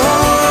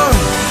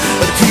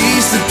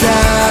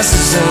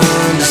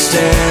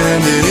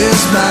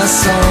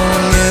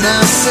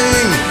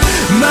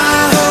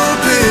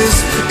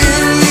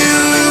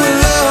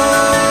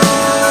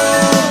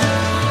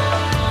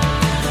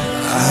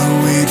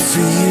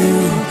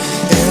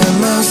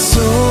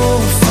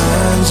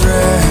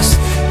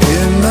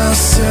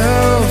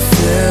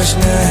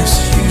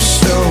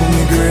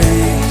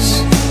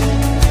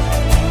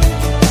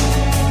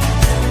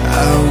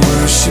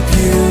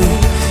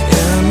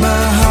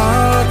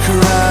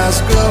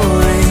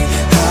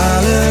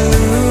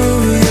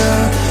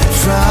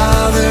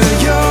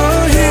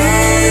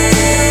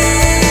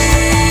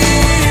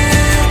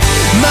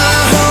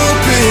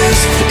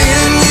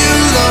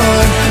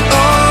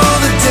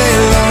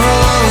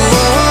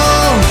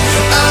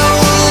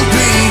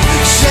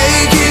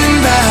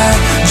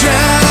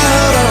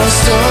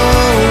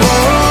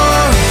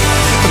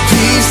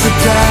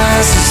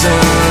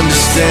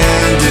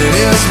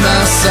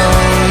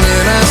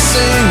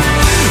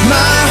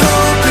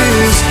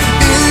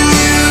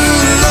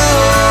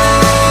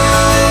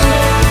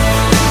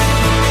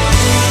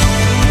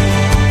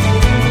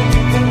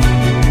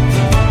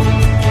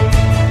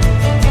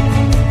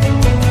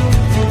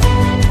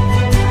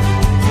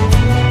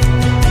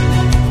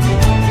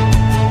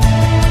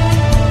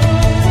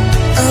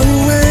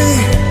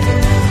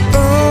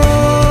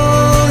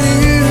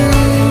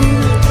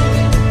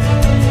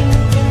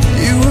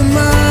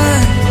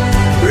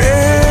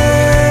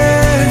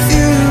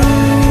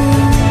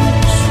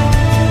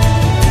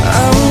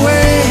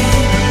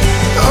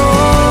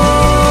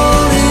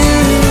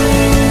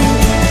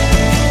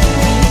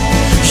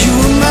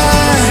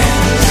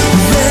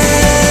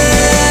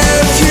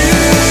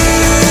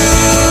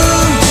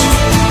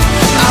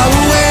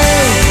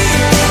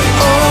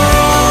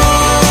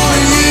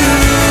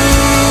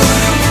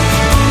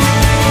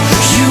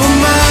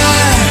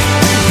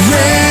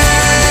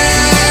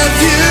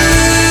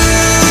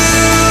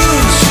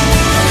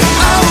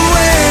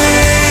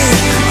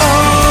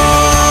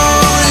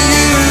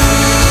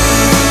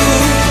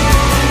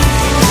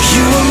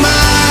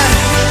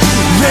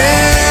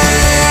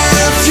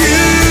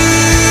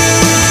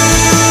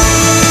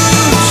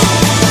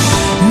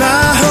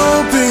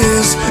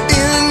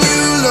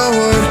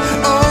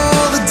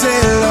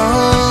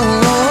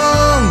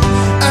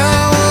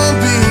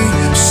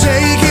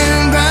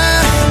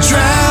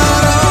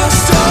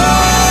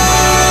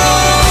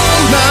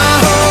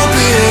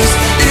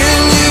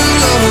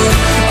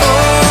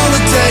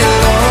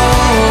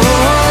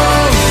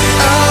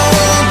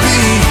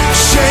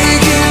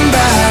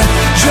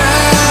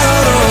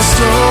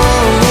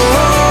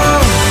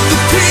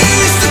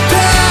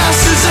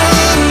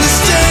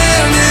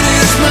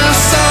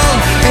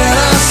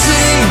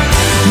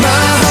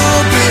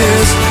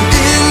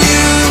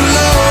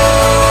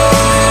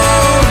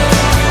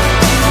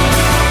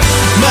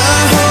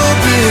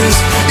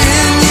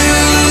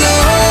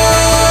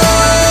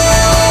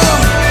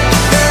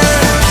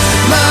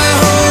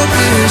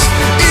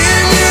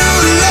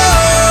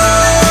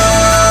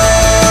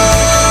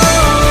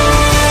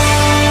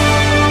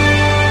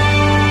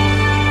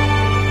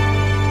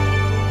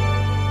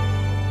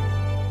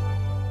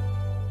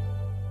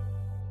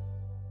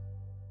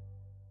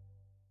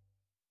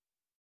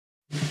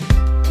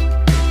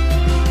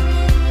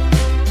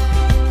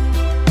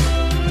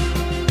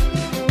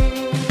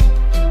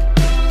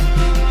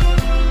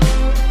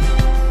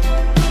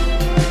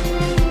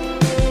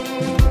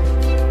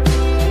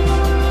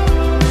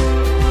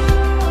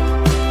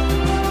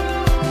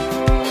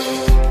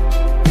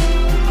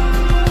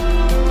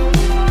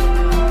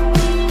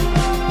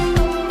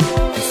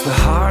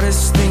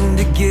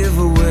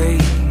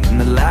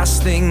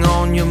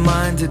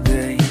 mind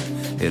today.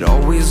 It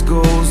always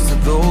goes to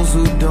those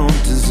who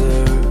don't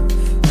deserve.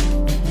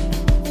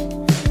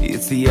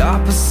 It's the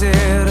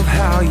opposite of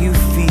how you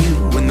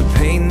feel when the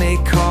pain they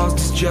caused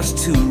is just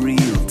too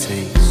real.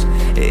 Takes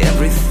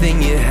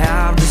everything you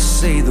have to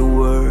say the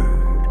word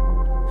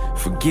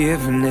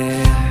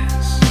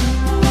forgiveness.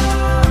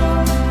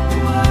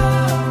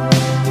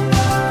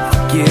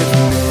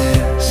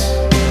 Forgiveness.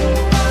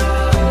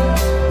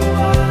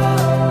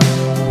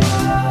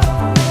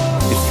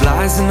 It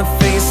flies in the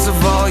face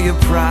of all your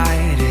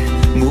pride.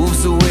 It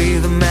moves away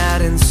the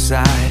mad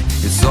inside.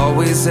 It's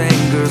always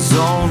anger's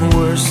own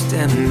worst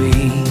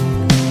enemy.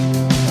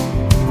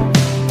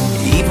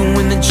 Even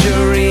when the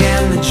jury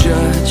and the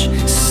judge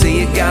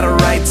say you got a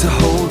right to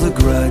hold a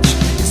grudge,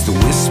 it's the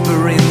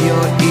whisper in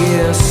your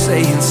ear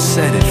saying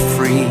set it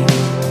free.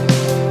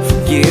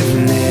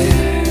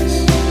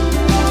 Forgiveness.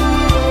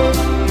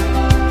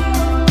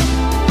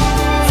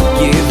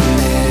 Forgiveness.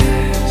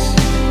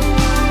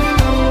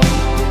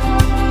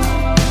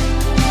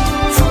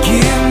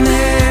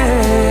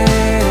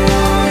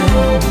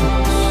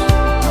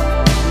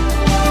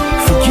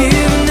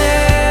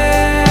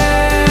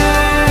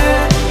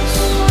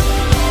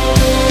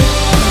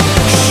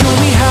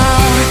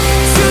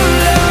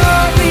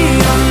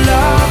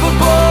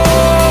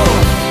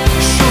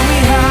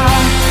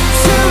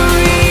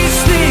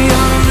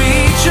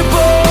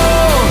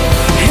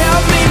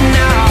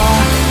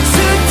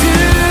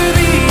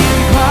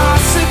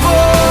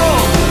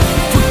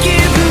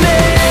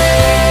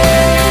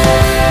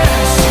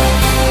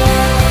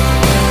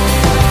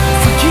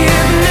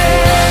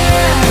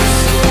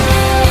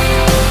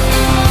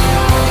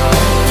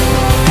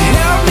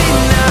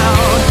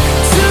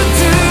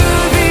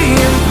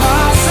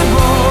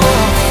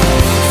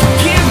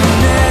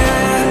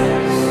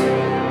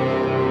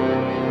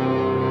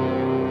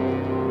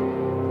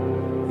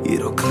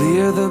 It'll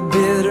clear the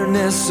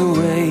bitterness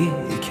away.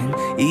 It can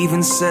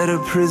even set a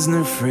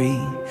prisoner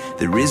free.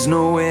 There is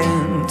no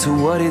end to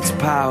what its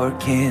power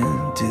can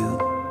do.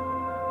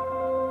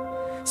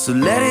 So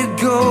let it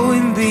go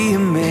and be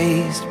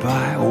amazed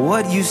by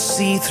what you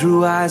see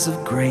through eyes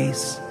of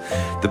grace.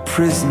 The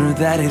prisoner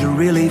that it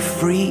really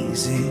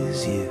frees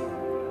is you.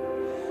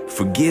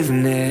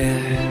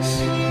 Forgiveness.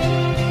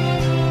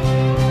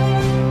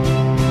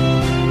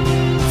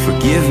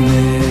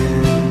 Forgiveness.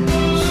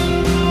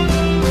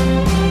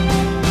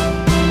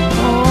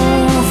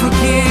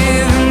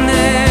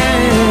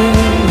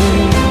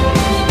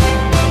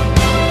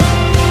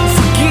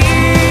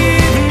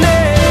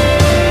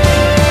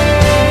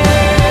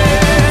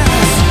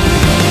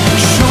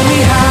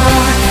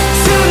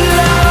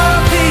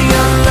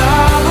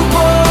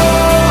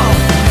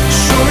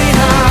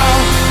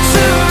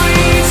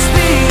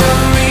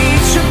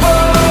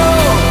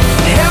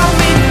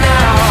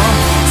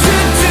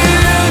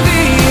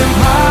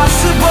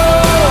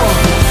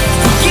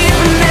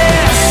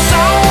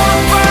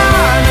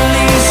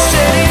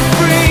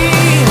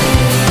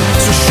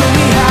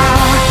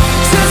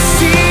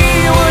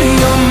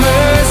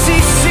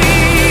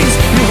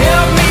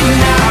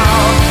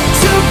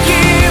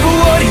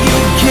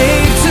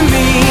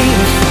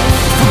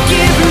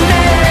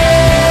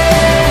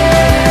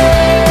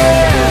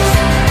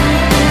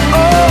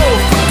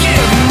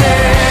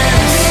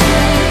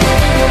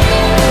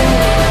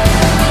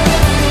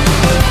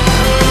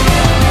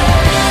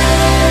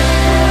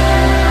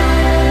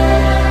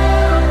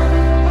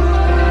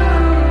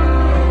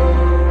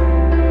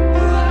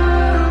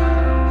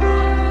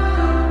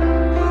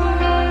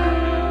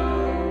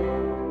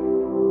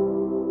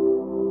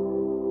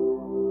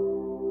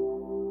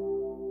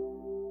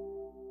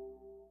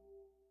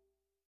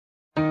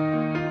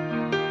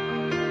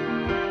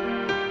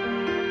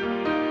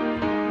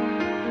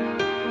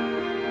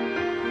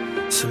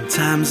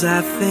 Sometimes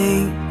I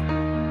think,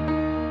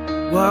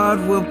 what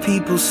will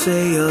people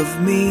say of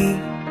me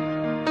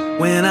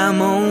when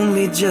I'm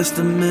only just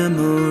a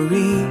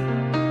memory?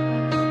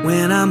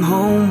 When I'm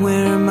home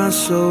where my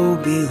soul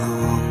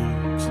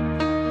belongs.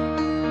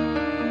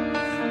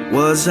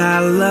 Was I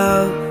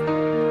loved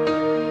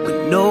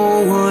when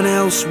no one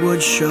else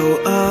would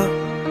show up?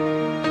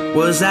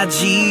 Was I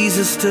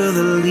Jesus to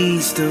the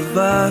least of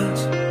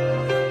us?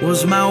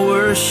 Was my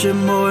worship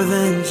more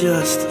than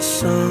just a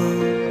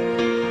song?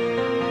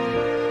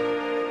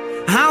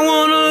 I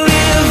wanna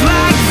live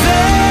like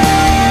that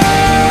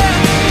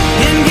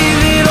and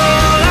give it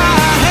all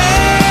I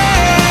have,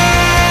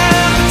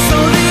 so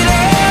that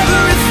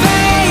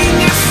everything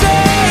I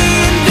say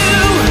and do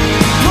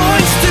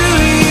points to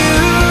you.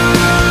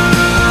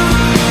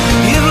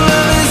 If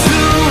love is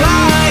who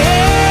I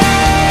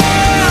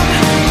am,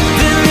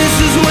 then this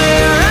is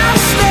where I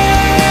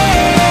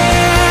stand,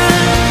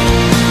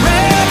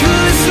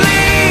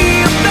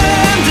 recklessly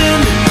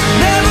abandoned,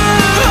 never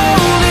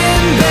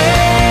holding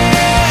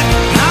back.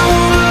 I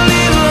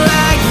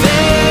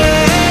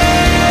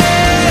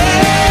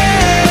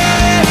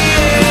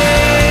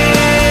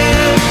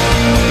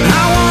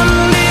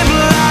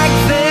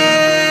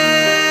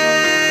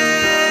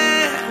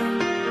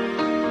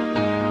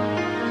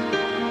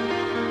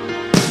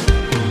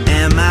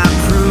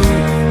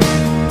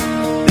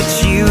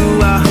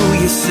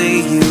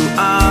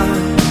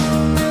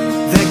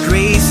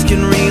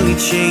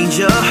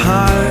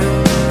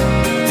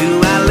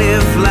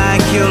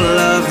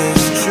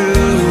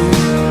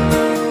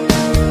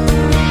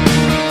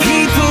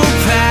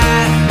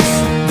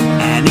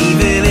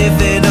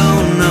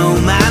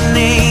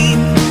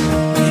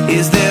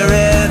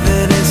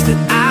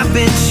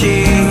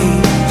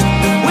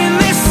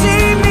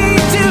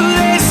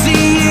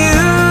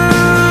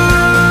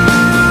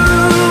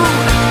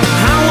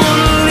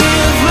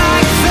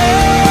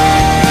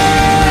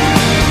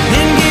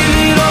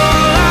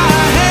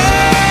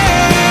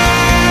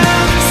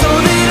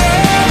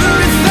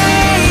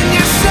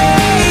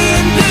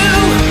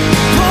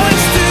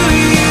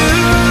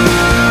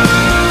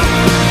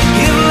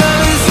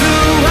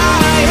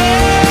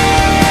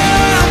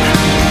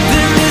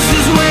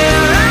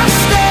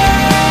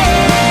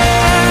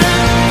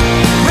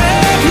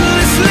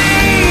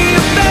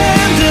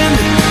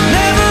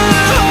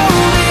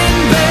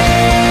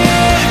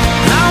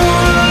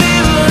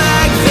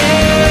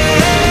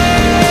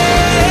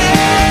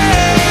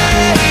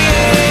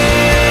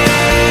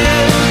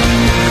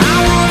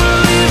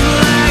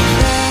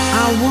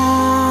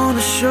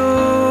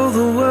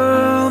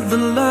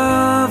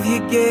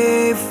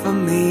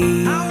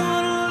me.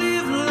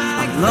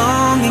 I'm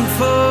longing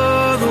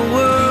for the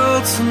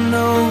world to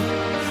know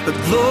the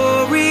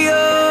glory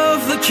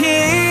of the King.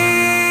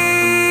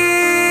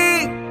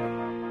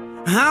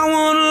 I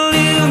want to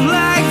live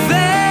like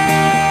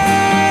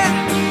that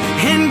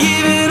and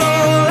give it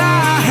all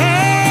I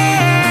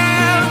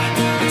have,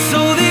 so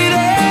that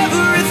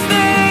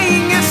everything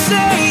I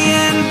say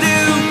and do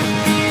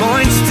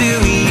points to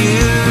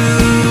you.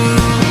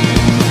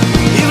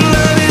 If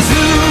love is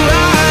who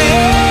I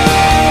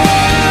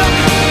am,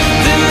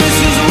 then this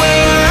is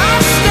where I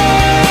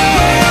stand.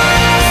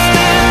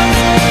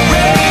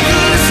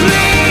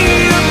 Recklessly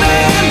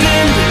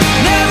abandoned,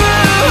 never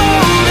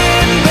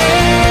holding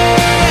back.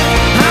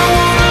 I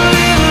wanna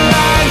live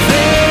like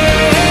that.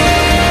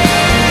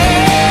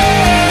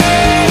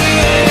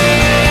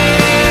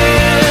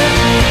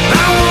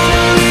 I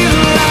wanna live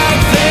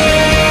like that.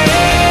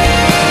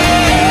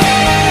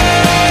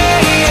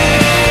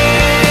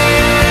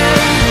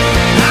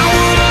 I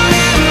wanna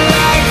live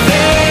like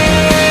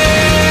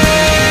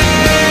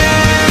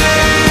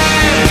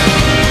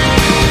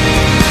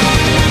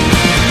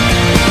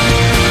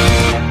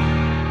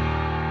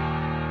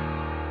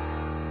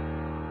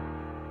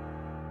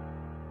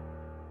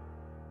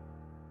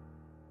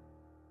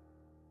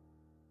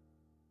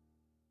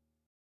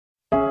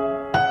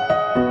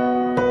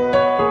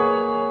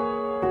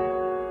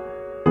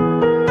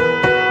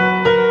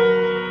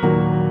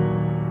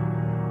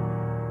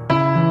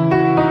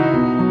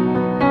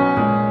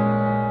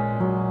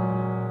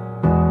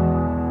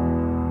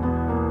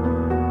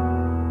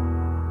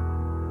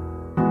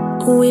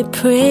We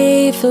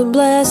pray for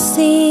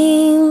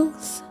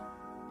blessings,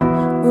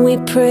 we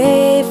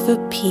pray for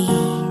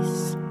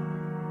peace,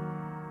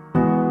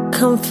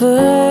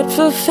 comfort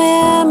for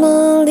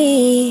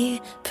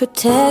family,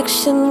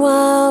 protection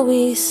while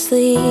we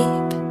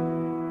sleep.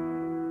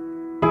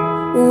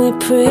 We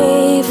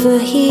pray for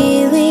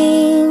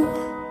healing,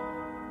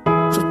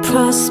 for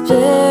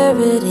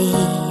prosperity.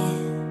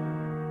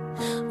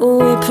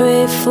 We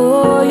pray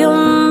for your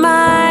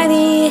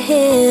mighty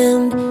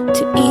hand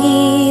to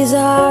ease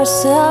our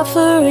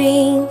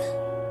suffering.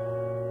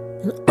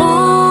 And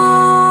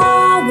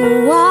all the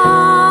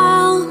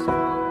while,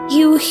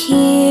 you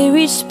hear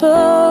each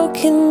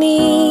spoken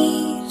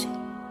need.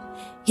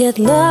 Yet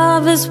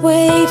love is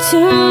way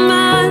too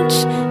much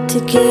to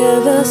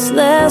give us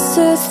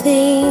lesser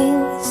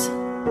things.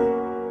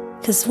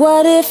 'Cause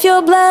what if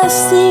your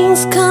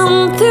blessings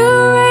come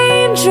through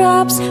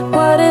raindrops?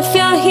 What if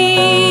your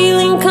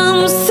healing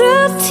comes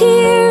through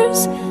tears?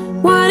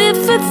 What if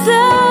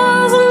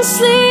 1,000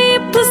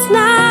 sleepless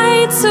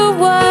nights are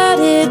what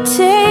it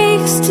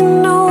takes to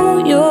know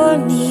you're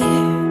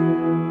near?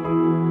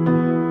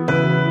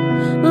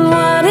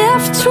 What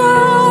if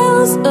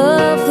trials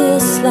of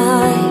this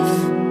life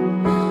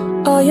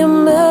are your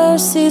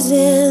mercies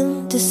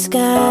in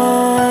disguise?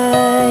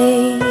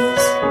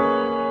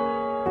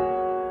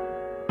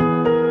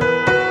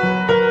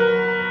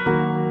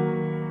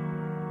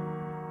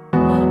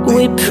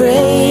 We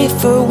pray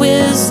for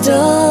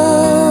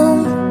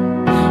wisdom,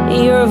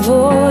 your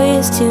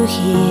voice to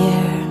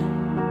hear.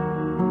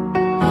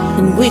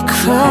 And we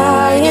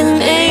cry in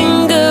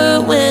anger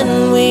when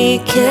we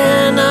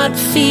cannot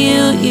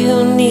feel you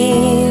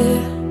near.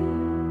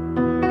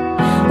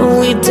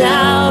 We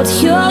doubt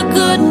your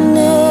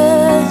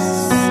goodness,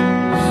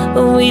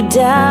 we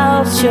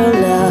doubt your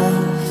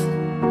love,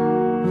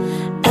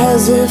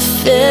 as if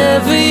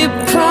every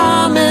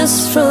promise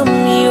from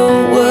your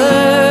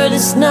word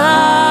is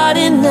not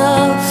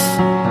enough.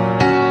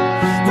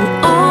 And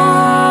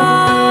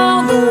all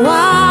the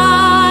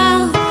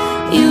while,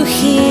 you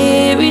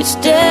hear each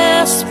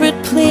desperate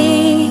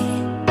plea,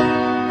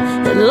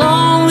 and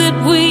long that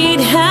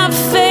we'd have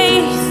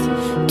faith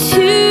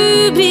to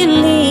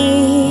believe.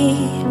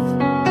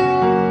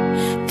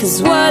 'Cause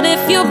what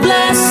if your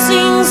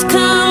blessings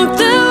come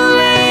through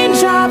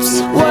raindrops?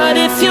 What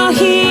if your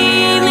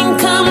healing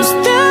comes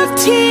through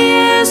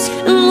tears?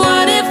 And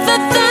what if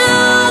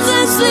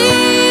 1,000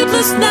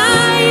 sleepless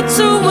nights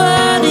are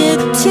what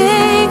it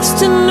takes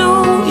to know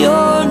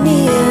you're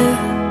near?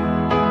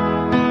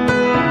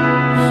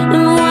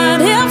 And what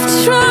if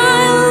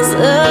trials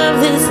of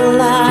this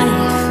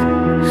life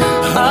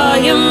are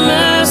your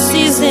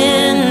mercies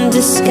in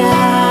disguise?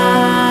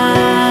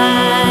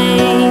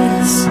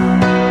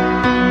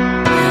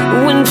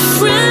 When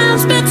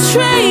friends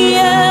betray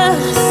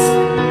us,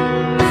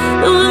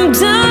 when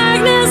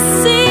darkness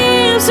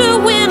seems to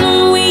win,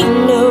 we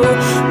know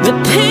the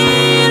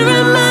pain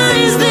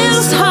reminds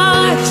this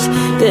heart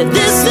that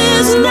this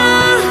is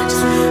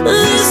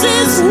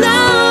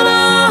not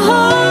our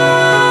home.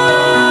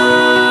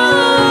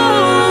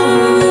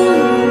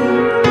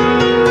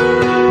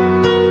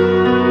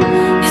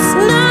 It's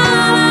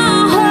not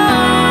our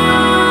home.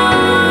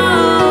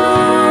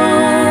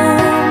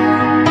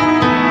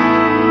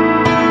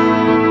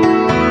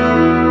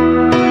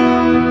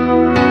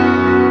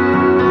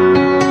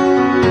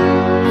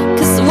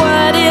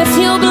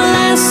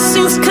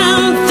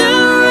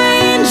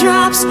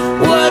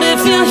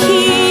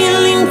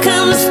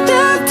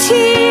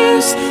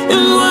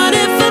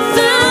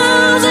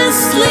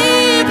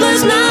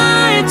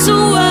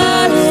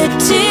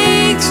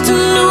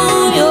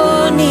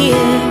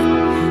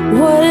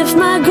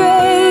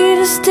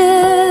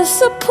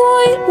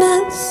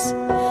 greatness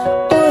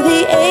or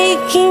the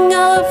aching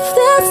of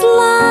this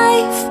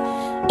life?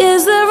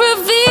 Is the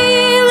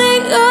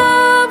revealing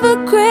of a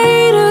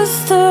greater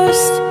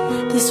thirst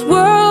this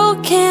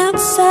world can't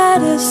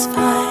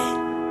satisfy?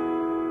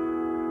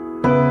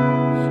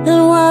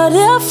 And what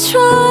if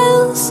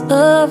trials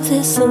of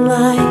this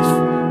life,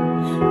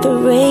 the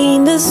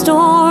rain, the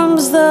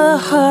storms, the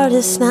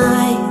hardest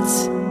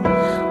nights,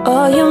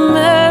 all your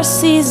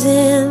mercies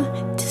in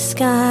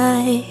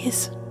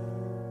disguise?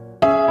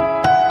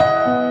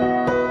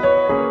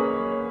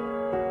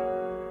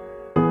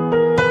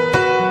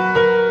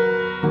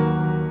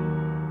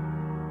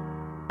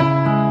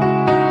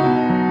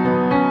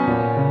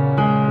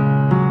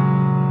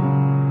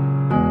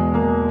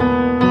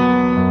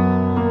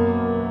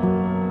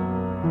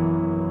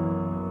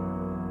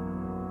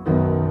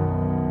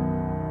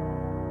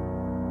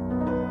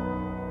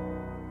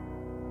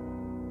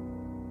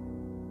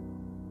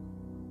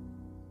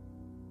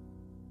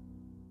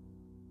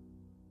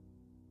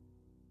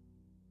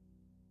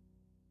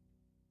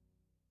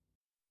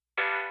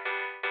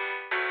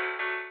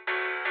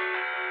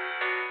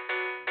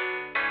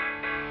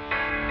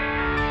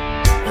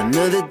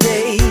 Another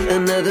day,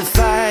 another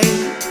fight.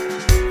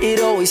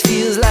 It always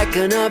feels like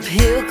an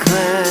uphill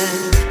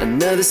climb.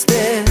 Another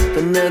step,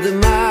 another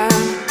mile.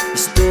 The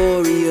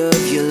story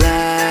of your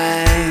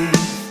life.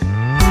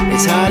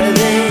 It's harder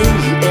than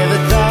you ever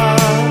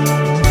thought,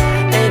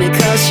 and it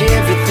costs you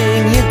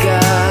everything you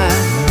got.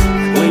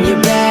 When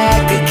you're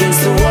back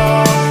against the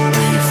wall,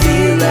 you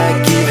feel like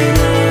giving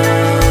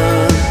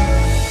up.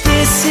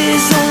 This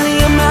is only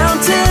a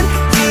mountain.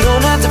 You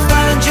don't have to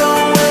find your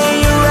way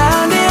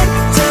around it.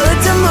 Tell it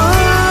to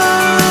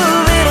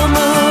move, it'll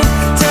move.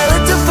 Tell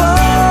it to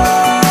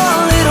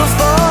fall, it'll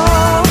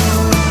fall.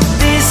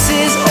 This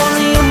is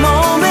only a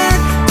moment.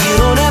 You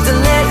don't have to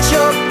let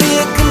your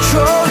fear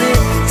control it.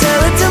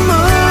 Tell it to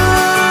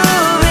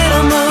move,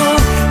 it'll move.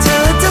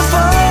 Tell it to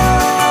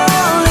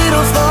fall,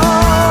 it'll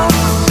fall.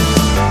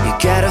 You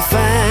gotta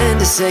find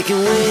a second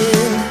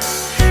wind.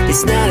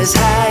 It's not as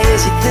high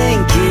as you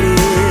think it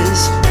is.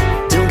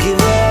 Don't give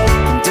up,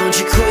 and don't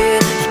you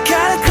quit. You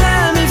gotta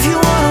climb if you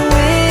wanna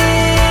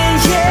win,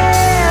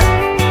 yeah.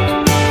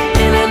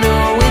 And I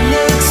know it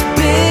looks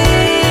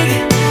big,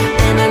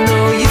 and I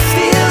know you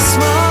feel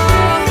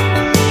small,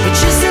 but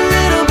just a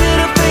little bit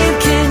of faith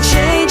can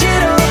change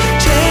it all,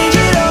 change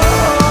it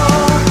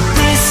all.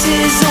 This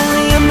is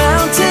only a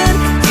mountain.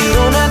 You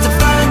don't have to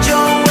find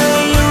your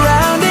way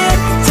around it.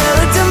 Tell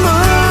it to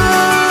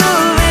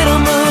move,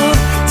 it'll move.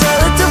 Tell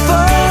it to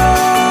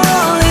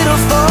fall,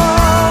 it'll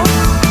fall.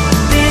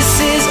 This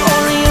is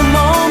only a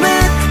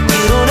moment.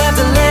 You don't have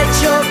to let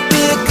your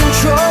fear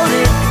control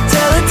it.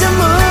 Tell it to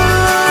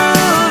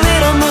move,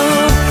 it'll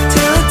move.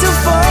 Tell it to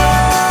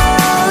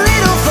fall,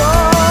 it'll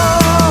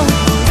fall.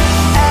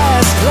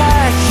 Ask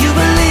like you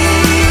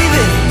believe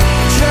it.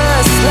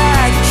 Trust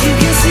like you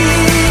can see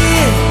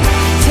it.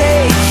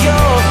 Take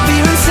your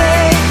fear and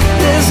say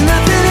there's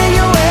nothing in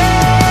your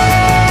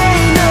way,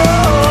 no.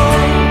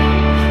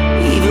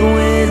 Even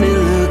when it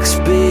looks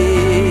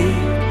big,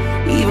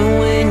 even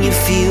when you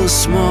feel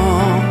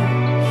small,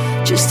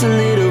 just a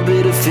little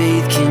bit of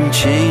faith can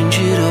change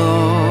it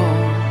all.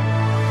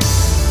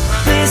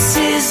 This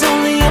is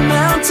only a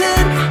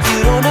mountain.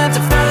 You don't have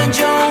to find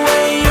your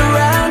way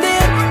around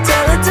it.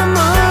 Tell it to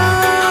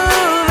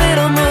move,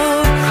 it'll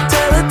move.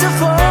 Tell it to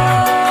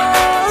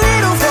fall,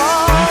 it'll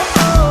fall.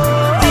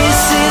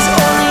 This is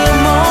only a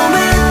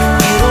moment.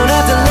 You don't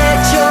have to let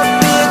your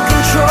fear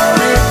control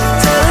it.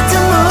 Tell it to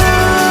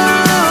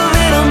move,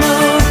 it'll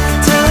move.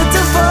 Tell it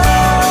to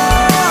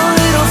fall,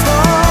 it'll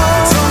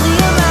fall. It's only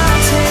a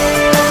mountain,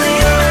 only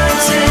a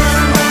mountain,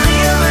 only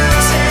a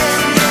mountain.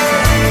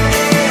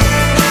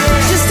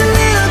 Just a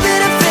little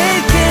bit of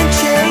faith can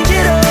change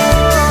it all.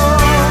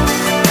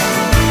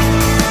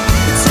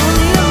 It's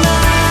only a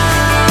mountain,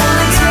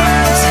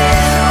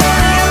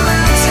 only a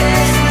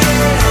mountain.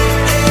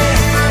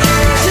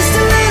 Just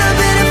a little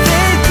bit of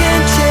faith can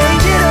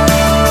change it all.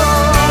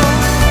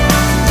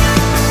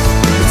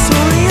 It's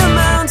only a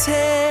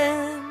mountain.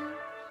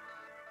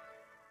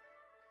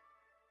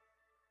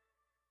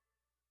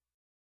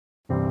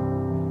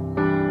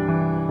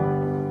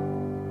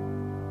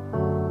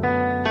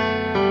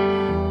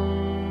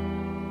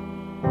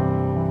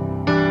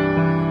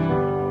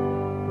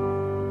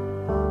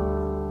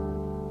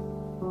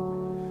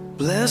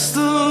 Bless the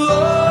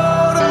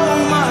Lord, oh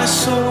my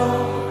soul,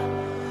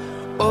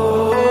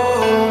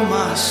 oh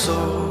my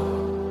soul.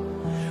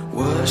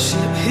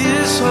 Worship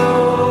His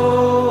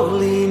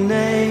holy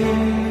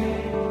name.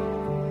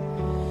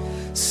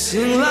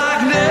 Sing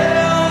like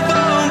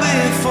never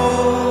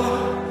before,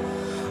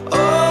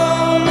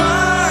 oh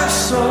my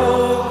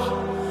soul.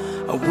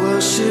 I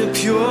worship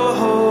Your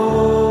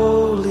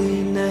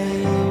holy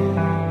name.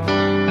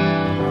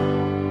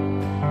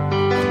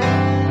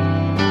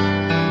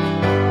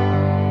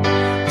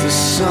 The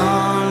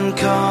sun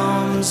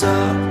comes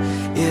up,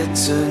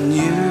 it's a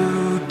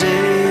new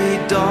day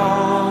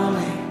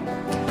dawning.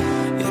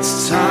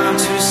 It's time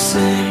to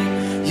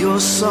sing Your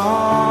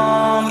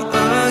song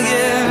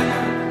again.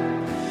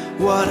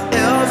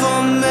 whatever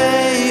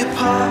may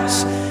pass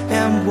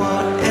and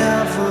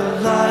whatever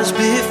lies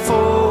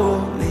before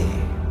me.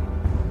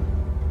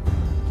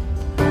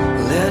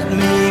 Let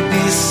me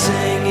be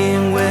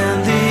singing when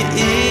the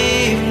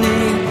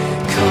evening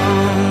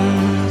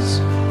comes.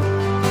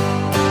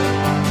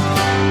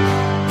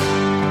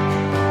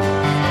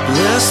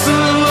 Bless the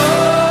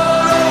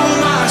Lord, oh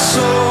my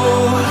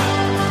soul,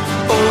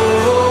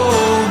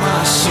 oh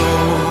my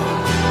soul.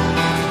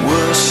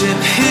 Worship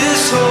His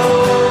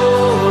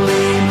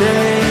holy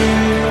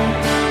name.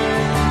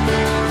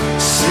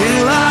 Sing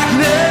like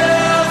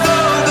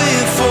never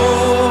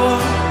before.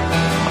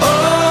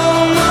 Oh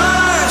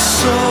my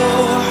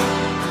soul,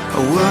 I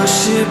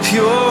worship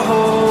Your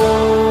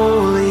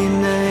holy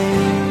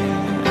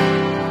name.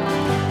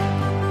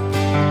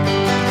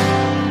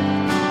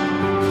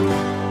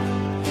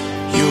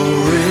 You're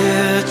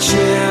rich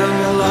in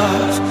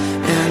love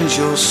and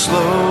You're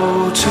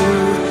slow to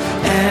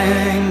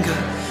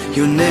anger.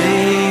 Your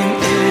name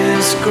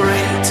is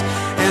great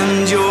and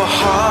Your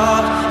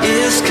heart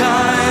is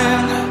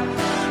kind.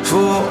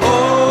 For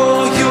all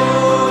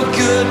Your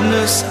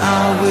goodness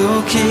I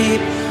will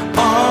keep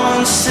on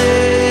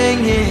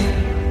singing.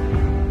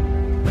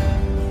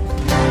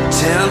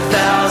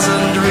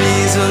 10,000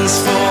 reasons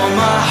for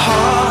my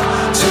heart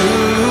to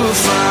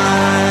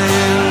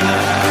find.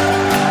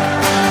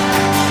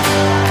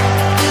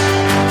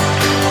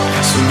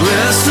 So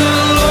bless the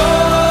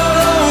Lord,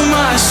 oh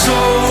my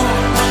soul,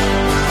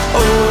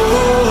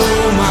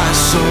 oh my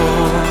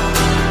soul.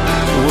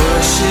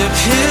 Worship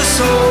His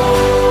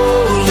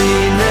holy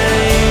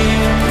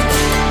name.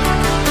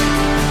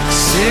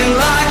 Sing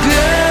like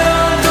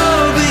never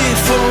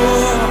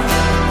before.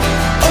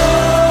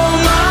 Oh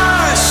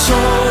my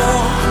soul,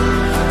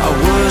 I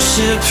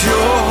worship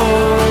Your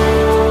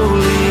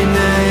holy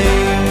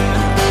name.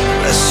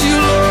 Bless You,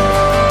 Lord.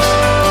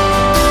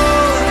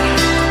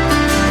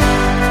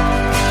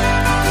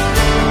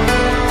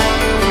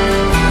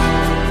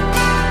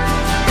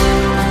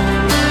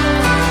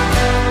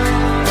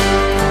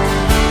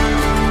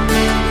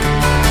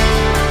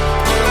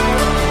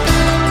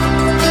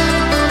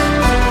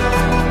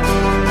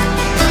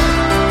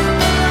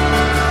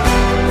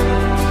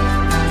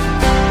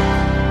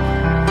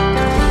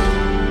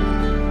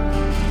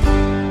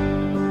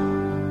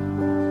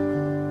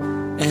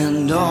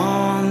 And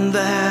on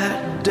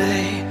that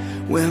day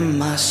when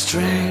my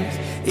strength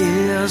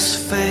is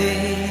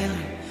failing,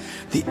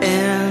 the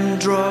end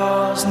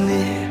draws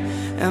near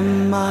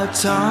and my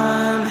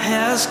time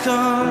has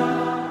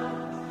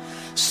come,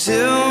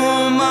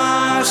 still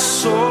my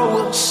soul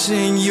will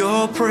sing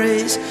Your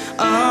praise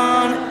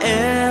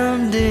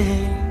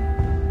unending.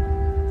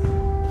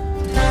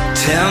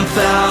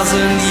 10,000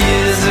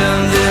 years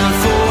and